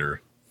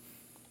ringleader.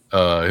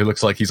 He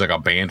looks like he's like a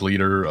band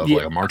leader of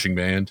like a marching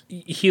band.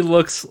 He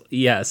looks,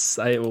 yes.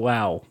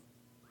 Wow.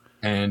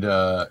 And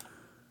then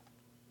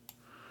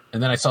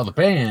I saw the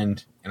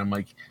band, and I'm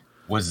like,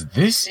 was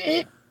this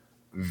it?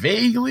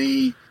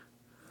 Vaguely.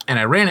 And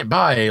I ran it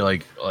by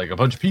like a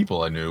bunch of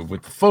people I knew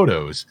with the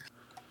photos,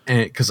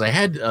 and because I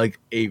had like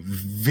a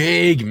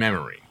vague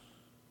memory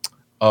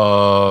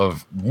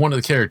of one of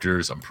the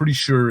characters. I'm pretty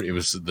sure it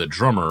was the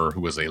drummer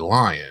who was a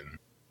lion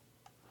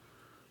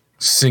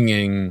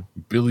singing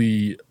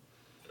Billy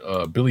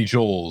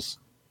Joel's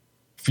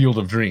Field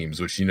of Dreams,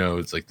 which, you know,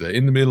 it's like the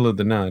in the middle of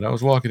the night I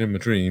was walking in my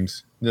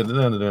dreams. Because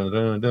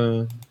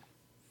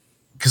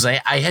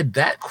I had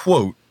that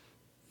quote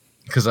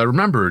because I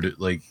remembered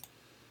like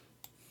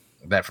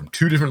that from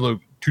two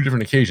different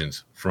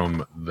occasions,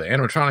 from the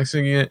animatronic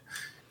singing it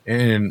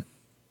and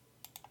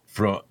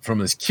from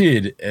this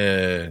kid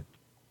at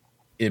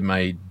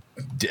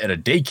a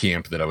day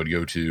camp that I would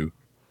go to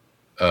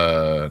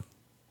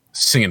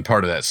singing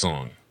part of that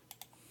song.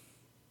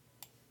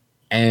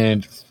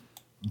 And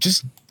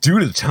just due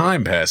to the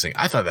time passing,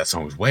 I thought that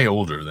song was way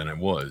older than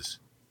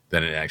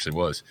it actually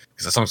was,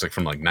 because that song's like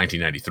from like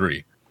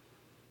 1993.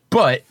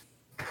 But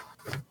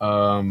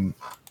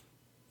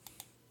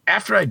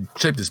after I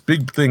typed this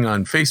big thing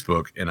on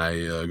Facebook and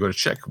I go to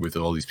check with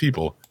all these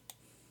people,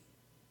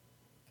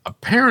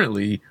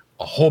 apparently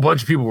a whole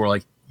bunch of people were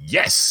like,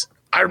 yes,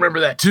 I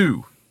remember that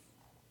too.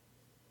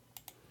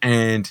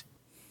 And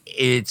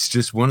it's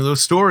just one of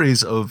those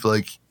stories of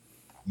like,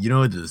 you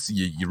know,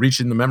 you reach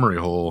in the memory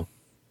hole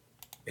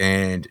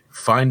and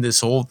find this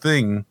whole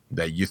thing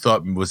that you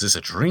thought, was this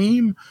a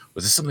dream?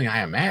 Was this something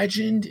I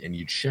imagined? And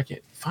you check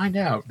it, find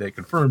out they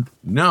confirmed,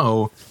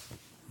 no,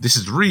 this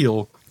is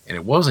real. And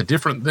it was a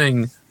different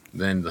thing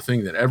than the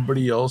thing that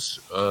everybody else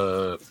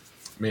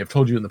may have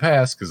told you in the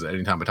past. Because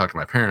anytime I talk to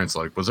my parents,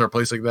 like, was there a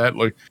place like that?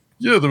 Like,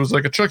 yeah, there was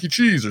like a Chuck E.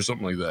 Cheese or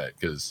something like that.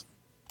 Because,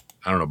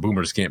 I don't know,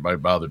 boomers can't be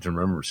bothered to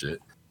remember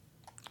shit.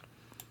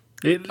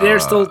 They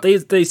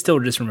still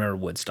just remember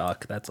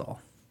Woodstock. That's all.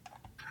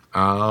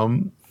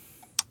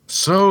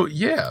 So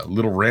yeah,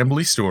 little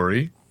rambly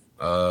story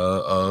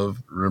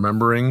of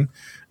remembering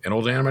an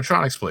old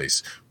animatronics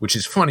place, which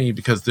is funny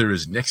because there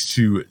is next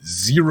to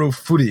zero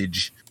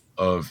footage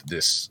of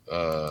this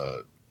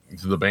the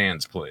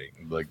bands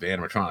playing, like the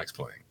animatronics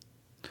playing.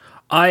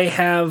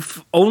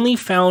 I've only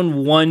found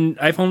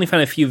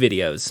a few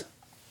videos.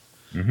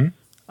 Mm-hmm.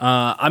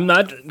 I'm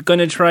not going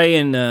to try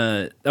and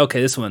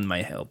okay, this one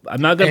might help. I'm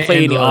not going to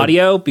play any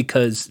audio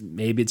because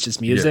maybe it's just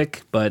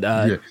music, but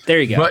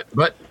there you go.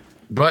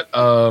 But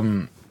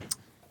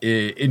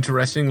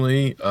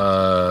interestingly,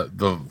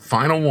 the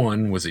final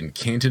one was in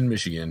Canton,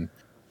 Michigan,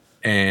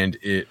 and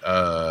it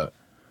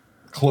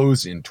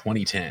closed in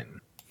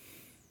 2010.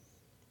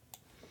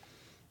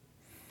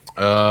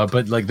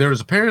 But like there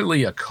was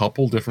apparently a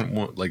couple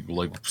different like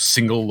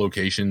single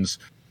locations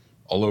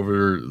all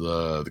over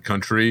the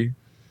country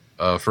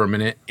for a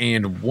minute,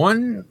 and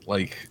one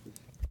like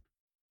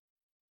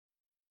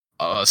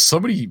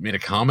somebody made a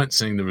comment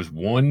saying there was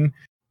one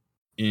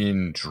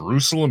in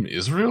Jerusalem,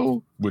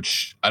 Israel,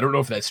 which I don't know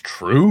if that's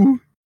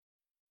true.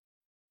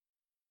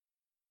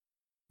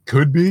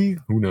 Could be.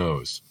 Who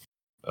knows?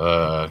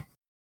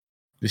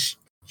 This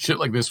shit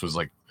like this was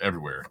like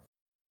everywhere.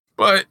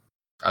 But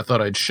I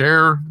thought I'd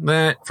share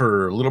that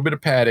for a little bit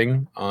of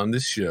padding on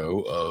this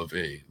show of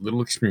a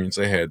little experience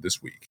I had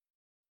this week.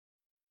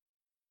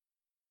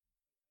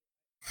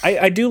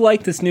 I do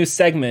like this new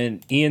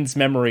segment, Ian's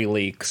Memory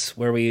Leaks,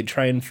 where we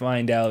try and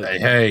find out.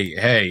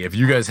 Hey, if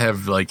you guys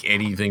have like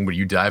anything where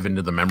you dive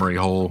into the memory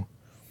hole,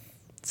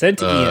 send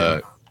to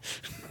Ian.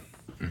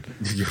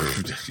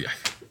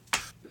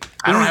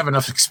 I don't have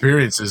enough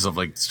experiences of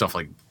like stuff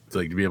like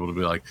to be able to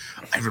be like,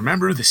 I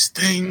remember this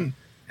thing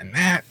and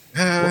that.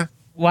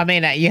 Well, I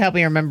mean, you help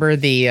me remember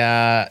the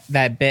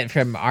that bit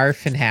from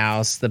Arfin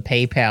House, the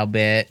PayPal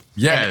bit.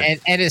 Yeah.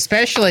 And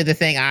especially the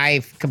thing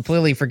I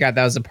completely forgot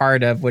that was a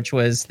part of, which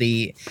was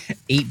the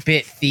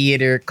 8-Bit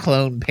Theater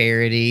clone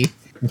parody.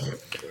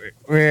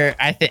 where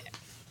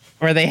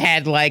they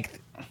had like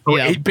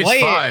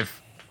 8-Bit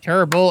 5.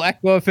 Terrible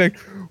echo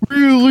effect.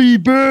 Really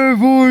bad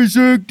voice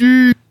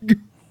acting.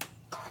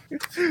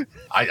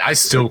 I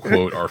still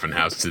quote Arfin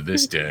House to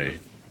this day.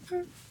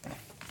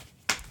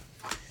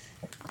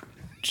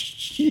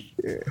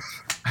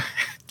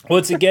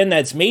 Once again,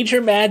 that's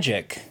Major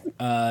Magic.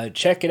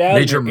 Check it out.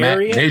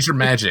 Major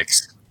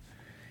Magics.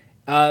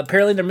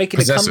 Apparently, they're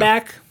making a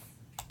comeback.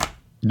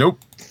 Nope,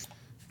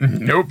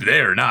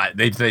 they are not.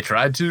 They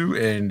tried to,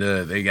 and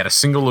they got a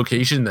single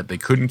location that they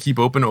couldn't keep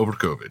open over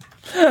COVID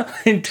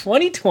in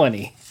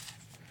 2020.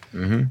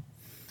 Mm-hmm.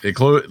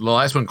 The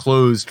last one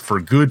closed for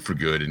good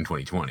in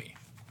 2020.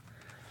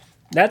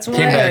 That's why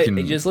I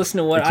just listen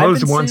to what I've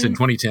closed once saying. in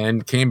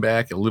 2010, came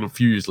back a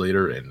few years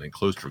later, and then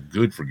closed for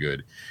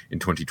good in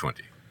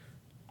 2020.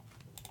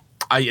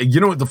 You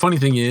know what the funny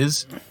thing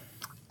is?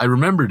 I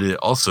remembered it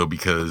also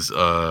because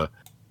I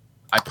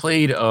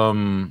played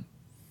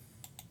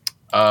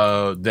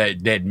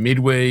that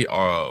Midway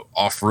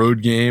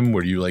off-road game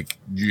where you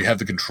have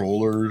the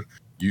controller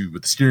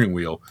with the steering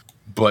wheel,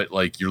 but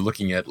like you're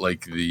looking at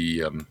like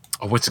the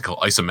what's it called,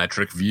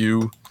 isometric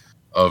view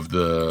of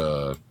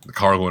the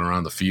car going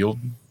around the field.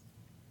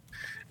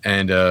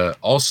 And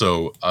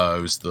also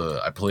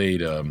I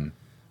played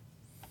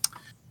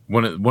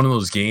one of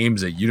those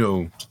games that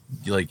you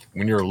like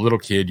when you're a little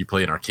kid, you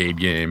play an arcade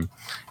game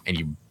and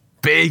you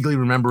vaguely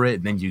remember it,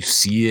 and then you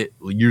see it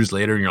years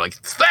later and you're like,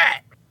 it's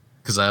that.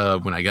 Because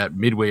when I got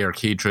Midway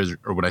Arcade Treasure,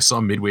 or when I saw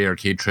Midway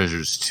Arcade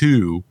Treasures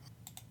 2,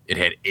 it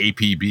had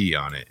APB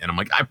on it, and I'm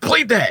like, I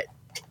played that.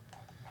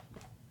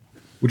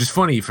 Which is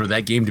funny for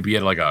that game to be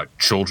at like a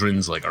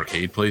children's like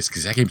arcade place,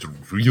 because that game's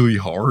really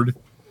hard.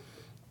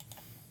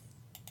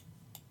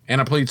 And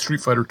I played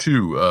Street Fighter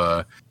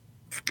 2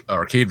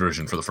 arcade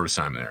version for the first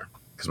time there,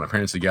 because my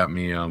parents had got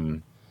me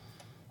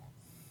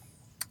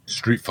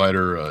Street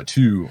Fighter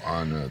 2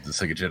 on the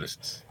Sega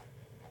Genesis.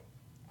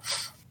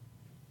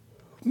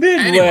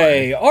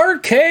 Midway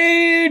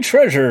Arcade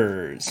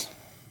Treasures.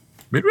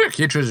 Midway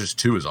Arcade Treasures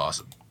 2 is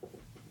awesome.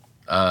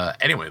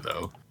 Anyway,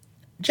 though,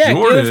 Jack, do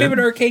you have a favorite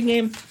arcade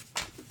game?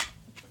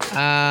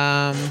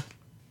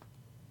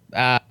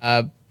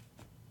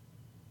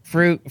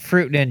 Fruit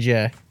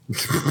Ninja.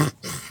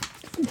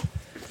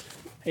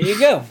 There you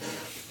go.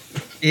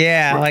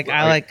 Yeah,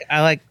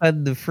 I like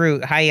the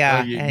fruit.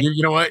 Hiya.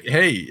 You know what?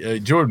 Hey,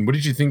 Jordan, what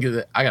did you think of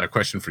that? I got a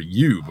question for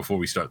you before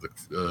we start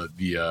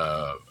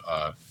the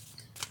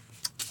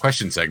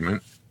question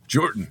segment.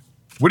 Jordan,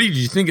 what did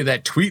you think of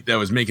that tweet that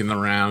was making the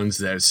rounds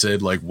that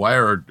said like, why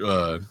are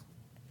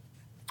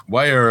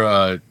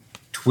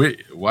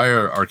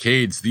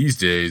arcades these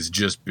days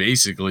just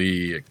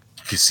basically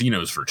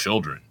casinos for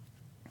children?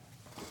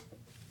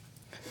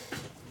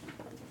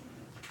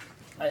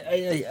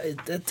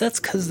 That's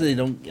because they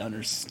don't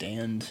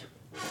understand.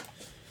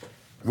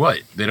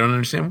 What? They don't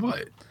understand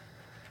what?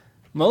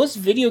 Most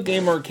video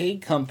game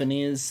arcade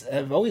companies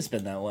have always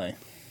been that way.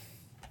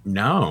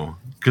 No,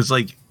 because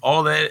like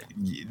all that,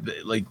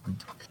 like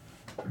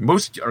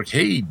most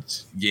arcade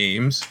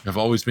games have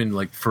always been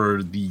like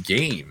for the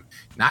game,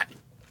 not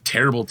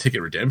terrible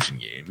ticket redemption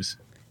games.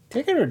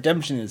 Ticket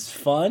redemption is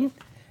fun,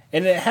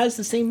 and it has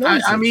the same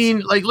noises. I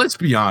mean, like, let's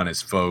be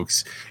honest,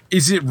 folks.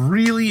 Is it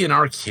really an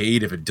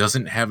arcade if it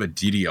doesn't have a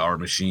DDR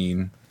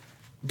machine?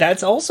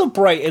 That's also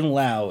bright and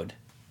loud.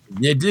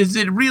 Yeah, is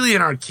it really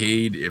an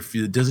arcade if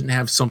it doesn't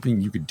have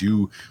something you could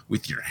do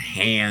with your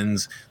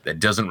hands that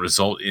doesn't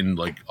result in,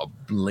 like, a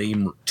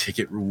lame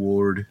ticket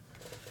reward?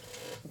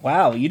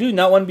 Wow, you do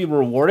not want to be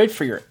rewarded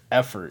for your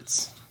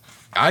efforts.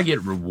 I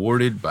get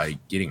rewarded by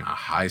getting a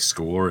high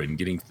score and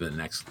getting to the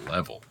next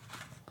level.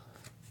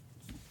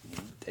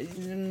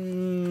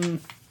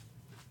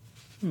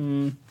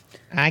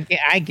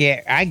 I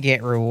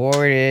get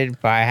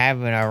rewarded by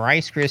having a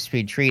Rice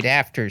Krispie treat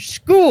after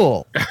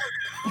school.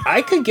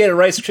 I could get a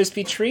Rice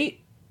Krispie treat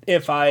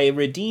if I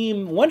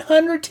redeem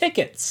 100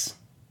 tickets.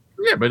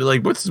 Yeah, but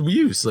like, what's the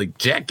use? Like,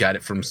 Jack got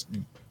it from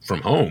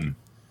home.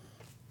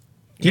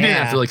 He didn't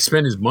have to like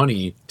spend his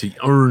money to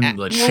earn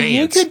the chance.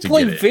 You could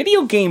play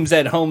video games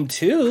at home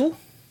too.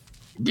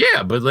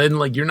 Yeah, but then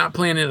like you're not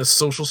playing in a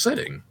social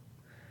setting.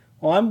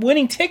 Well, I'm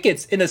winning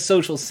tickets in a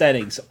social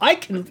setting, so I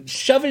can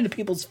shove it into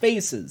people's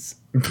faces.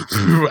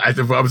 I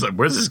was like,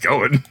 where's this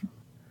going?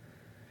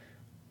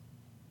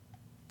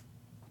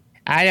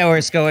 I know where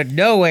it's going.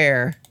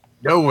 Nowhere.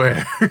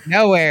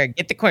 Nowhere.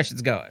 Get the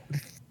questions going.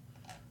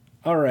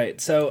 All right,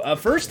 so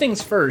first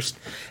things first.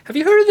 Have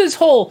you heard of this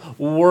whole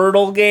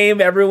Wordle game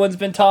everyone's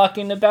been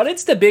talking about?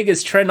 It's the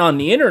biggest trend on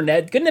the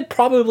internet. Going to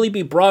probably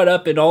be brought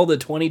up in all the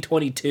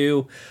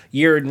 2022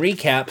 year in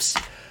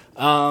recaps.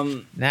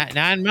 Not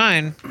in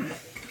mine.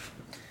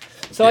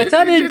 So I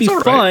thought it'd be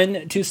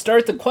fun to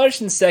start the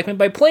question segment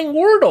by playing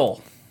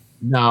Wordle.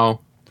 No.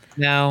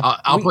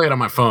 I'll play it on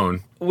my phone.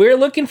 We're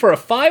looking for a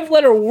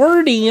 5-letter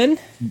word, Ian.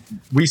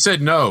 We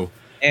said no.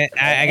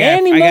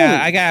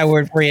 I got a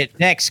word for you.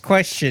 Next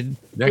question.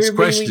 Next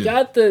question. We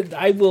got the.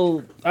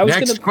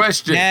 Next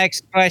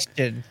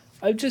question.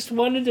 I just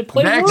wanted to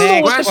play Next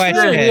Wordle.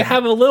 question. We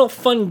have a little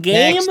fun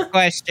game. Next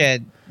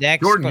question.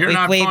 Jordan, you're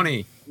not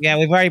funny. Yeah,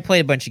 we've already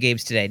played a bunch of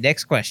games today.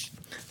 Next question.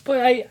 But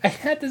I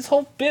had this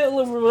whole bit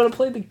where we're going to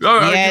play the.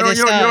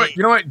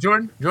 You know what,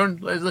 Jordan,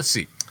 let's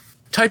see.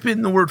 Type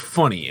in the word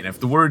funny, and if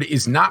the word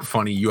is not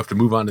funny, you have to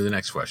move on to the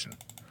next question.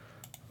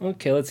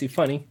 Okay, let's see.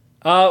 Funny.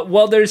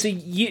 Well, there's a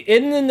U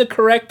in the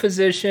correct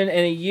position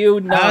and a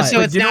U not. Oh,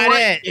 so it's not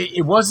it.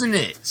 It wasn't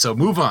it. So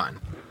move on.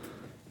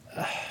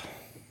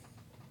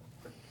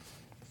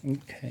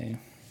 Okay.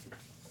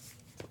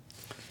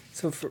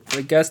 So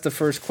I guess the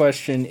first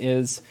question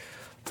is,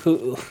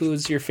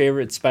 who's your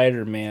favorite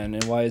Spider-Man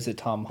and why is it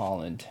Tom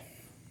Holland?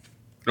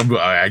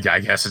 I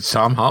guess it's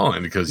Tom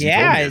Holland because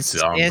I'm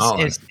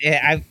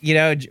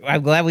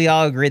glad we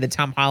all agree that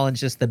Tom Holland's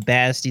just the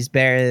best. He's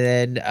better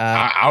than.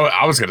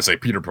 I was gonna say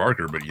Peter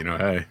Parker, but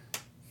hey.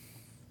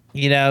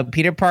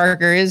 Peter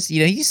Parker is.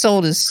 He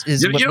sold his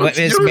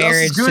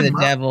marriage to the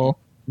devil.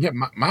 Yeah,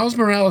 Miles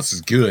Morales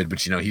is good, but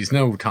he's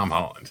no Tom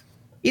Holland.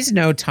 He's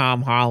no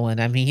Tom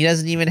Holland. I mean, he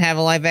doesn't even have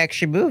a live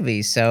action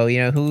movie. So he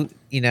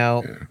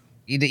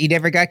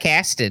never got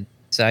casted.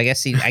 So I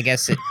guess he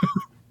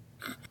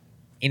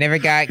never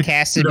got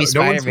casted to be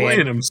Spider-Man. No one's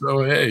playing him,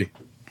 so hey.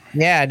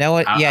 Yeah, no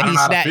one. Yeah, he's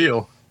not.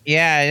 Feel.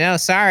 Yeah, no,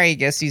 sorry.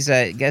 Guess he's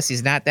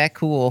not that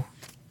cool.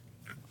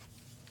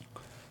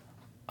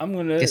 I'm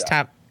gonna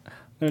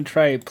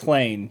try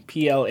Plain.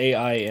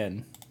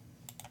 Plain.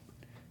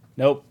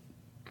 Nope.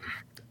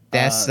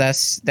 That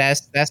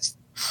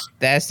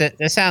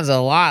sounds a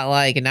lot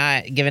like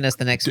not giving us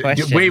the next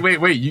question.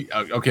 Wait.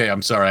 Okay,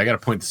 I'm sorry. I got to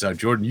point this out,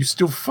 Jordan. You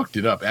still fucked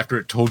it up after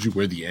it told you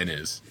where the N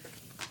is.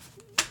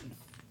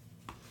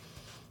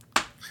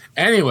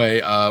 Anyway,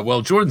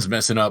 Jordan's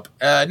messing up.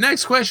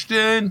 Next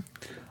question.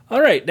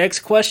 All right, next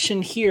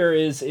question here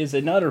is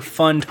another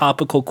fun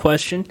topical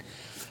question.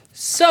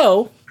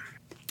 So,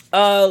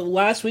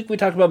 last week we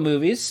talked about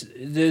movies.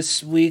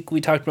 This week we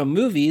talked about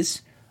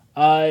movies.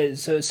 So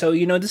this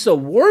is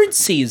award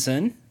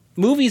season.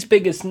 Movie's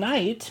biggest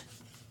night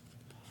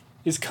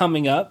is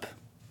coming up.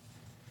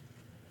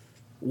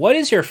 What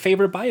is your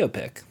favorite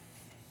biopic?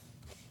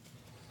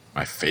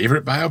 My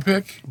favorite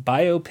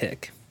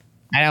biopic?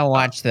 I don't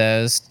watch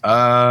those.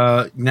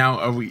 Now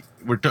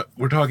we're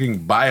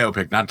talking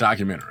biopic, not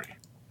documentary.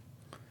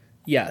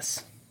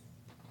 Yes.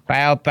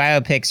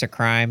 Biopics are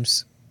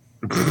crimes.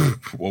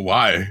 Well,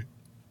 why?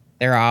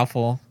 They're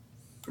awful.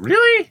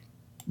 Really?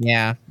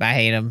 Yeah, I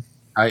hate them.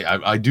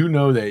 I do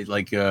know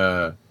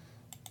that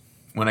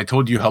when I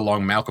told you how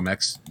long Malcolm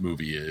X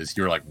movie is,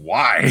 you're like,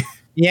 why?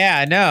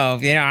 Yeah, no,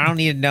 I don't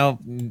need to know.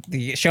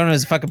 Showing him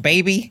as a fucking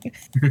baby.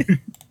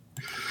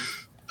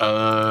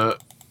 I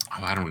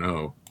don't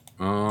know.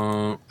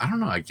 I don't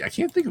know. I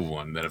can't think of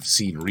one that I've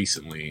seen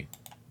recently,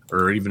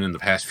 or even in the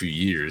past few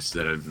years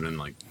that I've been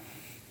like,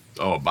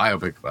 a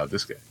biopic about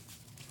this guy.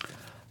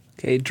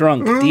 Okay,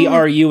 drunk.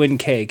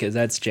 DRUNK, because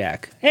that's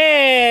Jack.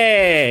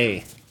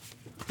 Hey,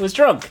 who's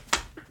drunk?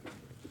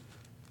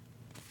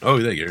 Oh,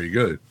 there you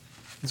go.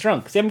 It's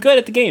drunk. See, I'm good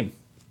at the game.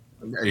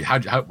 Hey,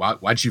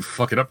 why'd you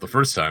fuck it up the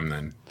first time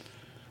then?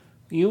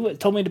 You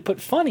told me to put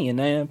funny, and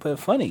I put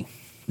funny.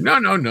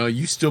 No.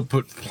 You still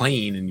put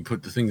plain, and you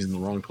put the things in the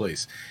wrong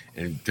place,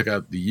 and took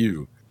out the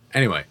U.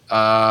 Anyway,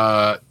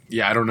 I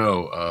don't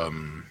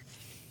know.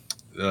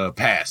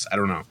 Pass. I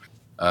don't know.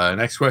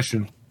 Next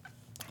question.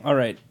 All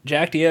right,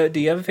 Jack. Do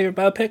you have a favorite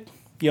biopic?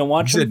 You don't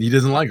watch them? He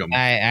doesn't like them.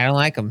 I don't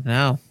like them.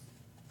 No.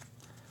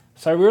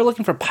 Sorry, we were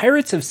looking for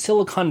Pirates of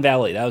Silicon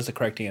Valley. That was the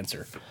correct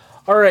answer.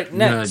 All right,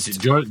 next.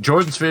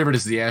 Jordan's favorite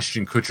is the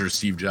Ashton Kutcher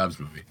Steve Jobs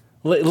movie.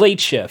 Late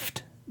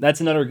Shift. That's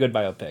another good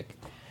biopic.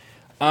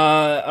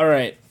 All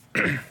right.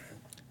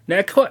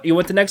 You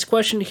want the next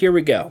question? Here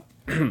we go.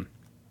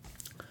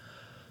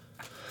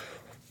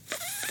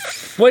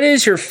 What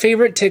is your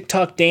favorite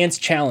TikTok dance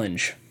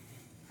challenge?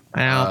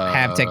 I don't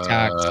have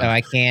TikTok, so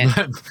I can't.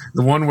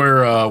 The one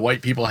where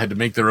white people had to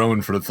make their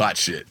own for the thought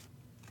shit.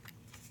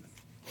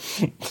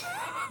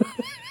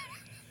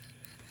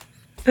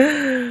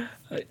 I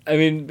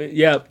mean,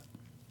 yeah.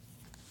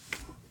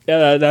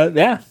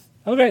 Yeah.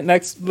 Okay,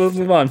 next. We'll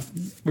move on.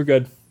 We're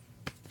good.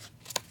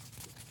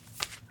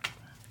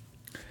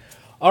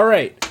 All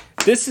right.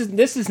 This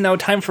is now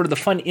time for the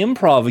fun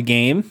improv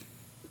game.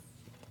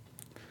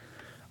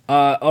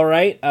 All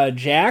right.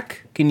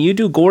 Jack, can you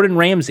do Gordon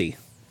Ramsay?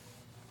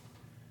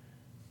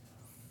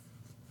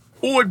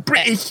 Oh,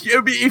 British.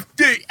 Yeah,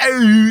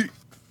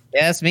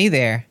 that's me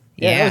there.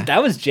 Yeah.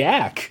 That was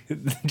Jack.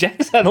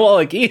 Jack's on the wall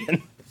like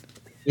Ian.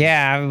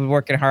 Yeah, I'm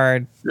working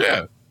hard.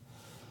 Yeah.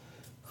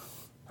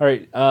 All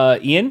right,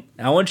 Ian,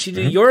 I want you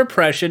to do your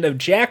impression of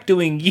Jack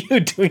doing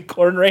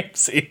Gordon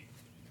Ramsay.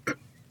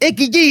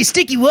 Icky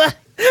sticky what?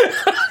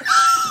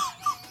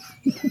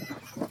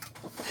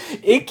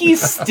 Icky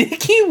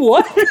sticky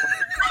what?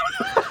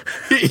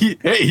 Hey,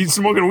 he's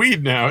smoking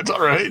weed now. It's all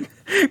right.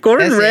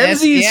 Gordon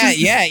Ramsay.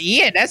 Yeah,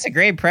 Ian, that's a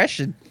great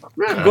impression.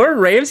 Yeah. Gordon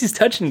Ramsay's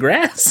touching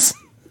grass.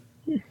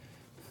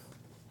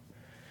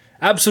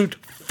 Absolute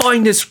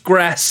finest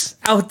grass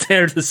out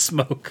there to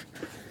smoke.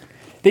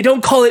 They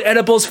don't call it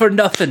edibles for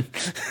nothing.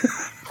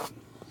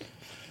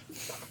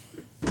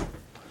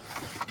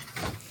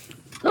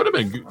 That would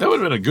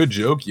have been a good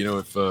joke,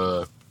 if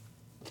you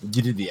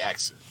did the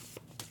accent.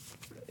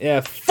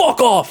 Yeah, fuck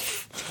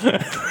off.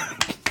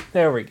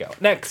 There we go.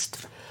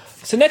 Next.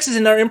 So next is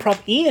in our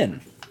improv,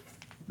 Ian.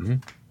 Mm-hmm.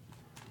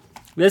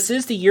 This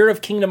is the year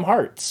of Kingdom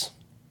Hearts.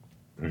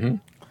 Mm-hmm.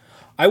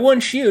 I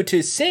want you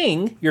to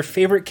sing your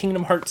favorite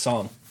Kingdom Hearts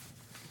song.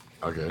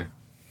 Okay.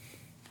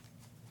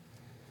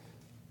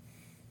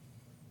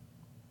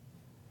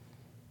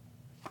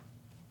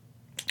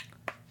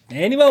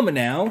 Any moment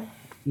now.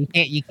 You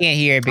can't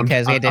hear it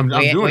because I'm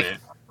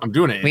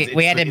doing it.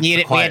 We had to mute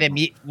it.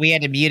 We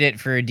had to mute it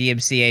for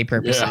DMCA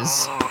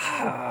purposes.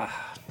 Yeah.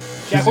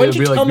 Jack, why don't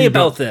you tell me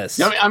about this?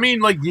 I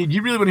mean, like,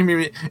 you really want to hear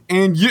me?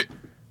 And you,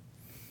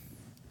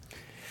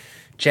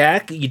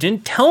 Jack, you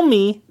didn't tell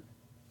me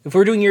if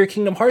we're doing your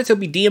Kingdom Hearts, it'll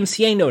be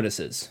DMCA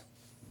notices.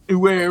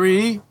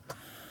 Wary.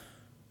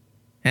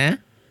 Huh?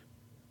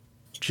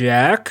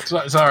 Jack.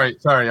 Sorry.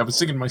 I was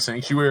singing my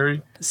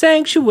Sanctuary.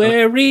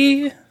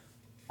 Sanctuary. You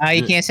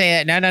can't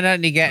say that. No.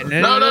 You got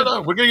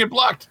No. We're gonna get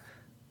blocked.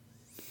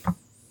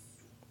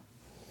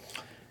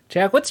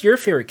 Jack, what's your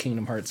favorite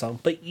Kingdom Hearts song?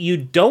 But you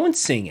don't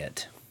sing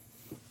it.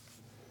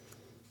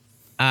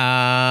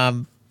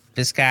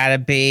 It's gotta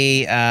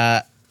be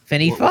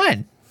Finny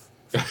Fun.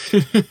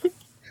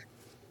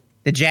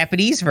 The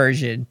Japanese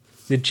version.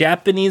 The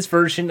Japanese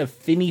version of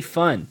Finny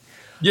Fun.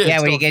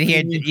 Yeah, when you get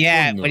here,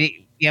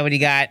 when you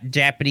got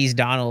Japanese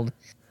Donald.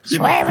 Yeah,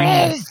 all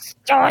right,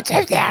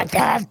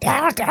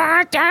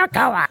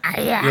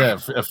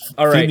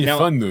 Finny now,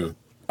 Fun though.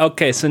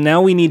 Okay, so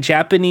now we need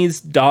Japanese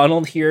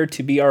Donald here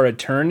to be our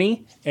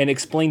attorney and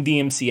explain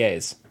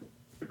DMCA's.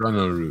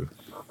 Ranaru.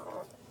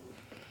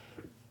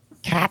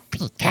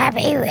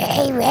 Copy,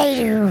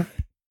 radio.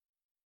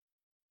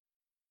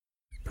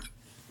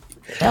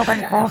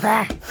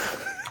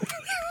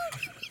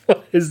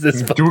 What is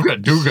this?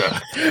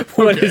 Duga.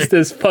 What is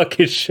this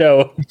fucking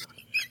show?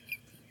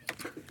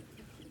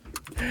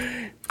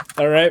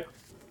 All right.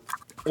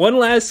 One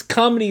last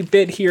comedy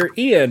bit here,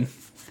 Ian.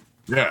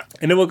 Yeah.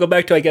 And then we'll go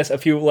back to, I guess, a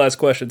few last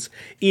questions.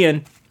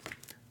 Ian.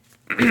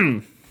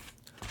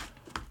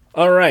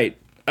 All right.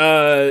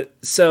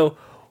 So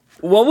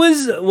what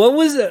was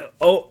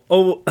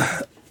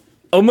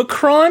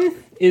Omicron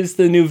is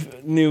the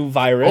new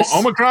virus.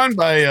 Omicron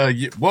by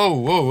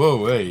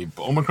whoa, hey,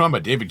 Omicron by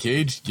David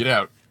Cage. Get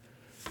out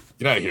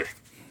of here.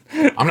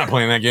 I'm not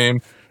playing that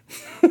game.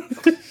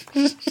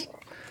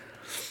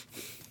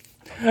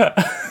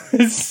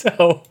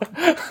 So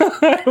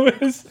I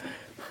was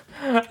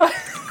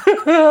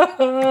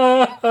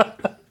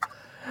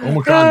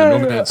Omicron, the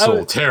Nomad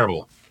Soul,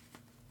 terrible.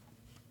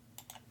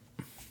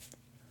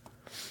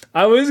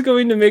 I was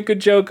going to make a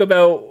joke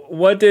about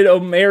what did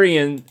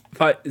Omarion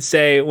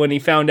say when he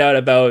found out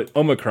about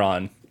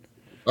Omicron.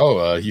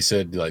 Oh, he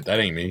said, like, that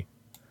ain't me.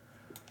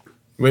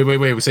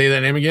 Wait, say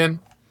that name again?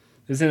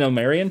 Isn't it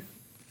Omarion?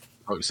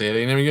 Oh, say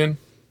that name again?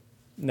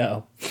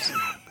 No.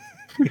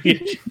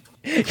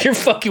 You're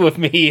fucking with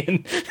me,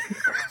 Ian.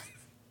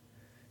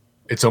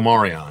 It's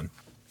Omarion.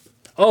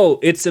 Oh,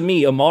 it's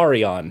me,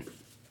 Omarion.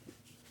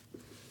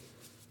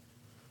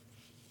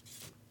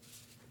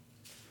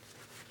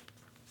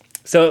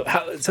 So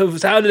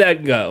how did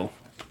that go,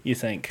 you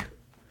think?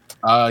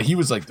 He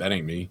was like, that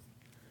ain't me.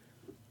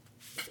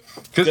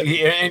 Because,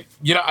 I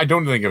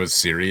don't think it was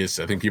serious.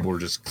 I think people were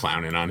just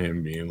clowning on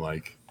him, being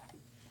like,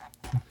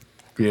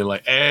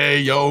 hey,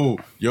 yo,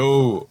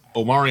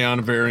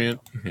 Omarion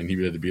variant. And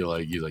he had to be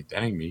like, he's like,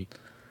 that ain't me.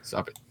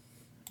 Stop it.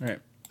 All right.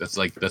 That's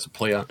a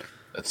play on,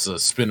 that's a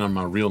spin on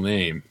my real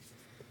name.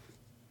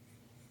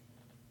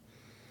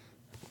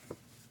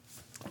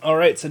 All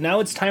right, so now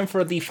it's time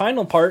for the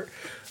final part.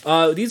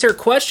 These are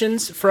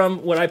questions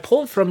from what I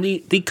pulled from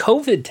the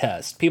COVID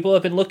test. People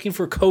have been looking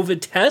for COVID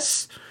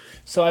tests,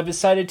 so I've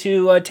decided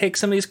to take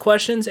some of these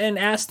questions and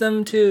ask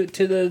them to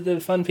the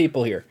fun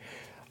people here.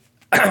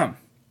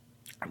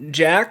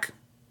 Jack,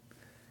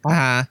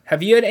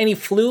 have you had any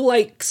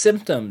flu-like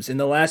symptoms in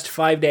the last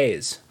 5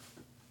 days?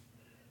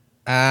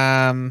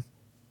 I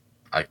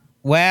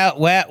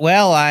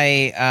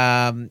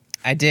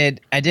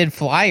did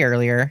fly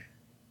earlier.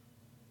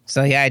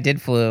 So yeah, I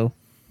did flew.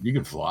 You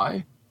can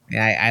fly?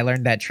 Yeah, I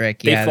learned that trick.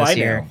 They fly this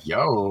year. now.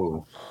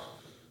 Yo.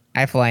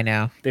 I fly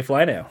now. They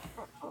fly now.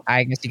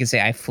 I guess you could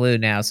say I flew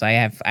now, so I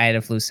had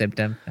a flu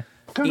symptom.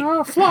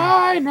 Gonna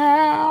fly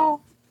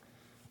now.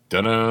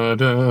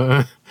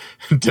 Da-da-da.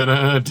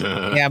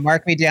 Da-da-da. Yeah,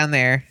 mark me down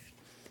there.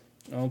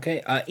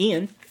 Okay,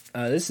 Ian,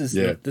 this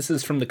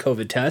is from the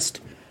COVID test.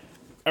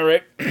 All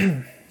right.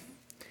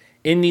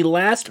 In the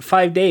last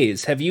 5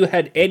 days, have you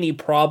had any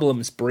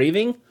problems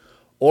breathing,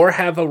 or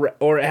had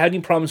any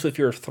problems with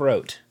your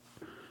throat?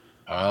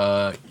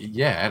 Yeah,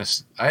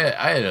 I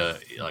had a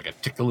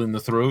tickle in the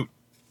throat,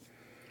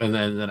 and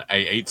then I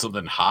ate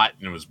something hot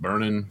and it was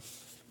burning.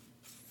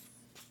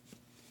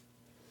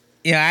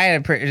 Yeah, I had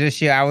a pretty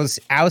issue. I was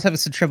having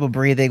some trouble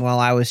breathing while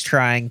I was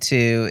trying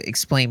to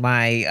explain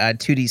my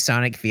 2D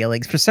Sonic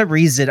feelings. For some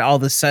reason, all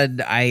of a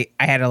sudden, I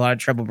had a lot of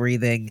trouble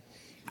breathing.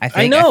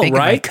 I know,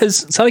 right?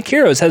 Because Sonic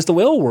Heroes has the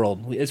whale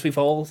world, as we've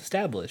all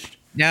established.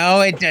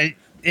 No,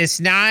 it's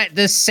not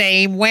the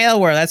same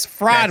whale world. That's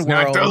Fraud World.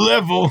 Not the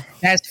level.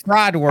 That's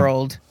Fraud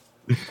World.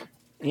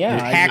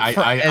 Yeah,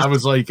 I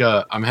was like,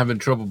 I'm having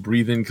trouble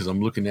breathing because I'm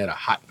looking at a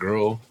hot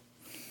girl.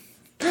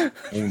 Oh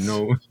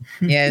no!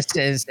 Yes,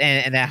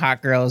 and that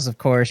hot girl is, of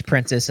course,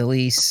 Princess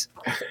Elise.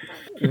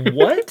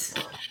 What?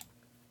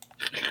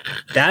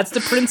 That's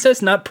the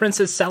princess, not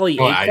Princess Sally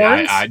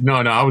Acorns? No,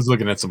 I was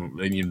looking at some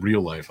in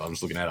real life. I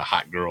was looking at a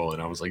hot girl,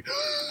 and I was like,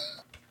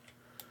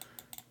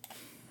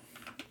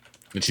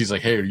 and she's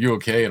like, "Hey, are you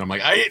okay?" And I'm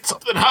like, "I ate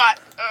something hot."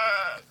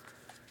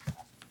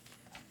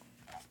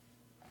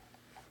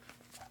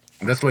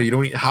 And that's why you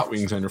don't eat hot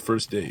wings on your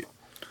first date.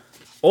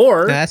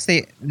 Or that's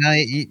the now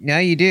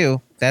you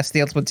do. That's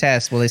the ultimate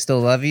test. Will they still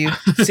love you?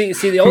 see,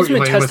 the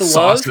ultimate test of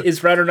love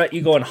is whether or not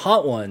you go on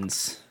hot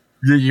ones.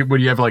 Yeah,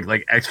 when you have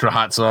like extra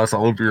hot sauce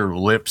all over your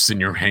lips and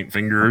your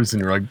fingers,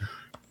 and you're like, "Do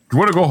you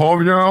want to go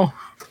home now?"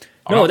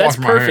 No, that's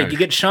perfect. You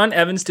get Sean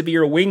Evans to be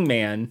your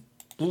wingman.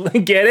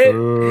 Get it?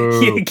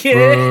 You get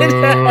it? And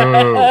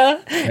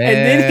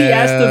then he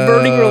asks the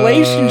burning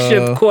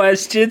relationship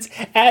questions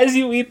as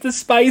you eat the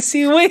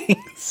spicy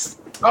wings.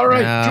 All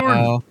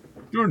right,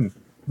 Jordan,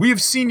 we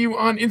have seen you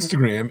on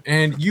Instagram,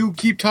 and you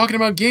keep talking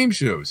about game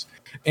shows.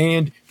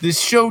 And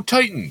this show,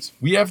 Titans,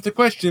 we have the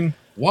question,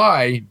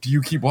 why do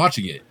you keep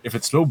watching it if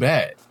it's so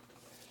bad?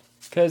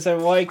 Because I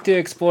like to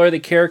explore the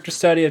character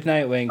study of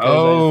Nightwing.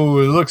 Oh,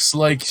 it looks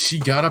like she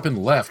got up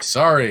and left.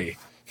 Sorry.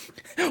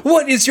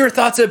 What is your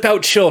thoughts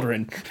about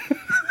children?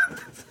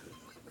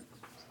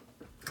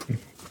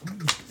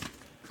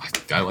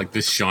 I like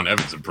this Sean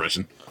Evans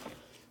impression.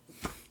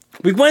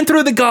 We went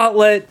through the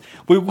gauntlet.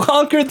 We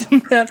conquered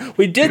the man.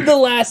 We did the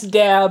last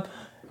dab.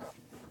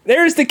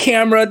 There's the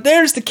camera.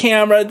 There's the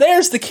camera.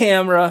 There's the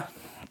camera.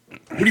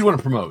 What do you want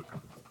to promote?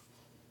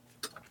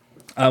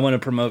 I want to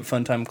promote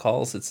Funtime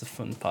Calls. It's a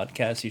fun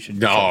podcast. You should.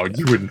 No,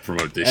 you wouldn't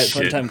promote this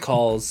shit. Funtime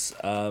Calls.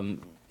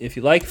 If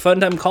you like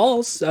Funtime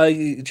Calls,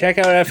 check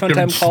out our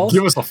Funtime Calls.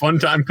 Give us a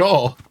Funtime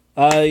call.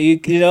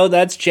 You know,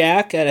 that's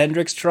Jack at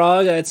Hendrix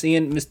Trog. That's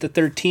Ian, Mr.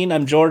 13.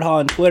 I'm Jordha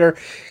on Twitter.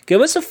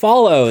 Give us a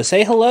follow.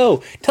 Say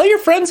hello. Tell your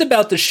friends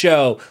about the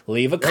show.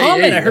 Leave a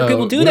comment. I heard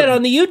people do that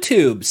on the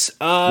YouTubes.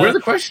 What are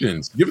the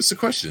questions? Give us the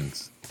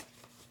questions.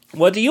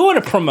 What do you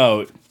want to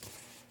promote?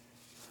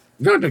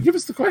 No, give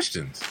us the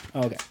questions.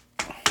 Okay.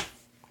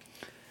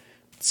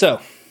 So,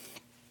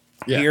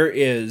 here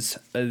is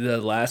the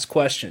last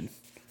question.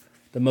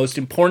 The most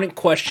important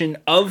question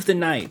of the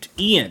night.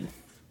 Ian.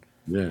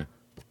 Yeah.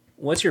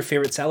 What's your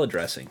favorite salad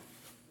dressing?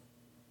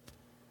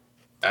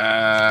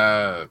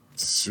 I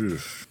had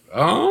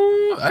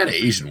an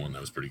Asian one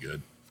that was pretty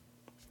good.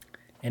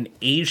 An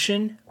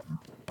Asian?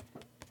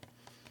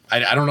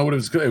 I don't know what it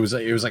was good. It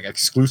was like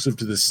exclusive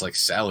to this like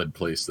salad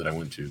place that I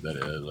went to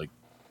that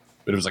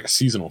but it was like a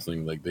seasonal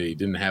thing. Like they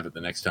didn't have it the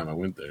next time I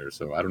went there,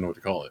 so I don't know what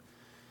to call it.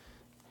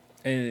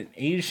 An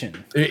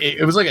Asian.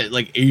 It was like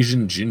a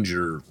Asian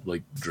ginger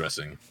like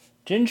dressing.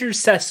 Ginger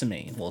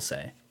sesame, we'll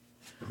say.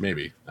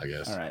 Maybe, I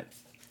guess. All right.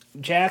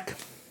 Jack,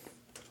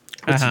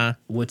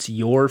 what's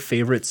your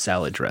favorite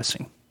salad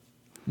dressing?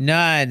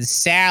 None.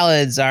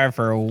 Salads are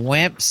for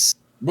wimps.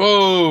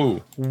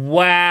 Whoa!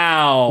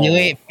 Wow!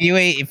 If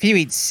you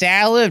eat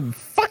salad,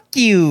 fuck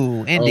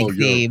you. Ending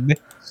theme.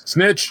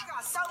 Snitch. I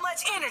got so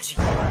much energy.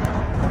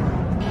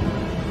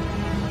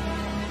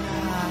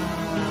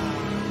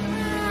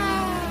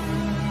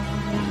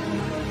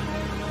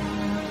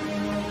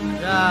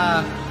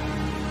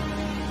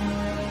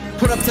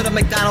 Put up to the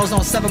McDonald's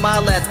on 7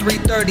 Mile at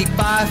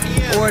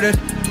 3:35. Ordered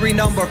 3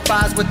 number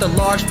 5s with the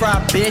large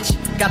fry, bitch.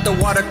 Got the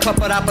water cup,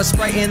 but I put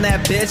Sprite in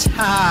that bitch.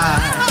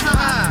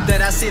 Ha.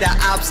 Then I see the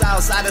ops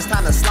outside, it's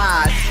time to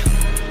slide.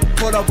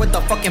 Put up with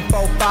the fucking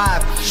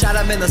 4-5. Shot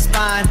him in the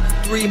spine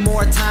 3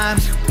 more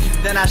times.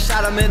 Then I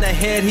shot him in the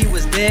head, he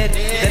was dead.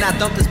 Then I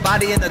dumped his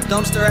body in the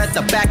dumpster at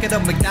the back of the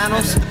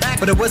McDonald's.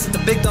 But it wasn't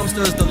the big dumpster, it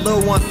was the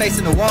little one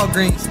facing the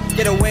Walgreens.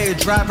 Getaway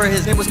driver,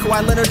 his name was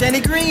Kawhi Leonard,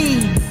 Danny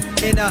Green.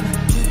 In a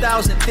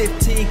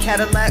 2015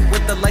 Cadillac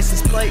with the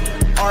license plate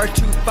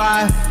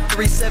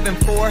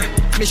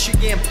R25374,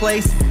 Michigan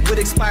place with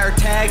expired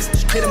tags.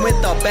 Hit him with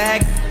the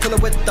bag, pull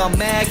it with the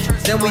mag.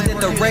 Then we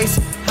did the race,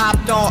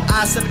 hopped on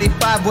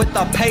I-75 with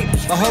the pape.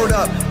 But hold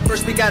up,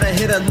 first we gotta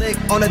hit a lick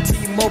on a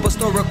T-Mobile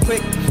store real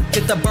quick.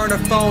 Get the burner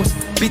phones,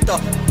 beat the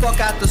fuck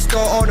out the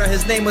store owner.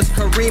 His name was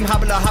Kareem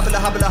Habla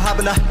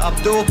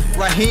Abdul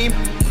Rahim.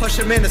 Push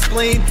him in the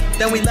spleen,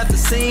 then we left the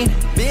scene,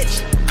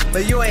 bitch.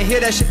 But you ain't hear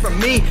that shit from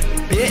me,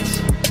 bitch.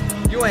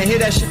 You ain't hear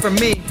that shit from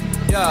me,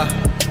 yeah.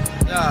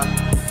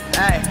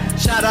 Hey,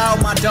 shout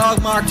out my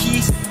dog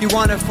Marquise. He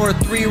wanted for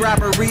 3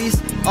 robberies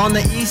on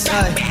the east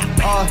side.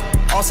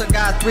 Also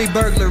got 3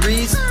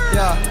 burglaries,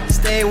 yeah.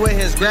 Stay with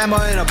his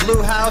grandma in a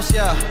blue house,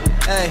 yeah.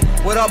 Hey,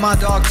 what up my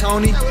dog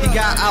Tony? He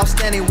got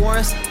outstanding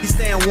warrants, he's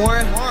staying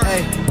warrant.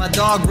 Hey, my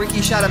dog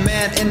Ricky shot a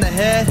man in the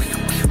head.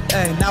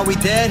 Hey, now we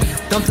dead.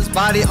 Dumped his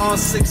body on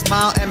 6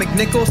 Mile and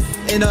McNichols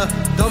in a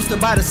dumpster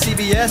by the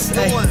CVS.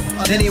 Hey,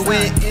 then he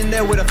went in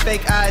there with a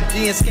fake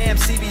ID and scammed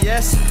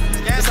CVS.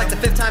 It's like the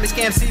 5th time he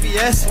scammed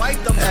CVS.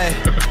 Hey,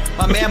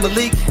 my man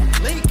Malik,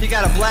 he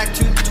got a black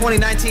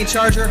 2019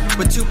 Charger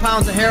with 2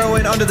 pounds of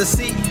heroin under the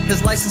seat.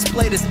 His license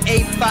plate is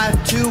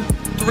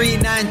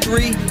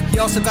 852393. He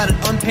also got an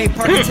unpaid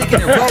parking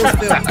ticket in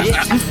Roseville,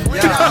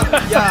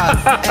 bitch. Yeah.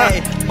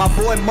 Hey, my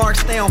boy Mark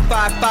stay on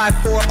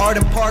 554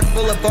 Arden Park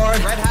Boulevard.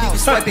 He be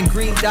swiping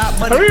green dot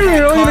money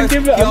cards.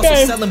 He also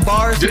selling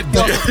bars.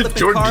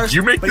 Jordan, did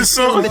you make this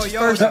song?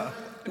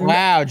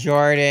 Wow,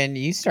 Jordan,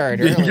 you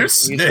started early. You're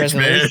snitch,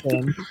 man.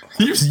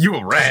 You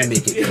a rat.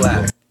 Make it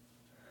clap.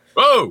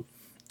 Oh!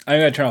 I'm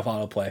gonna turn off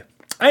autoplay.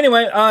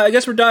 Anyway, I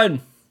guess we're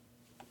done.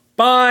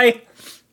 Bye!